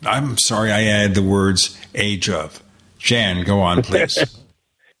document. I'm sorry I added the words age of. Jan, go on, please.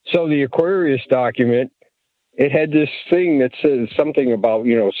 So the Aquarius document, it had this thing that says something about,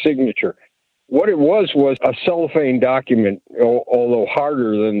 signature. What it was a cellophane document, although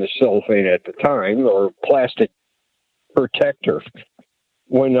harder than the cellophane at the time, or plastic protector.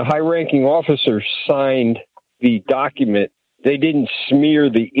 When the high-ranking officers signed the document, they didn't smear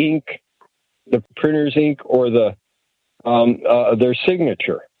the ink, the printer's ink, or their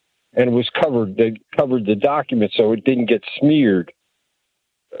signature, and it was covered. They covered the document so it didn't get smeared.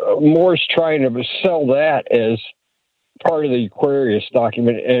 Moore's trying to sell that as part of the Aquarius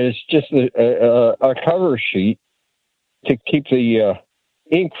document, and it's just a cover sheet to keep the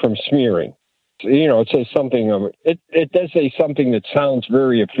ink from smearing. It says something. It does say something that sounds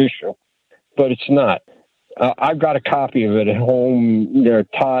very official, but it's not. I've got a copy of it at home.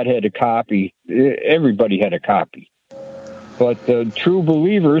 Todd had a copy. Everybody had a copy. But the true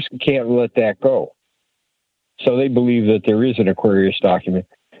believers can't let that go. So they believe that there is an Aquarius document.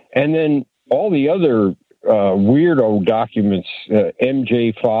 And then all the other weirdo documents,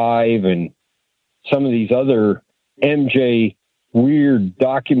 MJ5 and some of these other MJ weird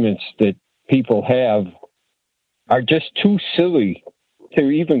documents that people have are just too silly to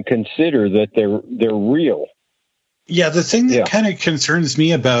even consider that they're real. Yeah, the thing that kind of concerns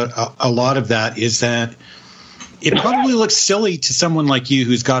me about a lot of that is that it probably looks silly to someone like you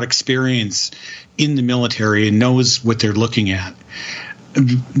who's got experience in the military and knows what they're looking at.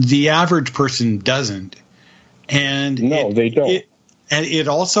 The average person doesn't. And no, they don't. And it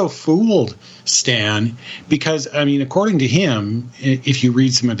also fooled Stan because, according to him, if you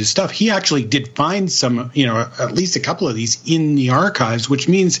read some of his stuff, he actually did find some, at least a couple of these in the archives, which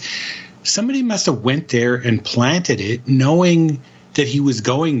means somebody must have went there and planted it knowing that he was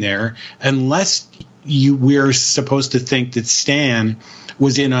going there, unless we're supposed to think that Stan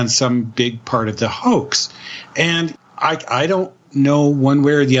was in on some big part of the hoax. And I don't know one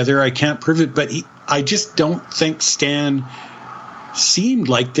way or the other. I can't prove it, but I just don't think Stan seemed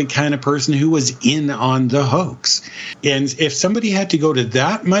like the kind of person who was in on the hoax. And if somebody had to go to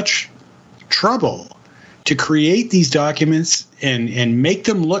that much trouble to create these documents and make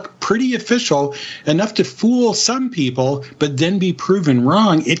them look pretty official enough to fool some people, but then be proven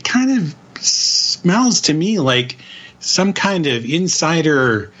wrong, it kind of smells to me like some kind of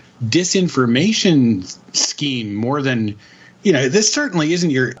insider disinformation scheme more than, this certainly isn't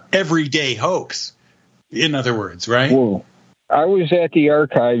your everyday hoax, in other words, right? Well, I was at the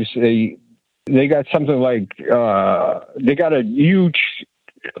archives. They got something like, they got a huge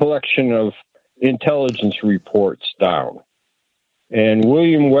collection of intelligence reports down. And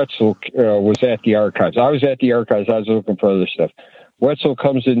William Wetzel was at the archives. I was at the archives. I was looking for other stuff. Wetzel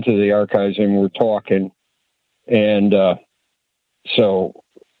comes into the archives and we're talking. And so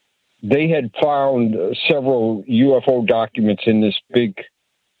they had found several UFO documents in this big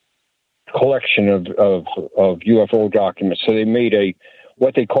collection of UFO documents. So they made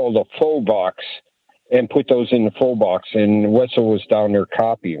what they called a faux box and put those in the faux box. And Wetzel was down there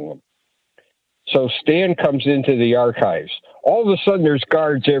copying them. So Stan comes into the archives. All of a sudden, there's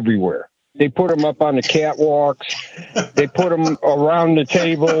guards everywhere. They put them up on the catwalks. They put them around the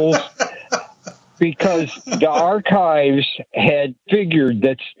tables because the archives had figured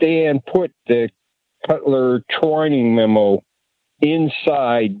that Stan put the Cutler Twining memo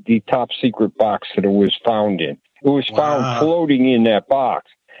inside the top secret box that it was found in. It was found floating in that box.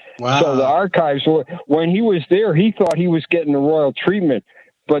 Wow. So the archives, when he was there, he thought he was getting the royal treatment.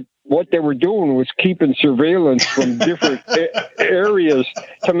 But what they were doing was keeping surveillance from different areas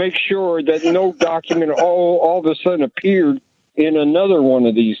to make sure that no document all of a sudden appeared in another one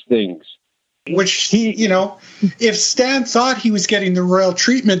of these things. Which if Stan thought he was getting the royal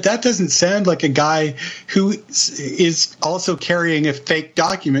treatment, that doesn't sound like a guy who is also carrying a fake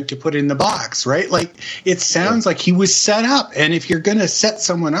document to put in the box, right? Like, it sounds like he was set up. And if you're going to set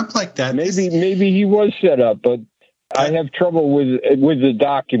someone up like that, maybe he was set up, but I have trouble with the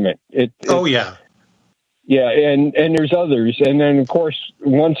document. Yeah. Yeah, and there's others. And then, of course,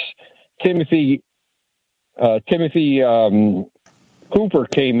 once Timothy Cooper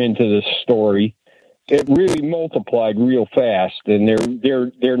came into the story, it really multiplied real fast, and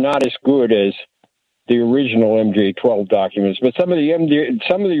they're not as good as the original MJ-12 documents. But some of the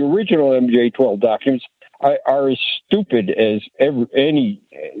original MJ-12 documents are as stupid as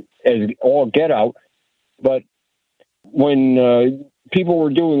all get out. But when people were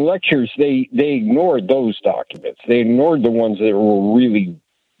doing lectures, they ignored those documents. They ignored the ones that were really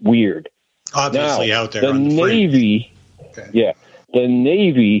weird. Obviously now, out there. The Navy, the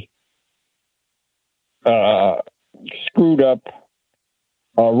Navy screwed up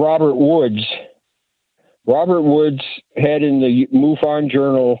Robert Woods. Robert Woods had in the MUFON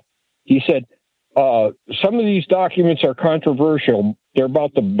Journal, he said, some of these documents are controversial. They're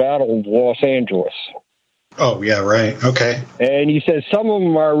about the Battle of Los Angeles. Oh, yeah, right. Okay. And he says some of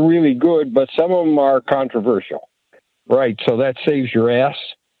them are really good, but some of them are controversial. Right, so that saves your ass?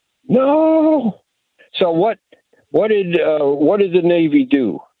 No. So what did the Navy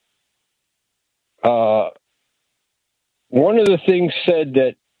do? One of the things said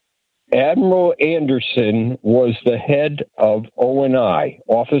that Admiral Anderson was the head of ONI,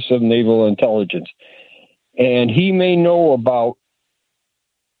 Office of Naval Intelligence, and he may know about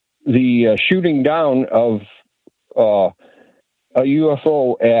the shooting down of a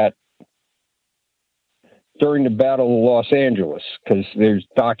UFO during the Battle of Los Angeles, because there's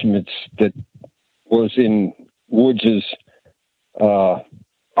documents that was in Woods's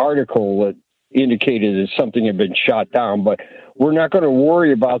article that indicated that something had been shot down. But we're not going to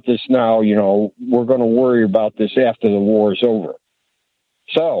worry about this now. We're going to worry about this after the war is over.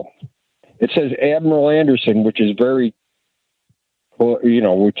 So it says Admiral Anderson, which is very,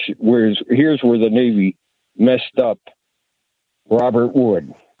 here's where the Navy messed up Robert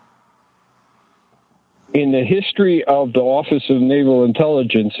Wood. In the history of the Office of Naval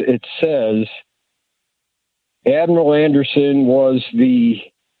Intelligence, it says Admiral Anderson was the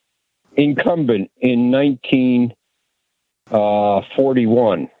incumbent in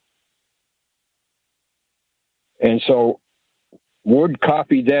 1941. And so Wood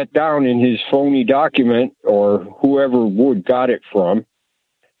copied that down in his phony document, or whoever Wood got it from.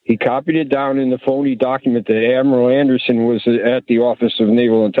 He copied it down in the phony document that Admiral Anderson was at the Office of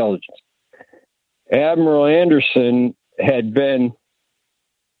Naval Intelligence. Admiral Anderson had been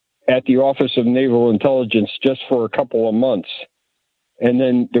at the Office of Naval Intelligence just for a couple of months. And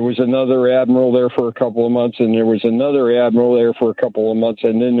then there was another admiral there for a couple of months, and there was another admiral there for a couple of months,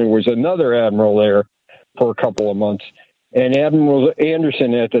 and then there was another admiral there for a couple of months. And Admiral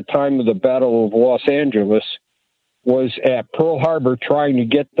Anderson, at the time of the Battle of Los Angeles, was at Pearl Harbor trying to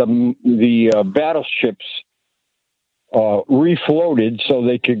get the battleships refloated so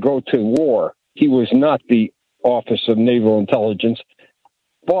they could go to war. He was not the Office of Naval Intelligence,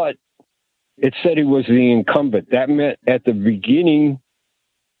 but it said he was the incumbent. That meant at the beginning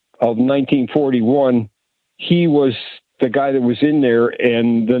of 1941, he was the guy that was in there,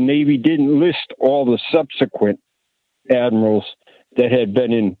 and the Navy didn't list all the subsequent admirals that had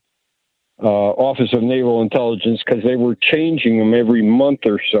been in Office of Naval Intelligence, because they were changing them every month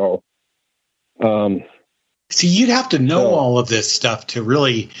or so. See, you'd have to know all of this stuff to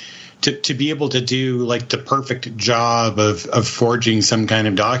really to be able to do like the perfect job of forging some kind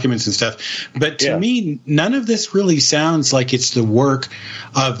of documents and stuff. But to me, none of this really sounds like it's the work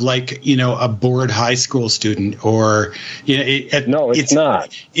of a bored high school student or it's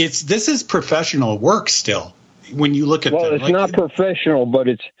not. This is professional work still. When you look at it's not professional, but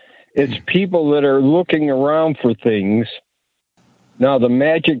it's people that are looking around for things. Now the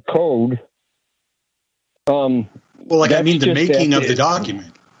magic code. The making of the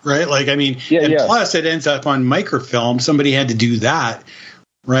document. Right? Plus it ends up on microfilm. Somebody had to do that.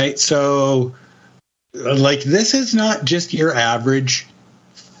 Right? So, this is not just your average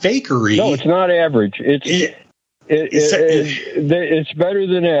fakery. No, it's not average. It's better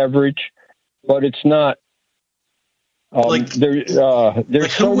than average, but it's not.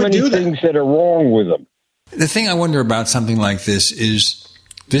 There's so many things that are wrong with them. The thing I wonder about something like this is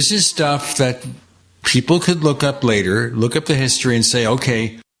stuff that people could look up later, look up the history and say,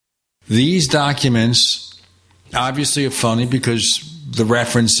 okay, these documents obviously are phony because the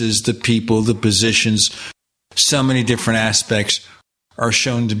references, the people, the positions, so many different aspects are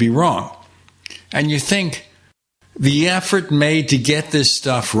shown to be wrong. And you think the effort made to get this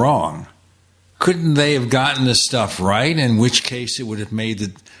stuff wrong, couldn't they have gotten this stuff right? In which case it would have made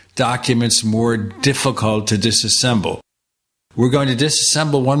the documents more difficult to disassemble. We're going to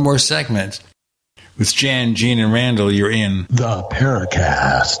disassemble one more segment. With Jan, Gene, and Randall, you're in the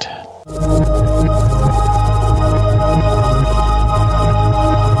Paracast.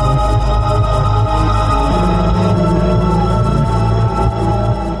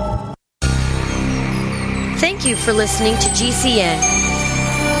 Thank you for listening to GCN.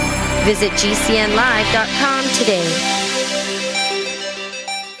 Visit GCNlive.com today.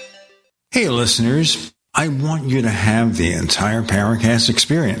 Hey, listeners. I want you to have the entire Paracast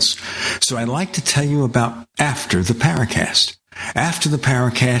experience. So I'd like to tell you about After the Paracast. After the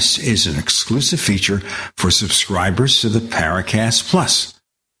Paracast is an exclusive feature for subscribers to the Paracast Plus.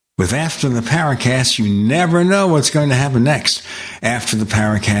 With After the Paracast, you never know what's going to happen next. After the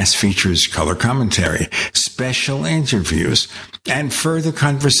Paracast features color commentary, special interviews, and further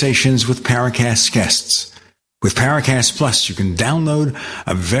conversations with Paracast guests. With Paracast Plus, you can download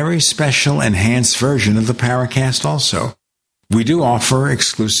a very special enhanced version of the Paracast also. We do offer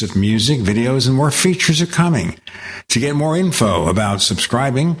exclusive music, videos, and more features are coming. To get more info about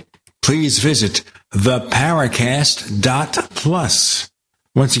subscribing, please visit theparacast.plus.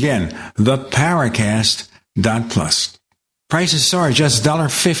 Once again, theparacast.plus. Prices are just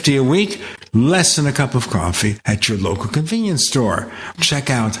 $1.50 a week, less than a cup of coffee at your local convenience store. Check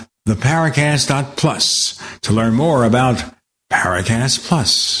out theparacast.plus to learn more about Paracast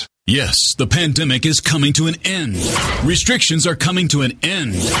Plus. Yes, the pandemic is coming to an end. Restrictions are coming to an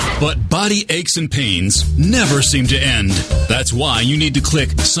end. But body aches and pains never seem to end. That's why you need to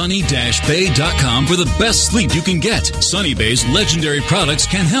click sunny-bay.com for the best sleep you can get. Sunny Bay's legendary products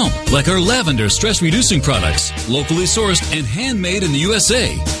can help, like our lavender stress-reducing products, locally sourced and handmade in the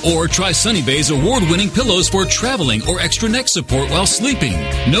USA. Or try Sunny Bay's award-winning pillows for traveling or extra neck support while sleeping.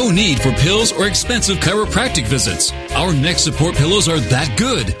 No need for pills or expensive chiropractic visits. Our neck support pillows are that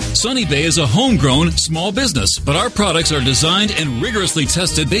good. Sunny Bay is a homegrown small business, but our products are designed and rigorously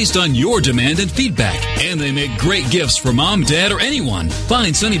tested based on your demand and feedback. And they make great gifts for mom, dad, or anyone.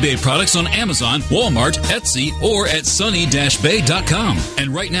 Find Sunny Bay products on Amazon, Walmart, Etsy, or at sunny-bay.com.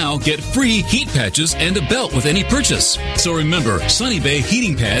 And right now, get free heat patches and a belt with any purchase. So remember, Sunny Bay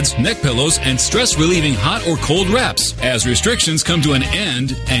heating pads, neck pillows, and stress-relieving hot or cold wraps as restrictions come to an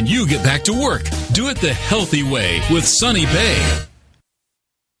end and you get back to work. Do it the healthy way with Sunny Bay.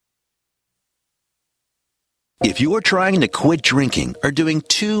 If you're trying to quit drinking or doing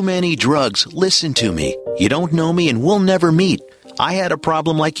too many drugs, listen to me. You don't know me and we'll never meet. I had a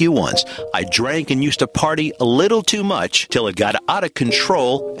problem like you once. I drank and used to party a little too much till it got out of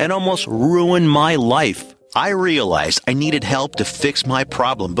control and almost ruined my life. I realized I needed help to fix my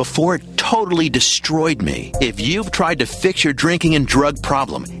problem before it totally destroyed me. If you've tried to fix your drinking and drug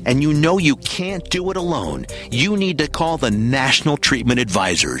problem and you know you can't do it alone, you need to call the National Treatment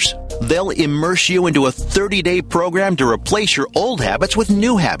Advisors. They'll immerse you into a 30-day program to replace your old habits with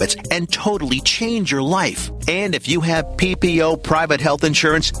new habits and totally change your life. And if you have PPO private health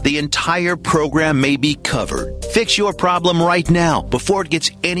insurance, the entire program may be covered. Fix your problem right now before it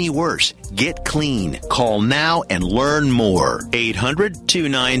gets any worse. Get clean. Call now and learn more.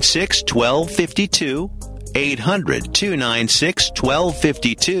 800-296-1252.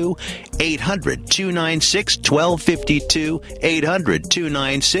 800-296-1252. 800-296-1252.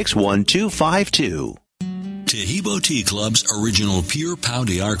 800-296-1252. Tehibo Tea Club's original Pure Pau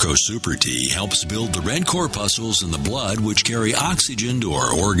de Arco Super Tea helps build the red corpuscles in the blood which carry oxygen to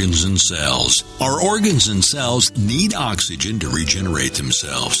our organs and cells. Our organs and cells need oxygen to regenerate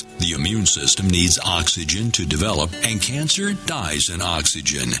themselves. The immune system needs oxygen to develop, and cancer dies in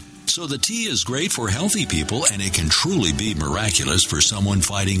oxygen. So the tea is great for healthy people, and it can truly be miraculous for someone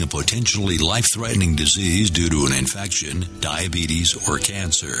fighting a potentially life-threatening disease due to an infection, diabetes, or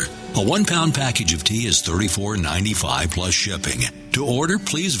cancer. A 1-pound package of tea is $34.95 plus shipping. To order,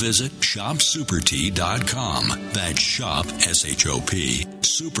 please visit shopsupertea.com. That's shop, S-H-O-P,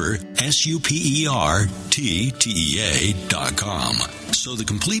 super, S-U-P-E-R-T-T-E-A.com. So the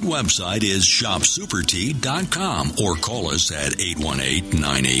complete website is shopsupertea.com, or call us at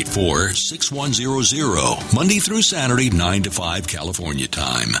 818-984-6100, Monday through Saturday, 9 to 5 California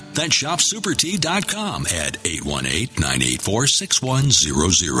time. That's shopsupertea.com at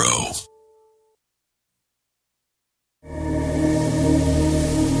 818-984-6100.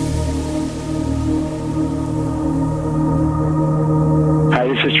 Hi,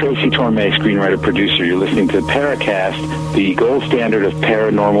 this is Tracy Torme, screenwriter, producer. You're listening to Paracast, the gold standard of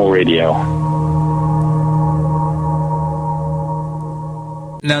paranormal radio.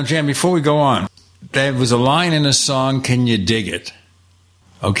 Now, Jan, before we go on, there was a line in a song, "Can You Dig It?"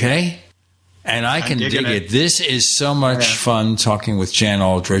 Okay? And I can dig it. This is so much fun talking with Jan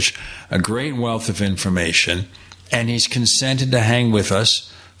Aldrich, a great wealth of information, and he's consented to hang with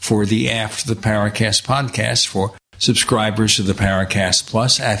us for the After the Paracast podcast for subscribers to the Paracast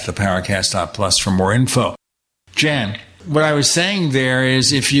Plus at theparacast.plus for more info. Jan, what I was saying there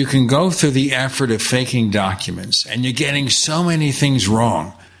is if you can go through the effort of faking documents and you're getting so many things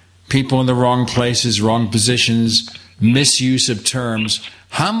wrong, people in the wrong places, wrong positions, misuse of terms,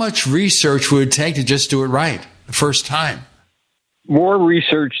 how much research would it take to just do it right the first time? More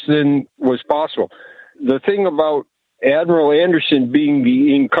research than was possible. The thing about Admiral Anderson being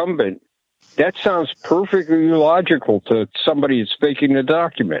the incumbent, that sounds perfectly logical to somebody that's faking the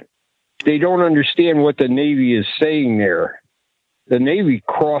document. They don't understand what the Navy is saying there. The Navy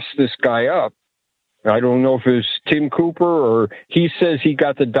crossed this guy up. I don't know if it was Tim Cooper or he says he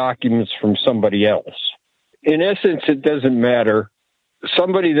got the documents from somebody else. In essence, it doesn't matter.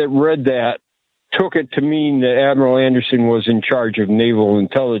 Somebody that read that took it to mean that Admiral Anderson was in charge of naval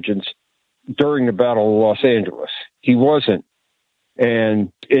intelligence during the Battle of Los Angeles. He wasn't.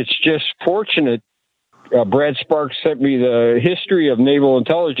 And it's just fortunate. Brad Sparks sent me the history of naval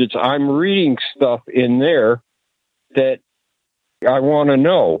intelligence. I'm reading stuff in there that I want to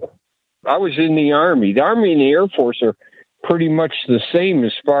know. I was in the Army. The Army and the Air Force are pretty much the same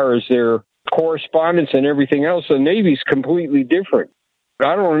as far as their correspondence and everything else. The Navy's completely different.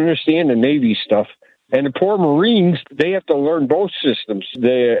 I don't understand the Navy stuff. And the poor Marines, they have to learn both systems,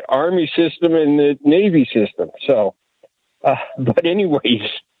 the Army system and the Navy system. So, but anyways,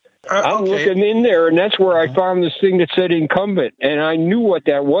 I'm looking in there, and that's where I found this thing that said incumbent. And I knew what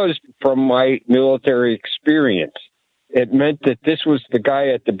that was from my military experience. It meant that this was the guy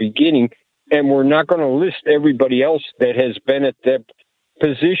at the beginning, and we're not going to list everybody else that has been at that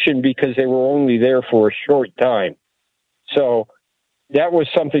position because they were only there for a short time. So that was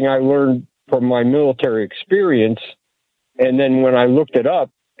something I learned from my military experience. And then when I looked it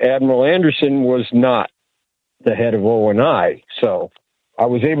up, Admiral Anderson was not the head of O&I. So I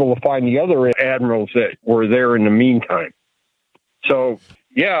was able to find the other admirals that were there in the meantime. So,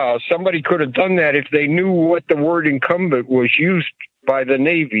 yeah, somebody could have done that if they knew what the word incumbent was used by the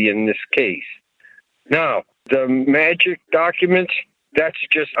Navy in this case. Now, the magic documents, that's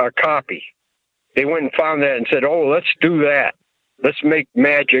just a copy. They went and found that and said, oh, let's do that. Let's make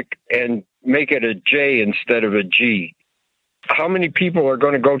magic and make it a J instead of a G. How many people are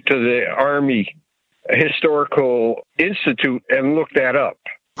going to go to the Army Historical Institute and look that up?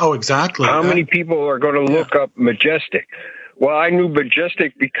 Oh, exactly. How many people are going to look up Majestic? Well, I knew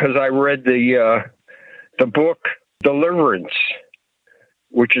Majestic because I read the book Deliverance,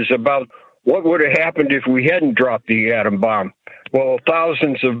 which is about what would have happened if we hadn't dropped the atom bomb. Well,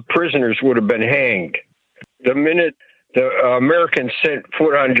 thousands of prisoners would have been hanged. The minute the Americans set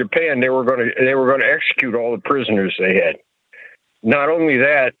foot on Japan, they were going to execute all the prisoners they had. Not only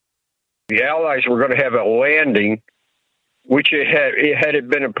that, the Allies were going to have a landing, which it had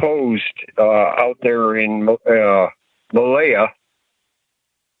been opposed out there in Malaya.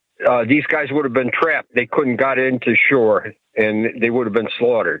 These guys would have been trapped. They couldn't got into shore, and they would have been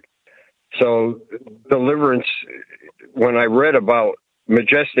slaughtered. So Deliverance, when I read about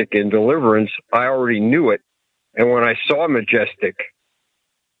Majestic and Deliverance, I already knew it. And when I saw Majestic,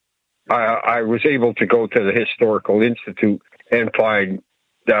 I was able to go to the Historical Institute and find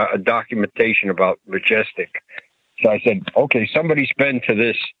documentation about Majestic. So I said, okay, somebody's been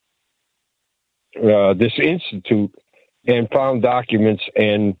to this institute and found documents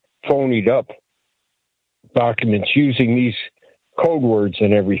and phonied up documents using these code words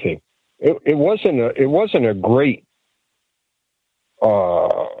and everything. It wasn't a great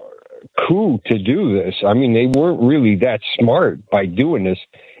coup to do this. I mean, they weren't really that smart by doing this.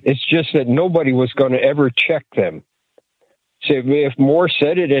 It's just that nobody was going to ever check them. So if Moore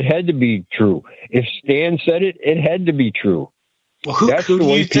said it, it had to be true. If Stan said it, it had to be true. Well, who though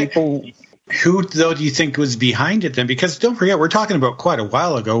do you think was behind it then? Because don't forget, we're talking about quite a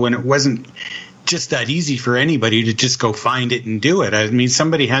while ago when it wasn't just that easy for anybody to just go find it and do it. I mean,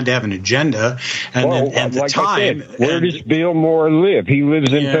 somebody had to have an agenda, and at the time. Where does Bill Moore live? He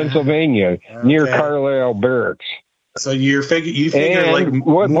lives in Pennsylvania, near Carlisle Barracks. So you figure like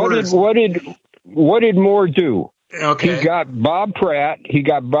what did Moore do? Okay. He got Bob Pratt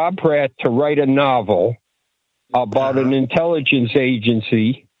to write a novel about an intelligence agent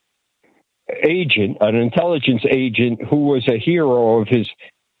who was a hero of his,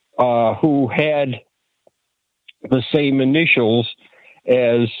 who had the same initials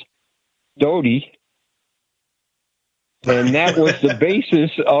as Doty. And that was the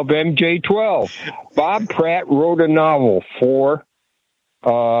basis of MJ-12. Bob Pratt wrote a novel for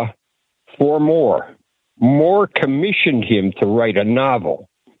Moore. Moore commissioned him to write a novel,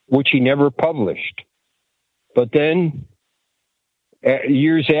 which he never published. But then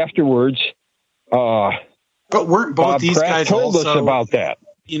years afterwards, but weren't both Bob these Pratt guys told also, us about that?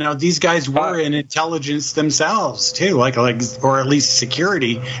 You know, these guys were in intelligence themselves too, like, or at least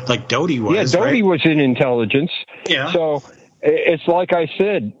security, like Doty was. Yeah, Doty was in intelligence. Yeah. So it's like I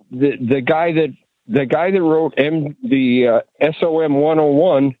said, the guy that wrote the SOM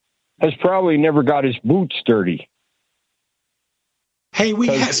 101 has probably never got his boots dirty. Hey,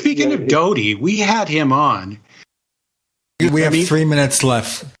 speaking of Doty, we had him on. We have 3 minutes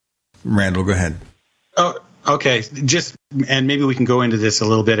left. Randall, go ahead. Oh, okay. And maybe we can go into this a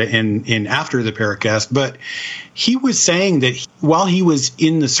little bit in after the Paracast, but he was saying that while he was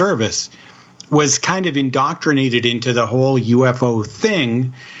in the service, was kind of indoctrinated into the whole UFO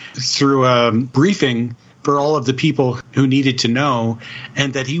thing through a briefing for all of the people who needed to know,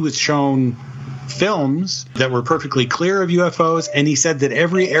 and that he was shown films that were perfectly clear of UFOs, and he said that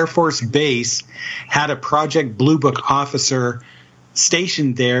every Air Force base had a Project Blue Book officer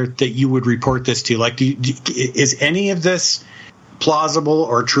stationed there that you would report this to. Like, is any of this plausible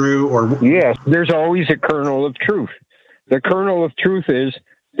or true? Or yes, there's always a kernel of truth. The kernel of truth is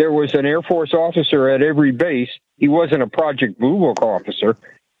there was an Air Force officer at every base. He wasn't a Project Blue Book officer.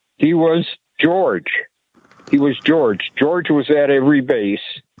 He was George. George was at every base.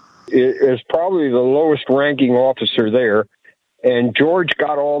 It is probably the lowest ranking officer there, and George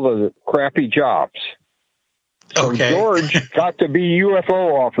got all the crappy jobs. So George got to be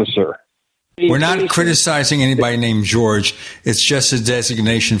UFO officer. We're not criticizing anybody named George. It's just a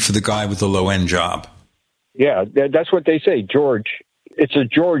designation for the guy with the low-end job. Yeah, that's what they say, George. It's a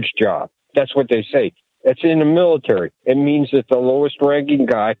George job. That's what they say. It's in the military. It means that the lowest ranking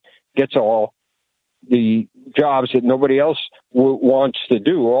guy gets all the jobs that nobody else wants to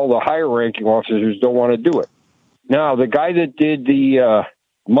do. All the higher ranking officers don't want to do it. Now, the guy that did the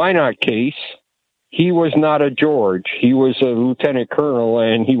Minot case, he was not a George. He was a lieutenant colonel,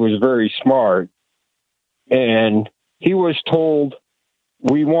 and he was very smart. And he was told,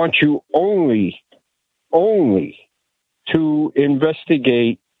 we want you only to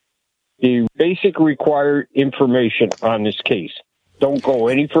investigate the basic required information on this case. Don't go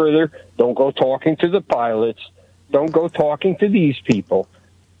any further. Don't go talking to the pilots. Don't go talking to these people.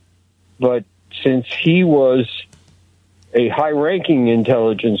 But since he was a high-ranking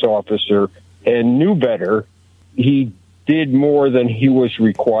intelligence officer and knew better, he did more than he was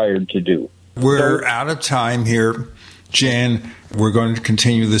required to do. We're out of time here. Jan, we're going to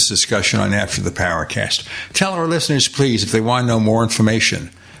continue this discussion on After the Paracast. Tell our listeners, please, if they want to know more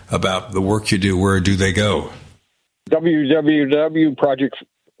information about the work you do, where do they go?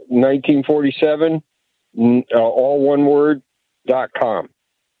 www.project1947, all one word, .com.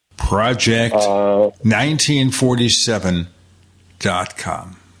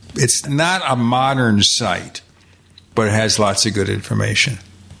 Project1947.com. It's not a modern site, but it has lots of good information.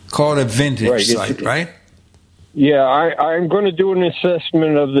 Call it a vintage site, right? Yeah, I'm going to do an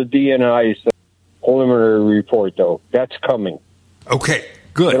assessment of the DNI's preliminary report, though. That's coming. Okay,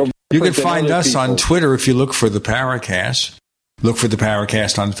 good. You can find us on Twitter if you look for the Paracast. Look for the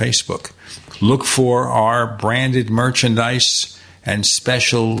Paracast on Facebook. Look for our branded merchandise and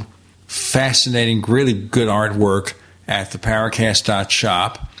special, fascinating, really good artwork at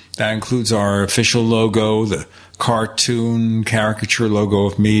theparacast.shop. That includes our official logo, the cartoon caricature logo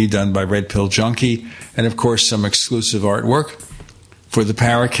of me done by Red Pill Junkie, and of course some exclusive artwork for the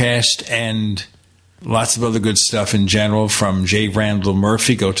Paracast and lots of other good stuff in general from J. Randall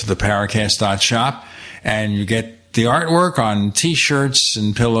Murphy. Go to theparacast.shop and you get the artwork on T-shirts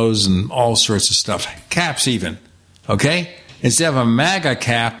and pillows and all sorts of stuff. Caps even. Okay? Instead of a MAGA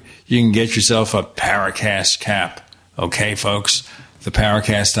cap, you can get yourself a Paracast cap. Okay, folks?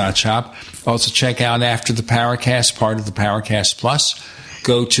 Theparacast.shop. Also check out After the Paracast, part of the Paracast Plus.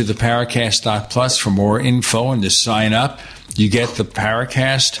 Go to theparacast.plus for more info and to sign up. You get the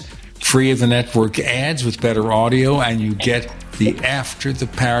Paracast free of the network ads with better audio, and you get the After the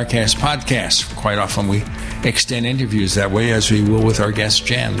Paracast podcast. Quite often we extend interviews that way, as we will with our guest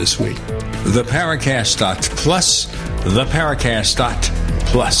Jan this week. Theparacast.plus,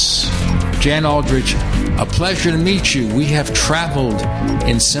 theparacast.plus. Jan Aldrich, a pleasure to meet you. We have traveled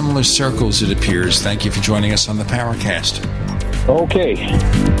in similar circles, it appears. Thank you for joining us on the Paracast. Okay.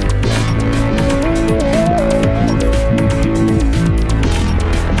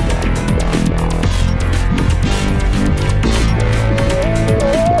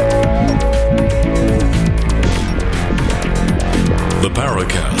 The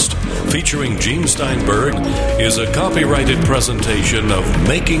Paracast, featuring Gene Steinberg, is a copyrighted presentation of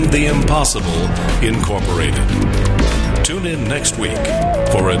Making the Impossible, Incorporated. Tune in next week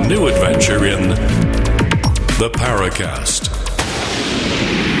for a new adventure in The Paracast.